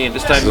shot from Keane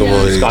this time.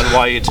 It's gone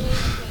wide.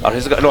 Or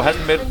has it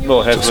hasn't been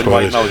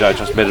wide now. I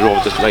just made it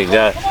over the line.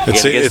 Yeah,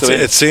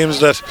 it seems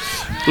that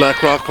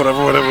Blackrock,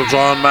 whatever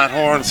drawing Matt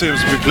Horn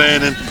seems to be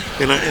playing in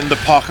the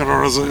pocket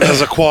or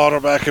as a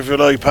quarterback, if you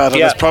like, Pat.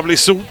 And it's probably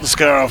suiting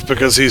Scariff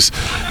because he's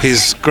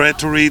great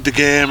to read the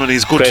game and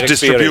he's good to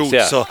distribute.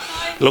 Yeah. So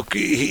look,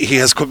 he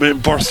has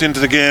burst into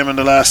the game in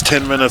the last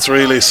 10 minutes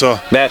really. So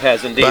Matt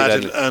has indeed,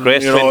 and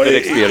great strength and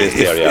experience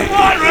there.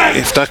 Yeah.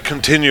 If that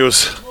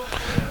continues.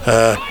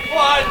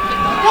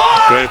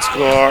 Great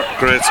score,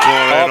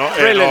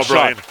 Ian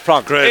O'Brien.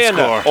 Great Ian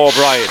score.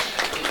 O'Brien.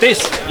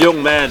 This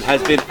young man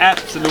has been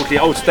absolutely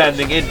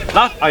outstanding in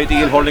not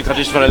ideal hurling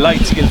conditions for a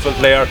light, skillful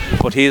player,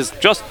 but he's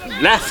just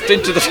laughed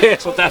into the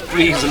face of that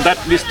breeze and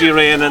that misty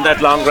rain and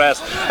that long grass,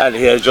 and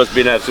he has just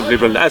been absolutely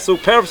brilliant. A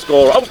superb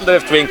score out in the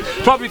left wing,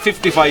 probably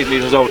 55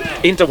 metres out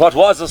into what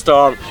was a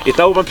storm. It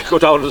now went go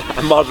down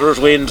a moderate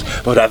wind,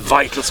 but a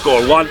vital score.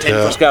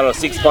 110 for Scariff,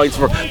 6 points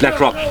for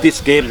Blackrock.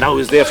 This game now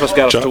is there for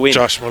Scariff to win.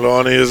 Josh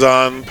Maloney is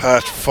on,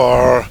 Pat,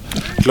 for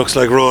it looks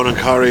like Ronan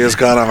Corrie has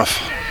gone off.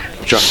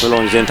 Josh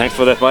Maloney's in, thanks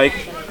for that,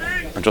 Mike.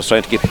 I'm just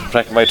trying to keep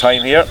track of my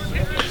time here.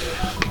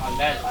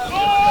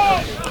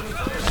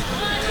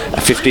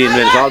 15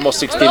 minutes, almost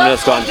 16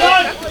 minutes gone.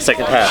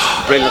 Second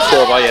half. Brilliant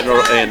score by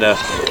O'Brien.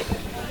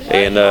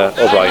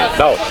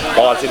 Now,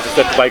 ball's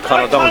intercepted by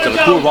Conor Downs and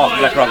a cool walk from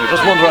Blackrock. I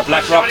just wonder if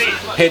Blackrock's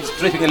head's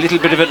dripping a little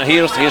bit of it.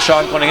 Here's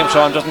Sean Cunningham.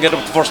 Sean doesn't get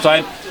up the first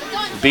time.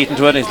 Beaten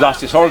to it, and he's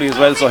lost his hurley as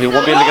well, so he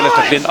won't be able to get a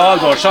tackle in.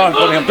 Although Sean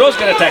Cunningham does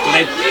get a tackle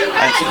in,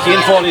 and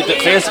Cian Foley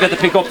fails to get the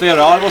pick up there.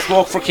 Almost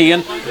broke for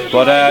Cian,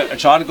 but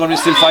Sean Cunningham is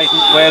still fighting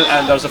well,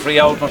 and there's a free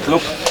out. But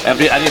look,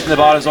 anything the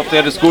ball is up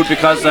there is good,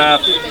 because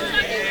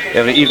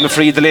even if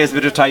free delays a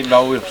bit of time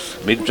now.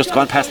 We've just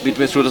gone past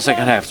midway through the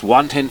second half. It's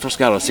 110 for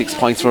Scariff, 6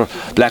 points for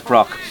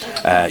Blackrock.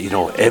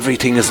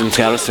 Everything is in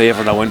Scariff's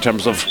favour now in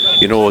terms of,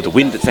 the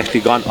wind. It's actually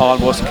gone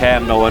almost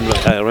calm now. And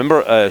I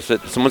remember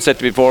someone said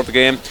to me before the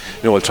game,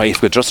 we'll try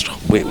if we just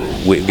get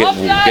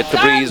the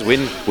breeze,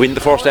 win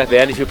the first half,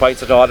 any few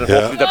points at all, and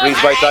hopefully the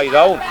breeze might die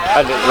down.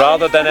 And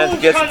rather than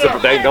anything else,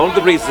 it's dying down.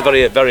 The breeze is a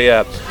very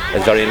an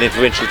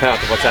influential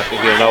part of what's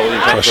happening here now in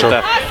terms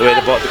of the way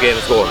the game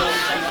is going.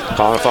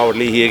 Corner forward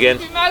Leahy again.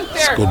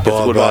 It's a good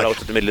ball out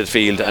to the middle of the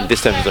field, and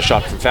this time there's a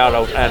shot from far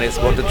out, and it's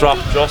going to drop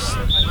just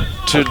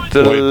to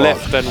the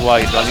left and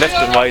wide. On left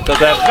and wide,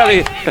 there's a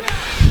very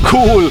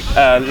cool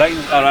line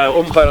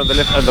umpire on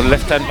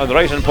the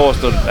right hand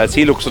post. As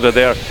he looks at it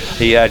there,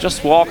 he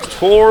just walks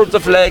towards the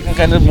flag and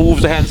kind of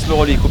moves the hand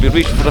slowly. He could be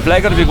reaching for the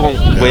flag, or be going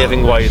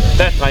waving wide.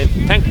 That time,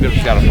 thankfully, from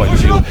Scariff point of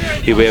view,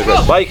 he waved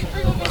it. Mike,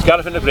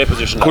 Scariff in a great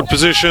position now. Good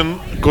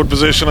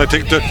position. I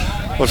think that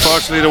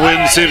unfortunately the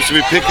wind seems to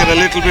be picking a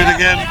little bit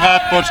again,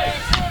 Pat, but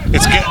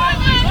it's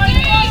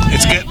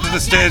getting to the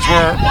stage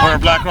where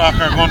Blackrock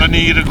are going to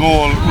need a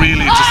goal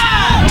really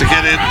to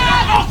get in.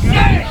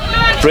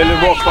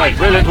 Brilliant work by.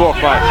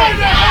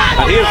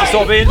 And here's the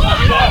sub in.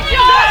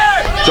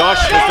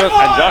 Josh does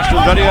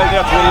very well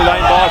there to win the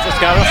line ball for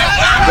Scariff.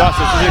 Josh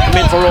is going to come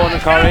in for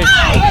Ronan Corrie.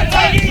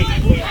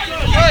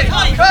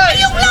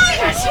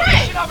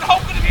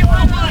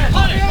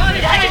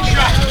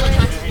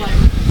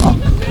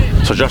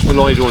 So Josh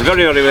Maloney doing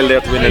very, very well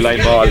there to win the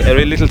line ball.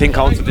 Every little thing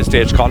counts at this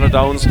stage. Conor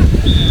Downs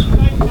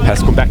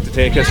has come back to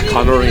take it.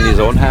 Conor in his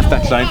own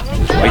half-back line.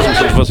 I think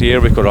if it was here,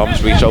 we could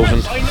almost reach out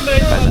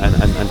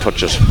and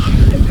touch it.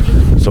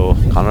 So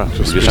Conor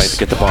is trying to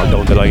get the ball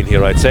down the line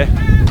here, I'd say.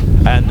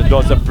 And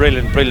does a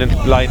brilliant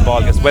line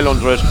ball, gets well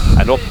under it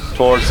and up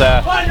towards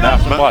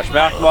Martin Walsh.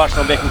 Martin Walsh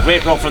now making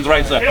great run from the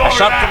right side. A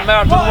shot from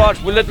Martin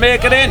Walsh, will it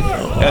make it in?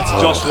 It's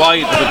just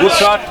wide, it's a good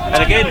shot,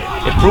 and again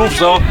it proves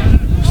so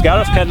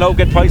Scariff can now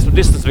get points from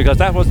distance, because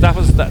that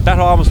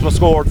almost was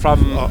scored from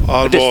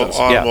a distance.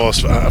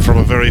 Almost from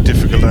a very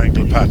difficult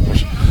angle, Pat.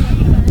 But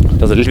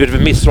there's a little bit of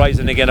a miss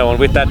rising again now, and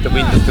with that the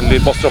wind is going to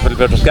bust up a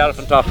little bit. Scariff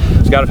on top.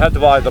 Scariff had the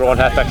ball in their own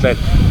half-back line.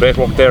 Great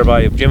work there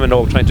by Jim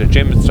and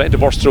Jim is trying to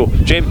burst through.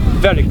 Jim,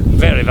 very,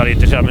 very, very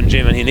determined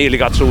Jim, and he nearly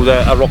got through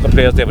a ruck of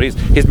players there, but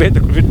he's made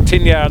the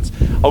 10 yards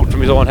out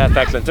from his own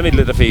half-back line to the middle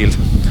of the field.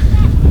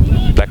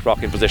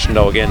 Blackrock in position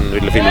now again,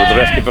 middle of the field. Will the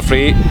ref give a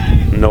free?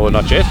 No,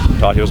 not yet.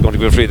 Thought he was going to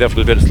give a free there for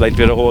a slight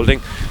bit of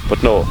holding,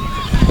 but no.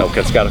 Now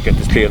can Scariff get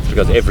this clearance,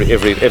 because every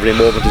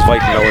moment is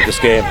vital now in this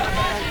game.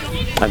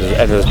 And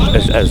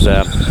as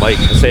Mike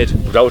has said,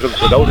 without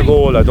a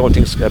goal, I don't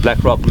think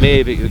Blackrock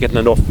may be getting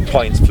enough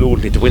points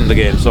fluently to win the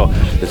game. So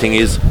the thing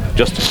is,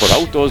 just to put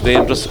out those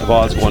dangerous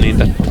balls going in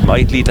that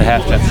might lead to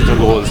half chances or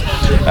goals.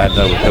 And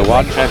the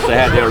one chance they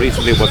had there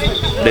recently was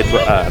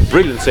a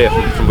brilliant save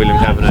from William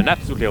Cavan, an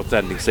absolutely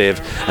outstanding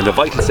save, and a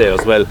vital save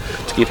as well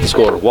to keep the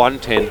score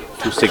 110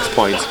 to 6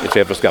 points in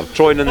favour of Scariff.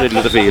 Throwing in the middle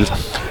of the field,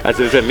 as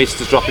the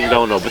mist is dropping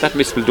down now, but that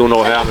mist will do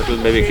no harm. It will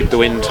maybe keep the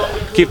wind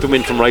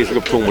from rising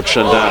up too much.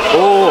 And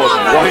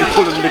wild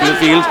pull in the middle of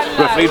the field.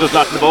 Referee does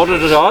nothing about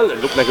it at all. It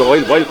looked like a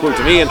wild pull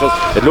to me, and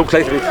it looked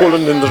like it was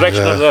pulling in the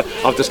direction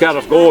of the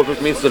Scariff goal,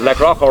 which means the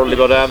Blackrock hurley,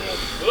 but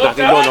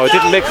nothing done. No, it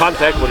didn't make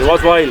contact, but it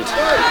was wild,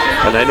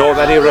 and I know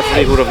any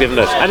referee would have given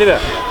it. Anyway,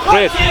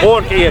 great.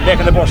 Owen Keane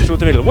making the burst through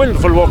the middle.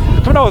 Wonderful work.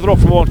 Coming out of the ruck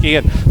from Owen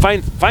Keane.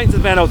 Finds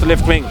his man out the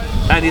left wing,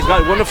 and he's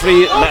got one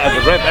free. The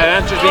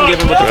answer's been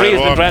given, but the free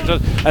has been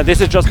granted, and this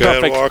is just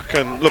perfect. Work.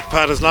 And look,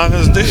 Pat, as long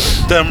as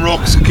them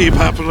rucks keep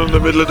happening in the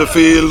middle of the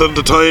field and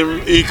the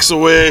time ekes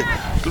away,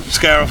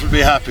 Scariff will be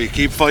happy.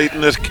 Keep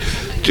fighting it.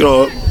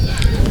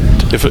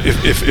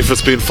 If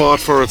it's been fought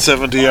for at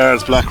 70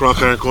 yards,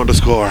 Blackrock aren't going to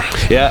score.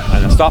 Yeah,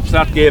 and a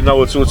stop-start game now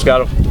will suit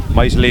Scariff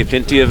mightily.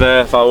 Plenty of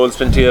fouls,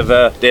 plenty of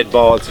dead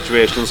ball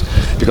situations,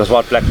 because because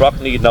what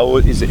Blackrock need now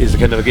is a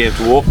kind of a game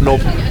to open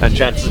up and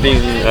chances being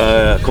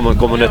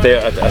coming at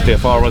their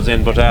forwards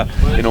in, but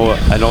you know,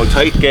 an all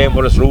tight game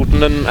where it's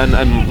Rutan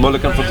and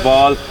Mulligan for the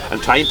ball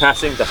and time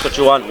passing. That's what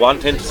you want.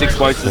 110 to 6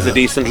 points is a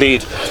decent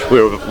lead.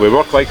 We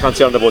were quite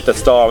concerned about that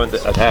Storm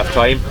at half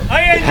time.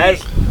 It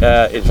has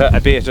in fact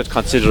abated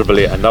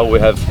considerably, and now we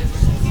have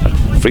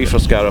free for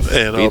Scariff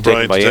being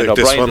taken by Ian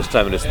O'Brien this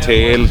time, and his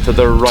tail to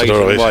the right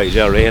and wide.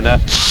 Yeah, Raina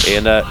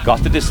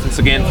got the distance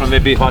again from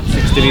maybe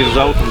 60 metres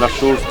out. I'm not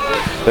sure.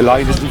 The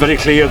line isn't very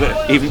clear.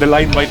 Even the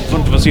line right in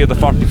front of us here, the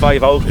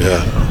 45 out,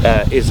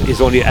 is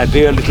only a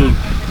bare little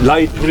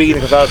light green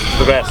compared to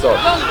the grass. So,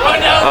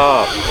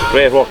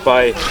 great work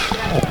by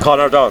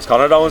Conor Downs.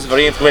 Conor Downs is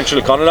very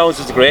influential. Conor Downs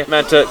is a great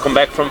man to come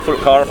back from full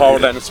car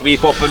forward and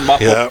sweep up and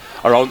mop up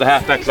around the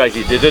half-back like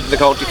he did it in the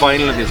county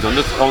final, and he's done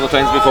it a couple of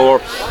times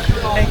before.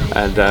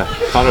 And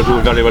Conor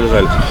doing very well as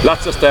well.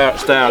 Lots of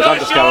stars on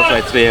the Scariff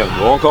side today.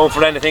 Won't go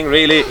for anything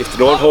really if they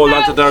don't hold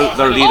on to their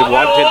lead of 110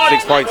 to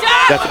 6 points.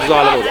 That's what it's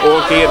all about.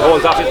 Owen Keane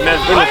holds off his men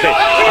brilliantly.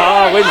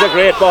 Wins a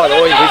great ball.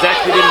 He's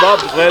actually been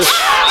bobbed as well.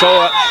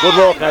 So good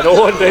work. And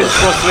Owen then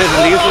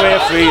leaves away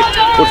free.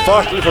 But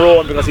fortunately for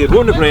Owen, because he had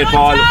won a great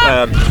ball,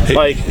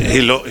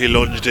 he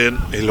lunged in.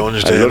 And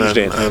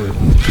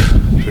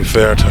to be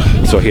fair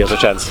to, so he has a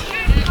chance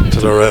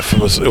to the ref.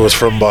 It was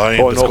from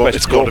behind.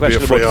 It's going to be a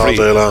free all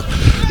day long.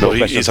 No,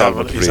 he's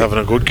having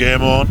a good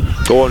game on.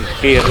 Owen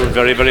Keane doing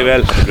very, very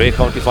well. Great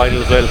county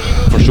final as well,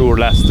 for sure.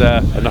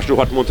 I'm not sure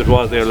what month it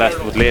was there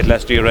but late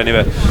last year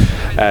anyway.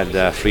 And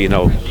free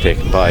now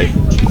taken by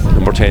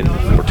number 10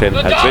 and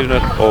driven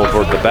it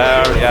over the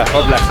bar.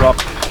 For Blackrock.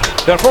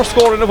 Their first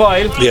score in a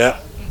while. Yeah.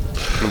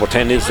 Number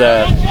 10 is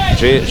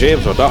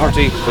James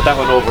O'Doherty, put that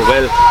one over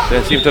well.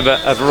 They seem to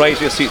have a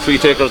variety of free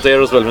takers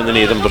there as well when they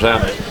need them. But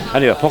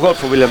anyway, puck out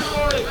for William.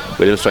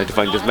 William's trying to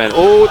find this man.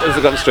 Has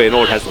it gone astray?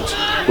 No, it hasn't.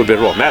 Good bit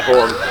wrong. Matt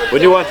Horn.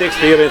 When you want the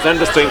experience and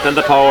the strength and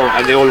the power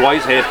and the old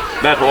wise head,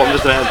 Matt Horn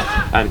is there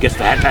and gets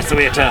the hand passed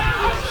away to.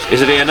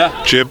 Is it Ian?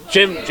 Jim.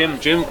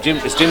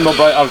 It's Jim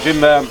Mobile or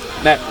Jim.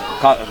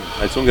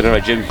 I'll soon get it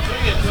right, Jim.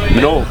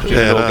 No,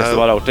 gets the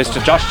ball out. This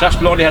to Josh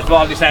Maloney has the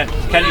ball in his hand.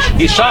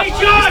 He's shot.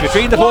 It's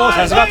between the posts.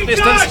 Has it got the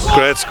distance?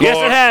 Great score. Yes,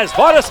 it has.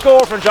 What a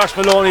score from Josh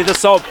Maloney, the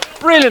sub.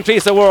 Brilliant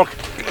piece of work.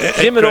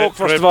 Jim and Oak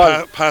first of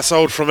all. Pass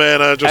out from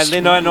Anna. And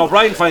then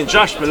O'Brien finds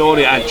Josh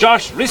Maloney and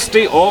Josh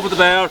Risty over the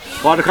bar.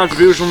 What a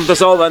contribution from the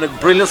sub and a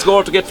brilliant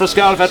score to get for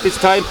Scariff at this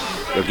time.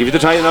 We'll give you the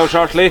time now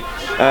shortly.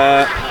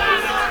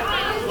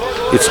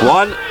 It's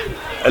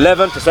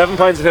 1-11 to 7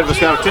 points ahead of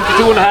Scariff.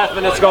 22.5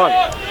 minutes gone.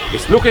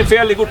 It's looking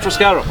fairly good for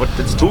Scariff, but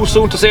it's too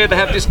soon to say they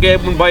have this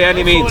game won by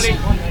any means.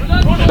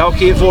 Now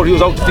Keane Ford, he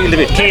was out the field a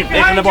bit. Keane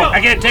making the ball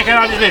again, taking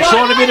on his men,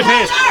 showing a bit of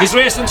pace. He's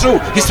racing through.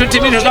 He's 20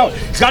 metres now.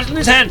 He's got it in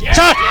his hand.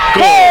 Shot!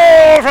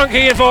 Goal from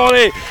Keane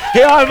Foley.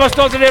 He almost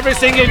does it every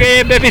single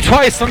game, maybe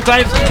twice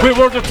sometimes. We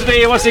wondered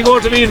today, was he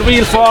going to be in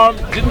real form?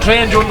 Didn't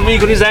train during the week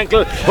with his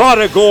ankle.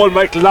 What a goal,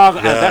 Michael Long,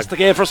 and that's the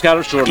game for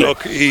Scariff, surely.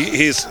 Look,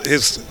 he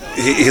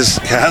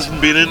hasn't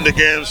been in the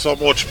game so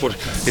much, but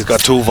he's got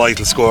 2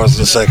 vital scores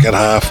in the second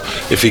half.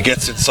 If he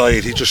gets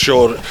inside, he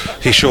showed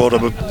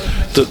him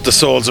the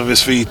soles of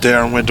his feet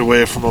there and went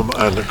away from him,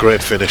 and a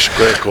great finish,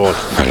 great goal.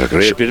 A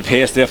great bit of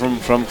pace there from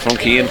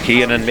Keane,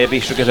 and maybe he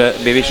should get a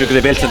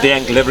belt at the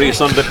ankle every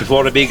Sunday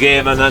before a big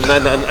game, and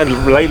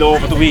rely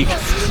over the week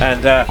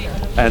and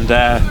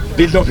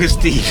build up his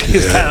teeth,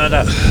 his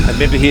stamina, and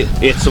maybe he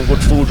ate some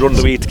good food during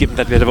the week to give him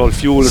that bit of old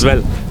fuel as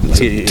well.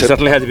 He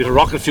certainly had a bit of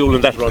rocket fuel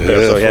in that run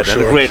there, so he had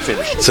a great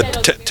finish. It's a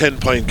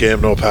 10-point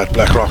game now, Pat.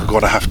 Blackrock are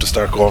going to have to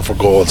start going for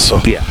goals. So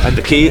and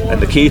the key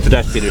to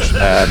that finish,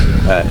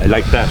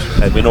 like that,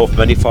 and we know from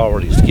any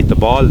forward, is to get the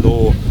ball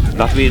low,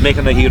 not to be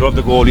making a hero of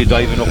the goalie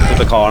diving up to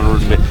the corner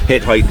and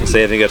head height and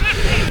saving it.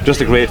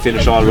 Just a great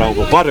finish all around.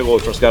 But what a goal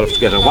for Scariff to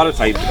get it. What a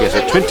time to get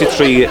it.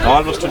 23,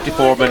 almost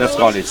 24 minutes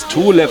gone. It's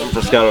 2-11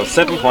 for Scariff,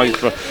 7 points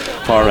for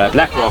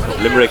Blackrock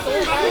of Limerick,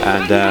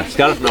 and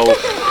Scariff now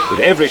with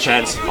every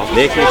chance of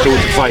making it through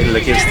the final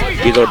against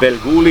either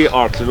Belgooley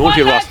or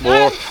Clonunty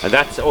Rossmore, and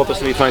that's all the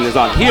semi-final is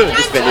on here in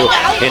this venue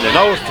in an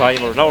hour's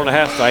time or an hour and a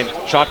half time.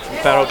 Shot from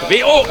Farrell to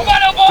be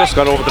just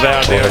got over the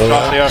bar there,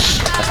 shot there, a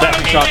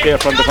snapping shot there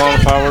from the corner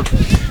forward.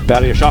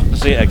 Barry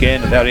O'Shaughnessy,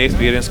 again a very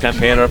experienced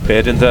campaigner,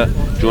 played in the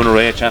Junior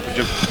A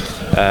Championship,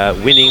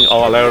 winning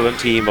All-Ireland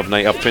team of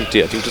 20, I think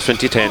it was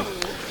 2010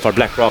 for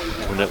Blackrock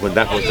when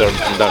that was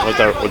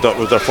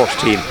their first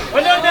team.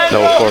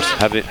 Now, of course,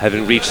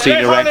 having reached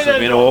senior ranks, as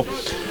we know,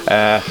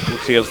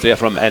 clears there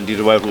from Andy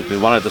Dwyer, who's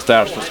been one of the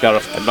stars for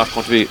Scariff. I'm not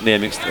going to be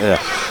naming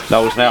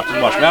now it's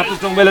Martin Walsh. Martin's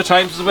done well at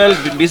times as well.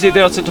 He's been busy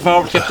there at centre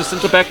forward, kept the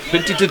centre back,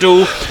 plenty to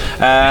do.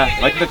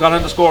 Mightn't have gone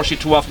on the score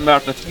sheet too often,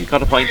 Martin. I think he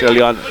got a point early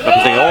on.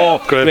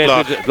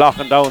 Great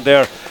blocking down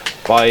there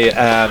by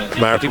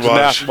Martin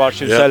Walsh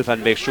himself,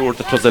 and make sure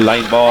that it was a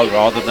line ball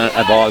rather than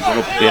a ball going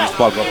up the end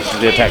ball going up to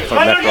the attack from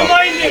Blackrock.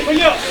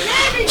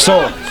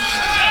 So,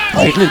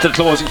 getting into the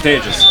closing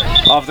stages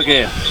of the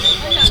game.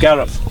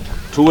 Scariff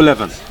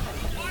 2-11,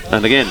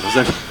 and again is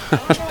it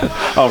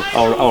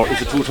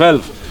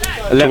 2-12?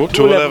 11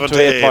 to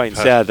 8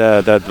 points. Yeah,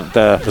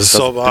 the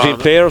sub between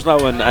players now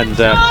and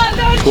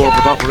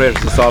scoreboard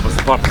operators is almost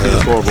important in the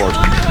scoreboard.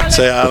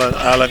 Say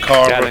Alan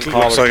Corbett.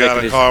 Looks like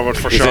Alan Corbett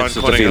for Sean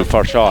Cunningham.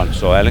 For Sean.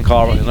 So Alan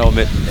Corbett now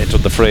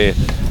entered the fray,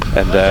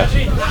 and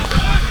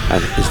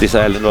is this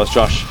Alan knows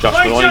Josh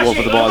can only go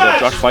for the ball there.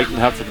 Josh fighting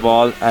hard for the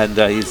ball, and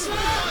he's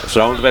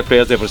surrounded by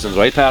players there, but it's in the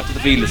right part of the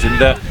field. It's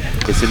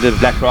in the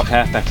Blackrock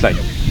half-back line.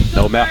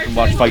 Now Martin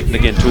Walsh fighting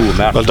again too.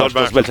 Martin Walsh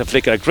does well to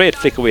flick a great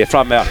flick away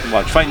from Martin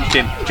Walsh. Finds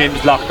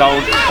Jim's locked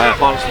down.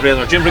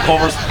 Jim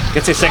recovers,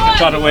 gets his second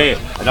shot away,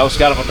 and now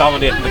Scariff are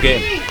dominating the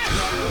game.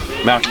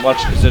 Martin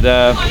Walsh said,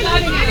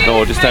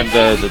 no, this time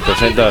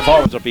the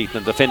forwards are beaten,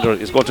 and the defender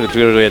is going to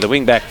clear away the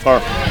wing back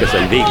for it's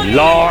a big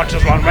large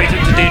run right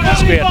into dangerous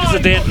square. This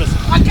is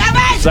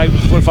dangerous. Side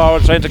full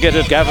forward trying to get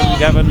it.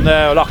 Gavin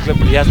Loughlin,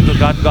 but he hasn't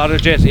got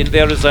it yet. In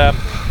there is a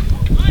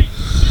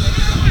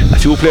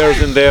few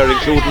players in there,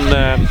 including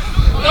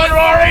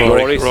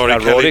Rory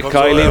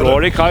Kiley.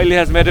 Rory Kiley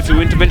has made a few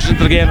interventions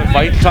in the game at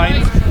vital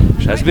times.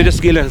 Has a bit of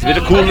skill and has a bit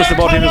of coolness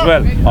about him as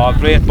well. Oh,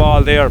 great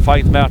ball there,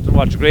 finds Martin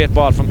Walsh. Great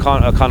ball from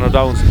Conor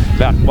Downs.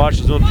 Martin Walsh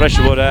is under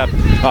pressure, but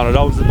Conor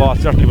Downs' ball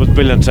certainly was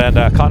brilliant, and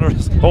Conor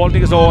is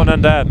holding his own,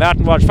 and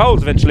Martin Walsh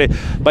fouls eventually.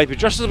 Might be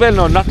just as well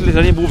now not to let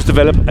any moves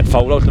develop and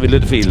foul out in the middle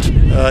of the field.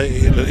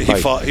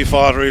 He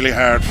fought really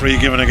hard, free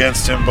given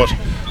against him, but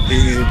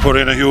he put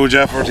in a huge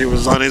effort. He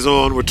was on his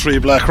own with 3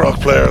 Blackrock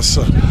players.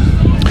 So.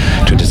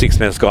 26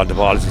 minutes gone, the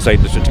ball is inside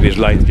the 20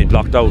 metre line, it's been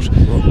blocked out,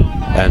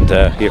 and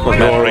here comes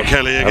Rory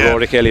Kelly again.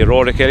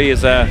 Rory Kelly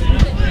has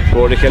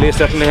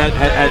certainly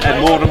had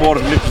more and more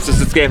influence as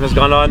this game has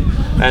gone on,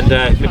 and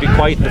it may be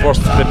quiet in the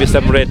first maybe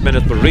 7 or 8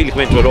 minutes, but really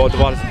come into it all. The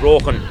ball is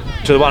broken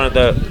to one of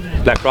the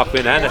Blackrock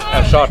win, and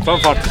a shot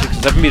from 46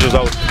 7 metres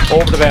out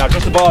over the bar,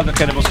 just the ball that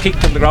kind of was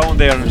kicked on the ground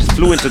there and just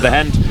flew into the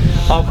hand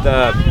of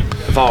the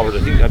forward.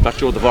 I'm not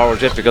sure the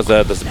forward yet, because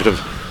there's a bit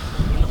of,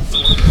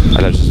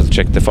 I'll just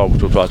check the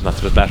forward it was, not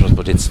that it matters,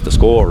 but it's the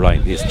score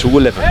line is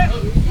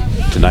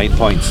 2-11 to 9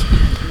 points.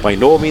 By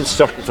no means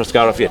certain for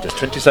Scariff yet. There's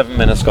 27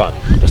 minutes gone.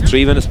 There's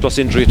 3 minutes plus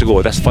injury to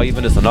go. That's 5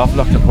 minutes. An awful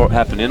lot can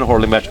happen in a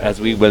hurling match, as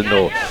we well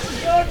know.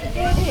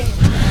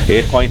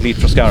 8-point lead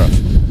for Scariff.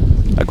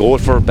 A goal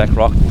for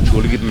Blackrock would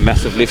surely give them a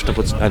massive lift and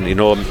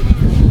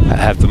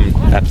have them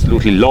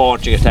absolutely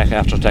launching attack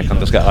after attack on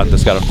the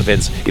Scariff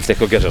defence if they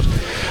could get it.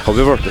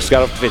 However, the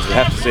Scariff defence, we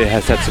have to say,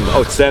 has had some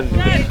outstanding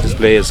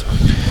displays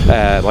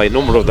by a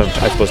number of them.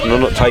 I suppose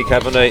Ty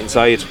Kavanagh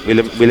inside,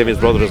 William his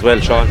brother as well,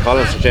 Sean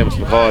Collins and James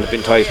McCall have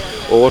been tight,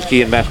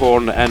 Oatkey and Matt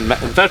Horn, and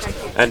in fact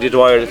Andy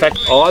Dwyer. In fact,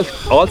 all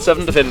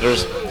 7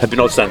 defenders have been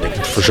outstanding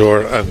for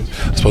sure, and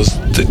I suppose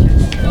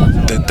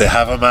they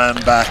have a man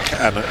back,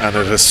 and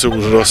it has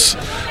suited us.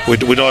 We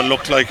don't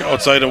look like,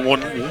 outside of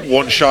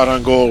one shot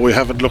on goal, we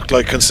haven't looked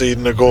like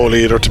conceding a goal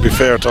either, to be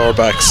fair to our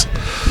backs.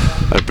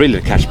 A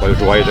brilliant catch by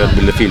Dwyer down the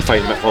middle of the field,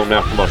 finding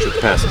Martin Walsh with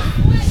the pass.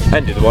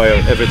 Andy Dwyer,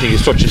 everything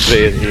he's touching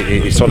today,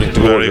 he's turning to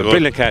goal.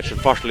 Brilliant catch.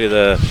 Unfortunately,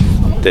 the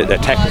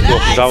attack is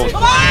broken down.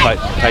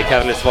 Ty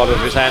Catalyst followed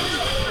with his hand.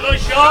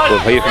 But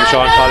here comes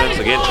Sean Collins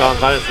again. Sean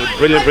Collins with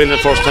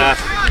brilliant first half.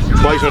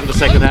 Quieter in the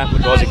second half,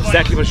 but does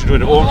exactly what she's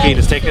doing. Oatkey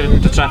is taking it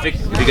into traffic.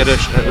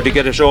 Did he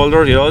get a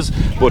shoulder? He does.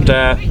 But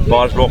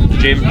ball's broken to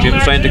Jim.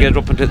 Jim's trying to get it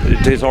up into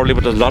his hurley,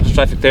 but there's a lot of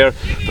traffic there.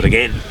 But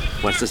again,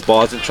 once this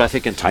ball's in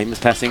traffic and time is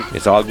passing,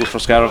 it's all good for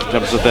Scariff in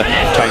terms of the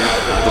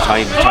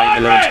time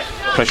element.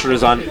 Pressure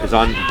is on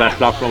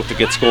Blackrock now to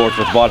get scored,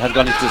 but the ball has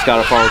gone into the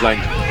Scariff forward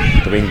line.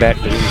 The wing back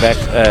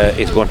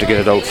is going to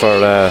get it out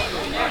for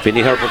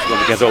Vinnie Herbert's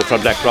going to get it out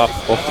from Blackrock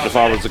up to the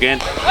forwards again.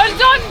 Well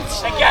done!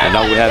 And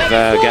now we have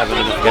Gavin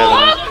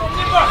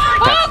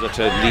passes it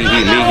to Lee.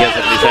 Lee has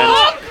it in his hand.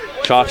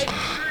 Shot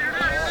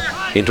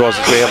in towards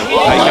the Graham.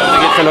 Gavin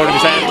again fell out of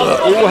his hand.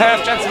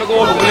 Half chance of a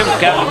goal.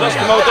 Gavin does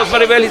come out, does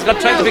very well. He's trying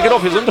to pick it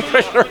up. He's under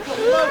pressure.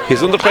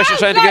 He's under pressure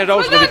trying to get it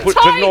out, but he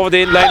driven over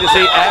the in line, you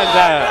see,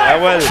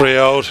 and well, free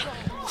out.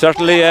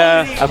 Certainly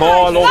a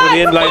ball over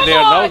the in line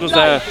there. Now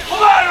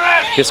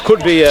this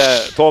could be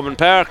Thomond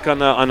Park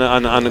on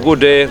a good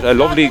day. A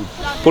lovely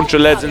bunch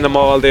of lads in the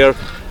mall there,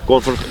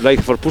 going for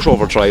a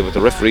pushover try, but the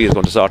referee is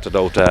going to sort it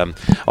out.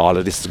 All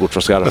of this is good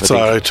for Scariff. That's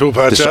alright, 2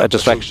 patch. A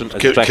distraction.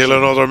 Kill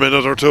another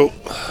minute or 2.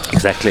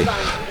 Exactly.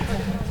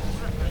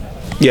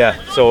 Yeah.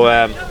 So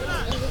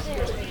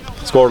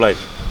scoreline: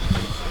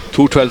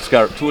 2-12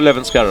 Scariff,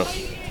 2-11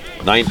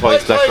 Scariff, 9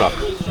 points Blackrock.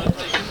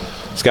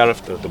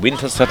 Scariff, the wind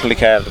has certainly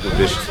carried a good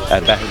bit,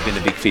 and that has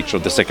been a big feature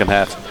of the second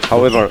half.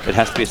 However, it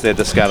has to be said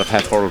that Scariff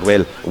have forward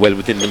well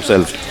within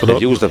themselves.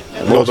 They've used them.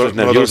 Most of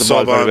them have used the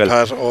ball very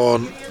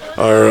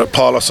well.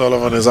 Paul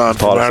O'Sullivan is on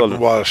for Martin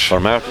Walsh. For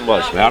Martin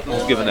Walsh. Martin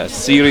has given a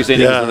serious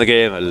innings in the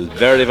game. A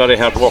very, very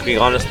hard-working,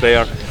 honest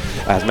player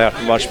has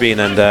Martin Walsh been,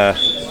 and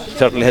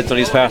certainly has done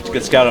his part to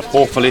get Scariff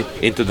hopefully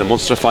into the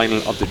Munster final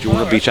of the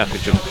Junior B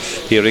Championship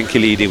here in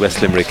Killeedy,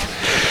 West Limerick.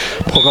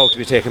 Puck out to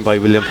be taken by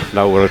William.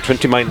 Now we're at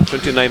 29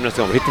 minutes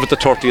gone. We're hitting for the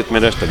 30th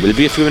minute. There will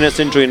be a few minutes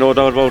injury, no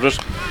doubt about it.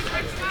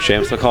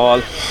 James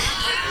McCall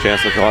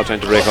trying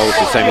to break out.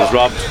 This time he's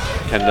robbed.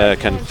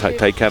 Can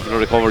Ty Kavanagh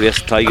recover?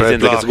 Yes, Ty gets in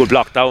there, gets a good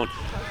block down.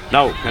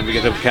 Now, can we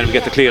get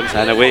the clearance?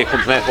 And away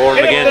comes Matt Horan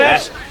again.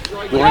 Matt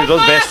doing what he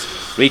does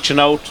best, reaching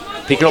out,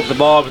 picking up the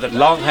ball with a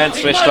long hand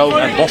stretched out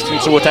and busting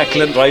through a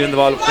tackle and driving the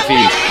ball up the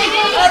field.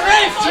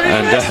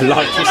 And a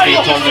lot of twisting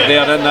turned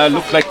there, and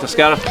looked like the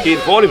Scariff Keane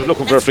Foley was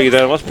looking for a free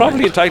there, was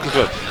probably entitled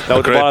to it. Now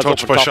a great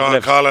touch by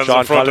Sean Collins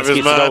in front of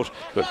his man.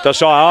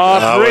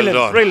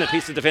 Brilliant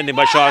piece of defending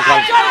by Sean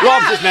Collins.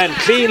 Robs his man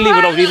cleanly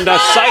without even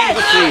that sign of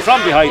a free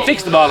from behind,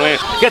 fixed the ball away,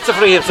 gets a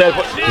free himself.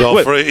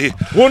 Free.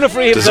 Won a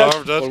free himself,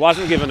 deserved it. but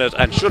wasn't given it,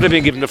 and should have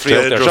been given the free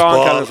out there.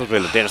 Sean Collins was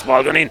brilliant. Dennis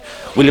ball going in.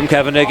 William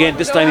Kavanagh again,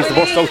 this time he's the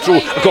burst out through.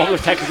 A couple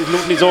of tackles, he's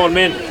looking his own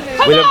men.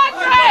 William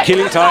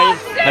killing time,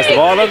 has the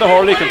ball on the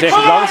hurley, can take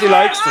as long as he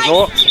likes. There's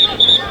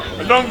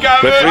no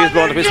referee is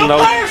blowing the whistle now.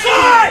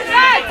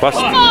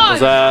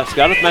 Was a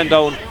Scariff man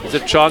down? Is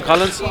it Sean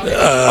Collins?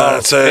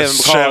 I'd say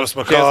Seamus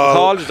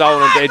McCall is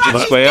down on the edge of the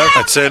square.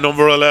 I'd say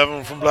number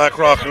 11 from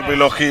Blackrock will be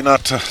lucky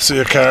not to see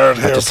a card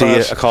here. To see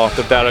a caught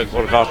of Derek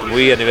or a caught of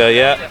we anyway.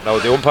 Yeah. Now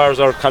the umpires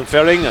are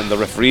conferring, and the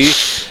referee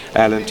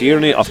Alan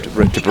Tierney of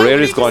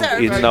Tipperary is going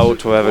in now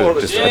to have a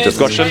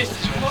discussion.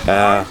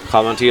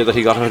 Comment here that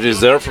he got a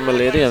reserve from a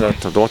lady, and I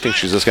don't think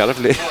she's a Scariff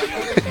lady.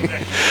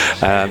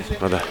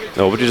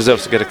 Nobody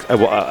deserves to get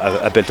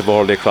a belt of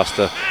hurley across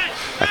the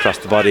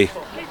body.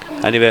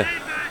 Anyway,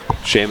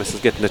 Seamus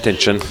is getting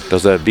attention.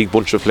 There's a big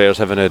bunch of players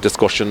having a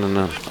discussion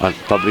and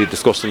probably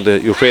discussing the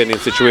Ukrainian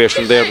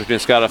situation there between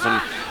Scariff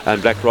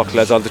and Blackrock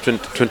lads on the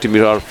 20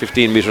 metre or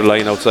 15 metre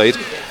line outside.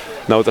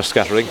 Now they're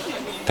scattering.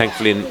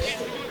 Thankfully,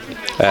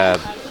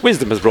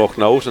 wisdom has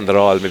broken out and they're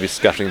all maybe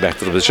scattering back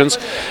to the positions.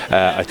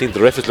 I think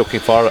the ref is looking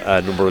for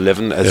number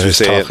 11, as you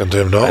say.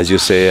 As you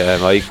say,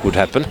 Mike, would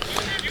happen.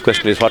 The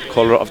question is, what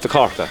colour of the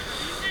cork?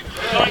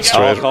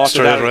 Straight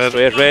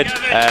red,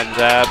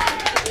 and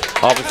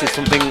obviously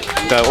something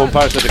the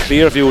umpires had a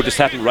clear view. This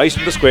happened right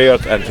in the square,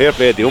 and fair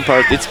play, the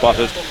umpires did spot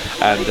it.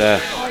 And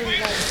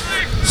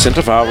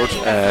centre forward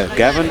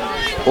Gavin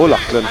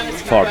O'Loughlin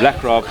for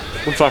Blackrock,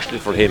 unfortunately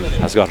for him,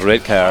 has got a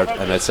red card,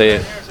 and I'd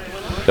say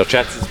their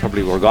chances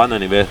probably were gone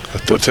anyway. I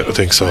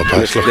think so,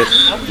 Pat.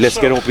 Let's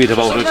get upbeat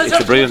about it. It's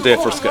a brilliant day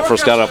for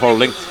Scariff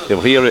hurling. They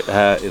were here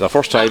the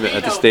first time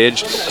at this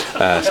stage.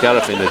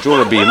 Scariff in the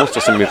Junior B Munster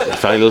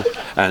semi-final,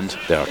 and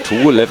they are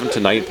 2-11 to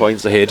 9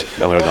 points ahead.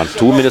 Now we're gone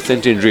 2 minutes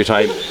into injury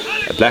time.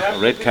 A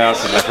red card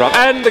from Blackrock,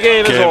 and the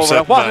game is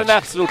over. What an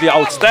absolutely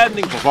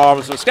outstanding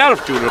performance from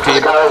Scariff Junior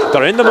team.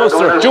 They're in the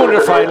Munster Junior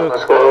final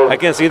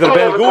against either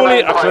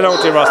Belgooley or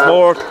Clonouty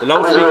Rossmore. The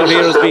loudspeaker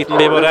here is beaten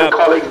me with that.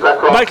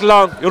 Michael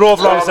Long, your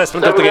overall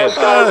assessment of the game?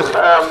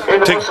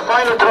 Just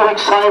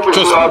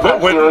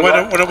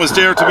when it was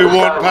there to be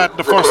won, Pat, in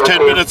the first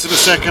 10 minutes of the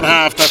second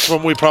half, that's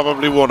when we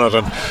probably won it.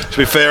 And to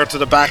be fair to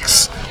the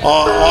backs,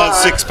 all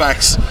 6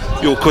 backs,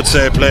 you could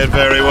say played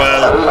very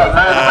well.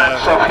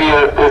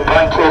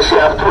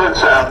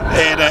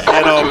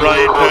 Ed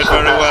O'Brien played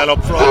very well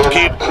up front.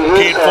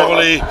 Keane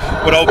Foley,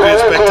 without being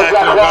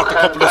spectacular, got a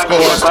couple of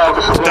scores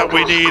that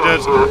we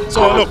needed.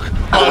 So look,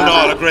 all in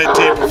all, a great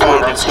team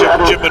performance.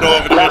 Jim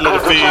Minogue in the middle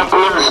of the field.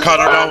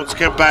 Conor Downs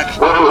came back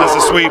as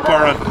a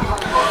sweeper and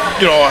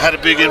had a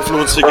big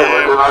influence in the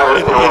game.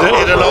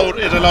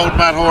 It allowed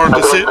Matt Horan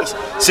to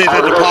sit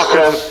in the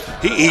pocket.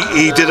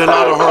 He did a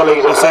lot of hurling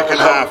in the second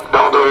half.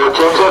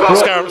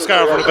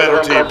 Scariff were a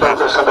better team, Pat.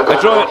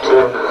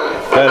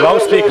 The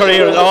loudspeaker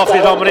here is awfully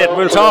dominating.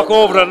 We'll talk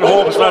over it and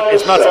hope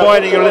it's not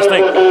spoiling your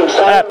listening.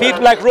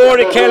 People like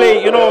Rory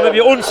Kelly, maybe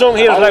unsung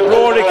heroes like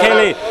Rory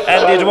Kelly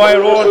and the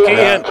Dwyer Owen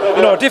Keehan,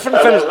 different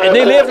fellas, and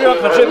nearly everyone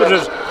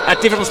contributed at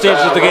different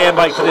stages of the game,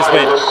 Mike, to this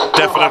win.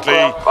 Definitely.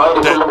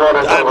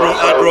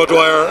 Andrew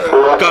Dwyer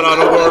got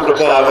on a world of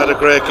ball, had a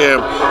great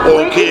game.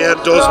 Owen Keehan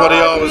does what he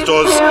always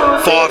does,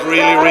 fought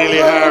really, really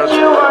hard,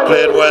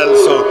 played well.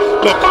 So,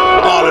 look,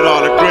 all in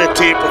all, a great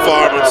team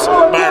performance.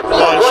 Martin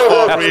Walsh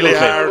fought really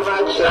hard.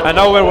 And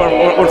now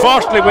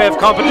unfortunately we have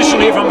competition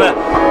here from the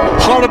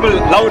horrible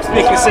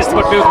loudspeaking system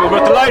at Newton.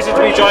 We're delighted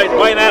to be joined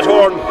by Matt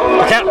Horan,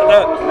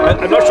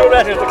 I'm not sure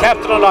that is the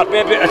captain or not.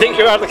 Maybe I think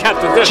you are the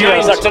captain. This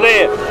nice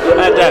today.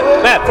 And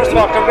Matt, first of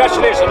all,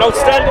 congratulations,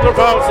 outstanding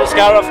performance from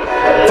Scariff.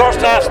 First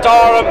half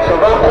star him.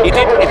 He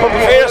put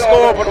a fair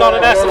score, but not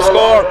a massive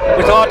score.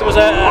 We thought there was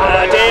a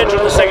danger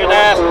in the second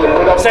half.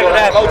 Second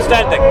half,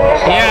 outstanding.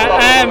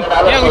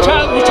 We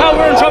thought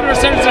we were in trouble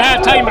ourselves at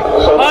half time, but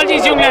all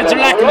these young lads are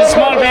lacking a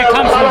small bit of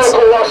confidence.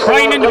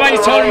 Brian and the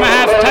boys told them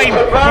at half time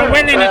they're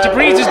well in it, the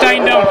breeze is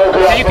dying down,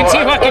 and you can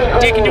see what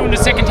they can do in the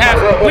second half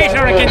with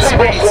or against the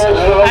breeze.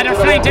 And they're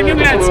flying to young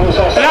lads. A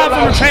lot of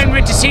them are training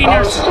with the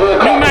seniors.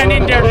 New man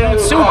in there, they're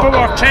doing super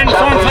work, training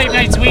 4 and 5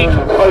 nights a week,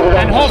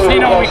 and hopefully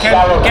now we can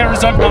get a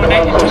result now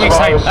in 2 weeks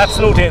time.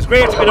 Absolutely, it's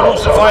great to be the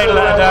Munster final,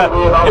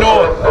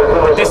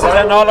 and this is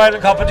an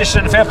all-Ireland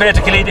competition. Fair play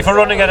to Killeedy for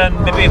running it, and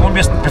maybe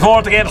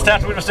before the game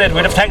started we'd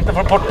have thanked them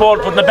for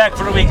putting it back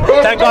for a week.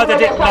 Thank God they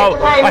didn't now.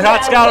 I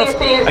thought Scariff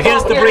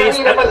against the breeze,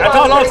 I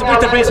thought also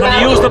with the breeze, when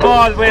you used the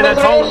ball well and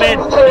found men,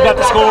 you got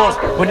the scores.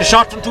 When you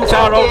shot them too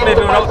far out,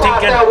 maybe without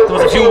thinking, there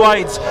was a few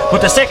wides, but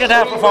But the second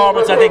half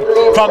performance, I think,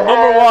 from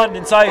number 1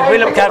 inside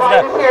William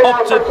Kavanagh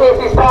up to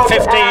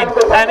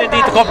 15, and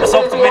indeed the couple of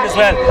subs to win as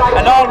well,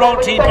 an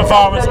all-round team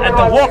performance, and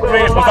the work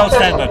rate was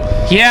outstanding.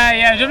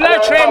 Yeah, there's a lot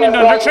of training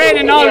done. They're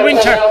training all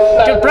winter.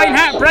 Brian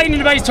and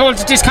the boys told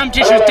us this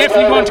competition was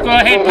definitely going to go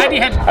ahead. Paddy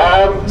had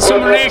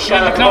some relation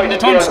in the club and they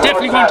told us it's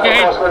definitely going to go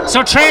ahead.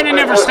 So training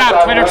never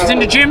stopped, whether it was in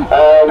the gym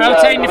or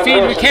outside in the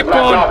field. We kept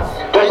going.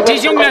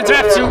 These young lads are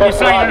absolutely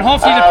flying, and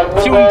hopefully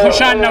the few can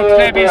push on now to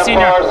play a bit of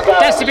senior.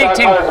 That's the big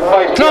thing.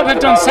 Club have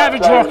done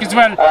savage work as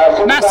well.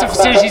 Massive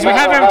facilities. We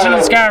have everything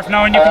in Scariff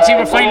now, and you can see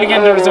we're finally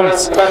getting the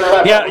results.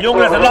 Yeah, young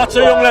lads, and lots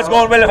of young lads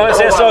going well, if I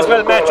say so as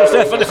well. Matt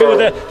yourself and a few of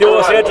the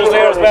OSAGers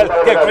there as well.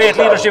 Get great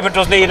leadership, it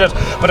does need it.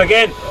 But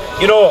again,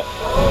 you know,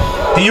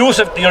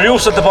 your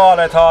use of the ball,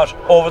 I thought,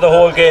 over the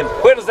whole game.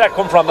 Where does that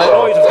come from? I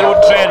know you have to do it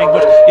in training,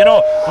 but you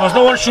know, there was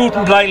no one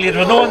shooting blindly, there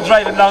was no one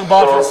driving long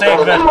ball for the sake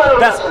of it.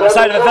 That's the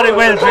side of a very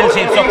well drilled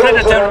team, so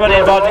credit to everybody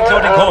involved,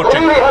 including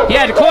coaching.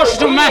 Yeah, the coaches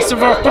do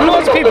massive work, but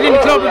loads of people in the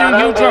club are doing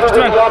huge work as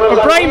well.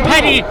 But Brian,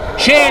 Paddy,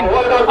 Shane,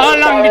 all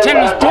along be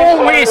telling us,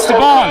 don't waste the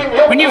ball.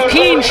 When you've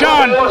Keane,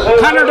 Sean,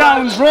 Connor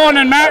Downs,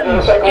 Ronan, Martin,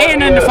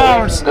 Ian and the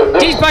forwards,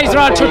 these boys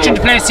are all touching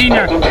to play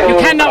senior. You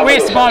cannot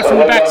waste the ball from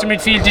the backs of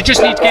midfield, you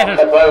just need to get it.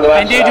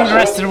 And they do the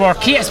rest of the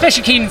work.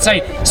 Especially Keane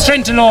inside.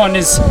 Strength alone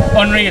is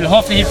unreal.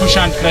 Hopefully he'll push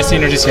on to play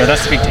senior this year.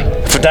 That's the big thing.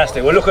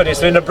 Fantastic. Well, look at this.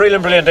 It's been a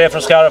brilliant day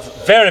for Scariff.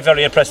 Very,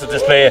 very impressive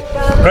display.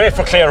 Great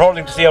for Clare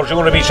Holding to see our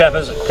Junior B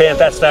champions playing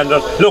that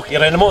standard. Look,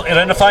 you're in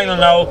the final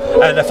now,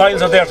 and the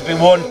finals are there to be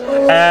won.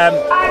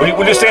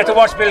 Will you stay to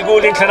watch Bill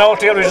Gould in Clonalt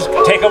here? Will you just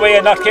take away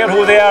and not care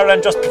who they are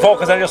and just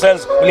focus on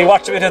yourselves? Will you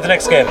watch a bit of the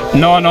next game?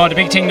 No, the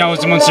big thing now is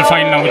the Munster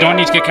final now. We don't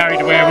need to get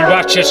carried away. We'll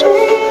watch it.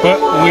 But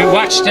we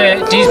watched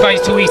these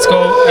boys 2 weeks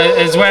ago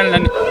as well,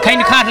 and kind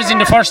of caught us in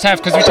the first half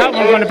because we thought we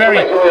were going to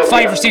bury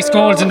 5 or 6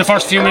 goals in the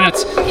first few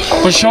minutes.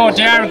 But sure,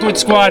 they are a good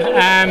squad.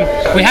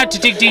 We had to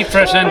dig deep for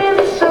it,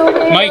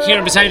 and Mike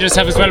here beside us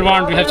have us well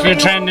warned. We have to be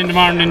training in the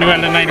morning and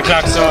well at 9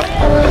 o'clock, so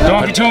there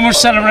won't be too much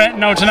celebrating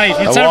now tonight.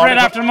 We'll celebrate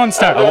after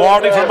Munster. A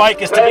warning from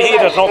Mike is to be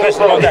heeded, no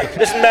question about that.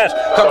 Listen, Matt,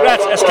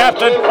 congrats as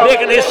captain,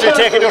 making history,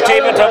 taking your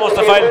team into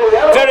Munster final.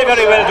 Very,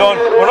 very well done.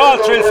 We're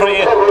all thrilled for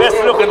you. Best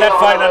of luck in that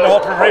final, and the whole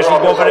preparations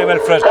go very well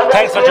for it.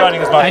 Thanks for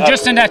joining us, Mike. And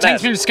just in that,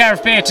 thanks to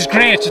Scariff Bay. It's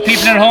great. There's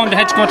people at home that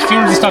had to go to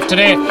funerals and stuff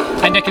today,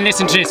 and they can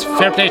listen to this.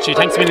 Fair play to you.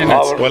 Thanks a million,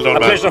 lads. Well done, a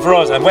pleasure for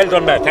us, and well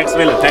done, Matt. Thanks a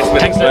million.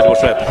 Thanks very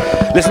much.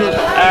 Listen,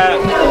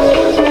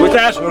 with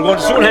that, we're going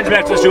to soon head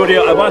back to the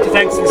studio. I want to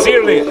thank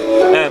sincerely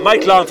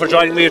Mike Long for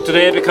joining me here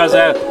today, because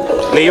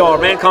Leo, our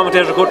main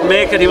commentator, couldn't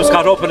make it. He was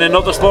caught up in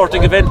another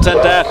sporting event, and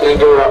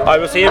I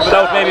was here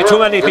without maybe too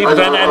many people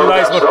to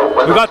analyse,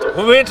 but we got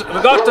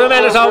to the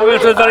Manitown, we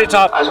went to the very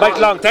top. Mike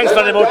Long, thanks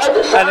very much.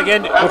 And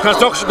again, our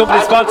construction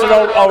company sponsored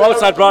our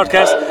outside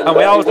broadcast, and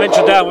we always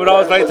mention that. We're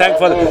always very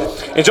thankful.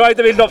 Enjoy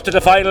the build up to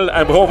the final,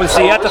 and we hope we'll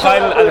see you at the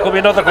final, and it could be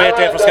another great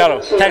day for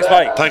Scariff. Thanks,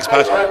 Mike. Thanks,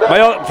 Pat.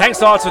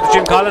 Thanks also to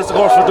Jim Collins, of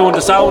course, for doing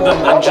the sound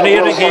and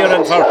engineering here,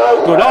 and for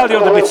doing all the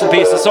other bits and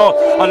pieces. So,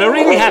 on a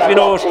really happy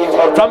note,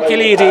 from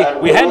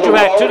Killeedy, we hand you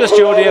back to the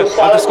studio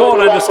on the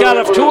scoreline of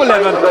Scariff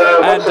 2-11,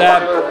 and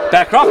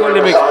Balcroft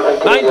Limerick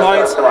 9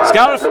 points.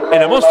 Scariff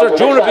in a Munster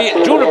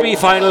Junior B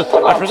final,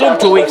 I presume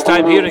 2 weeks'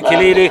 time here in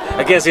Killeedy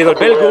against either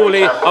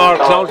Belgooley or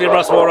Clowney and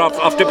Rossmore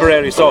off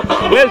Tipperary. So,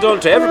 well done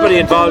to everybody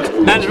involved,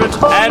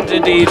 management and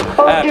indeed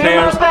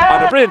players,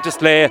 on a brilliant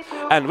display.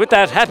 And with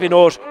that happy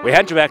note, we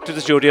hand you back to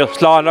the studio.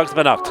 Slán agus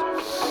beannacht.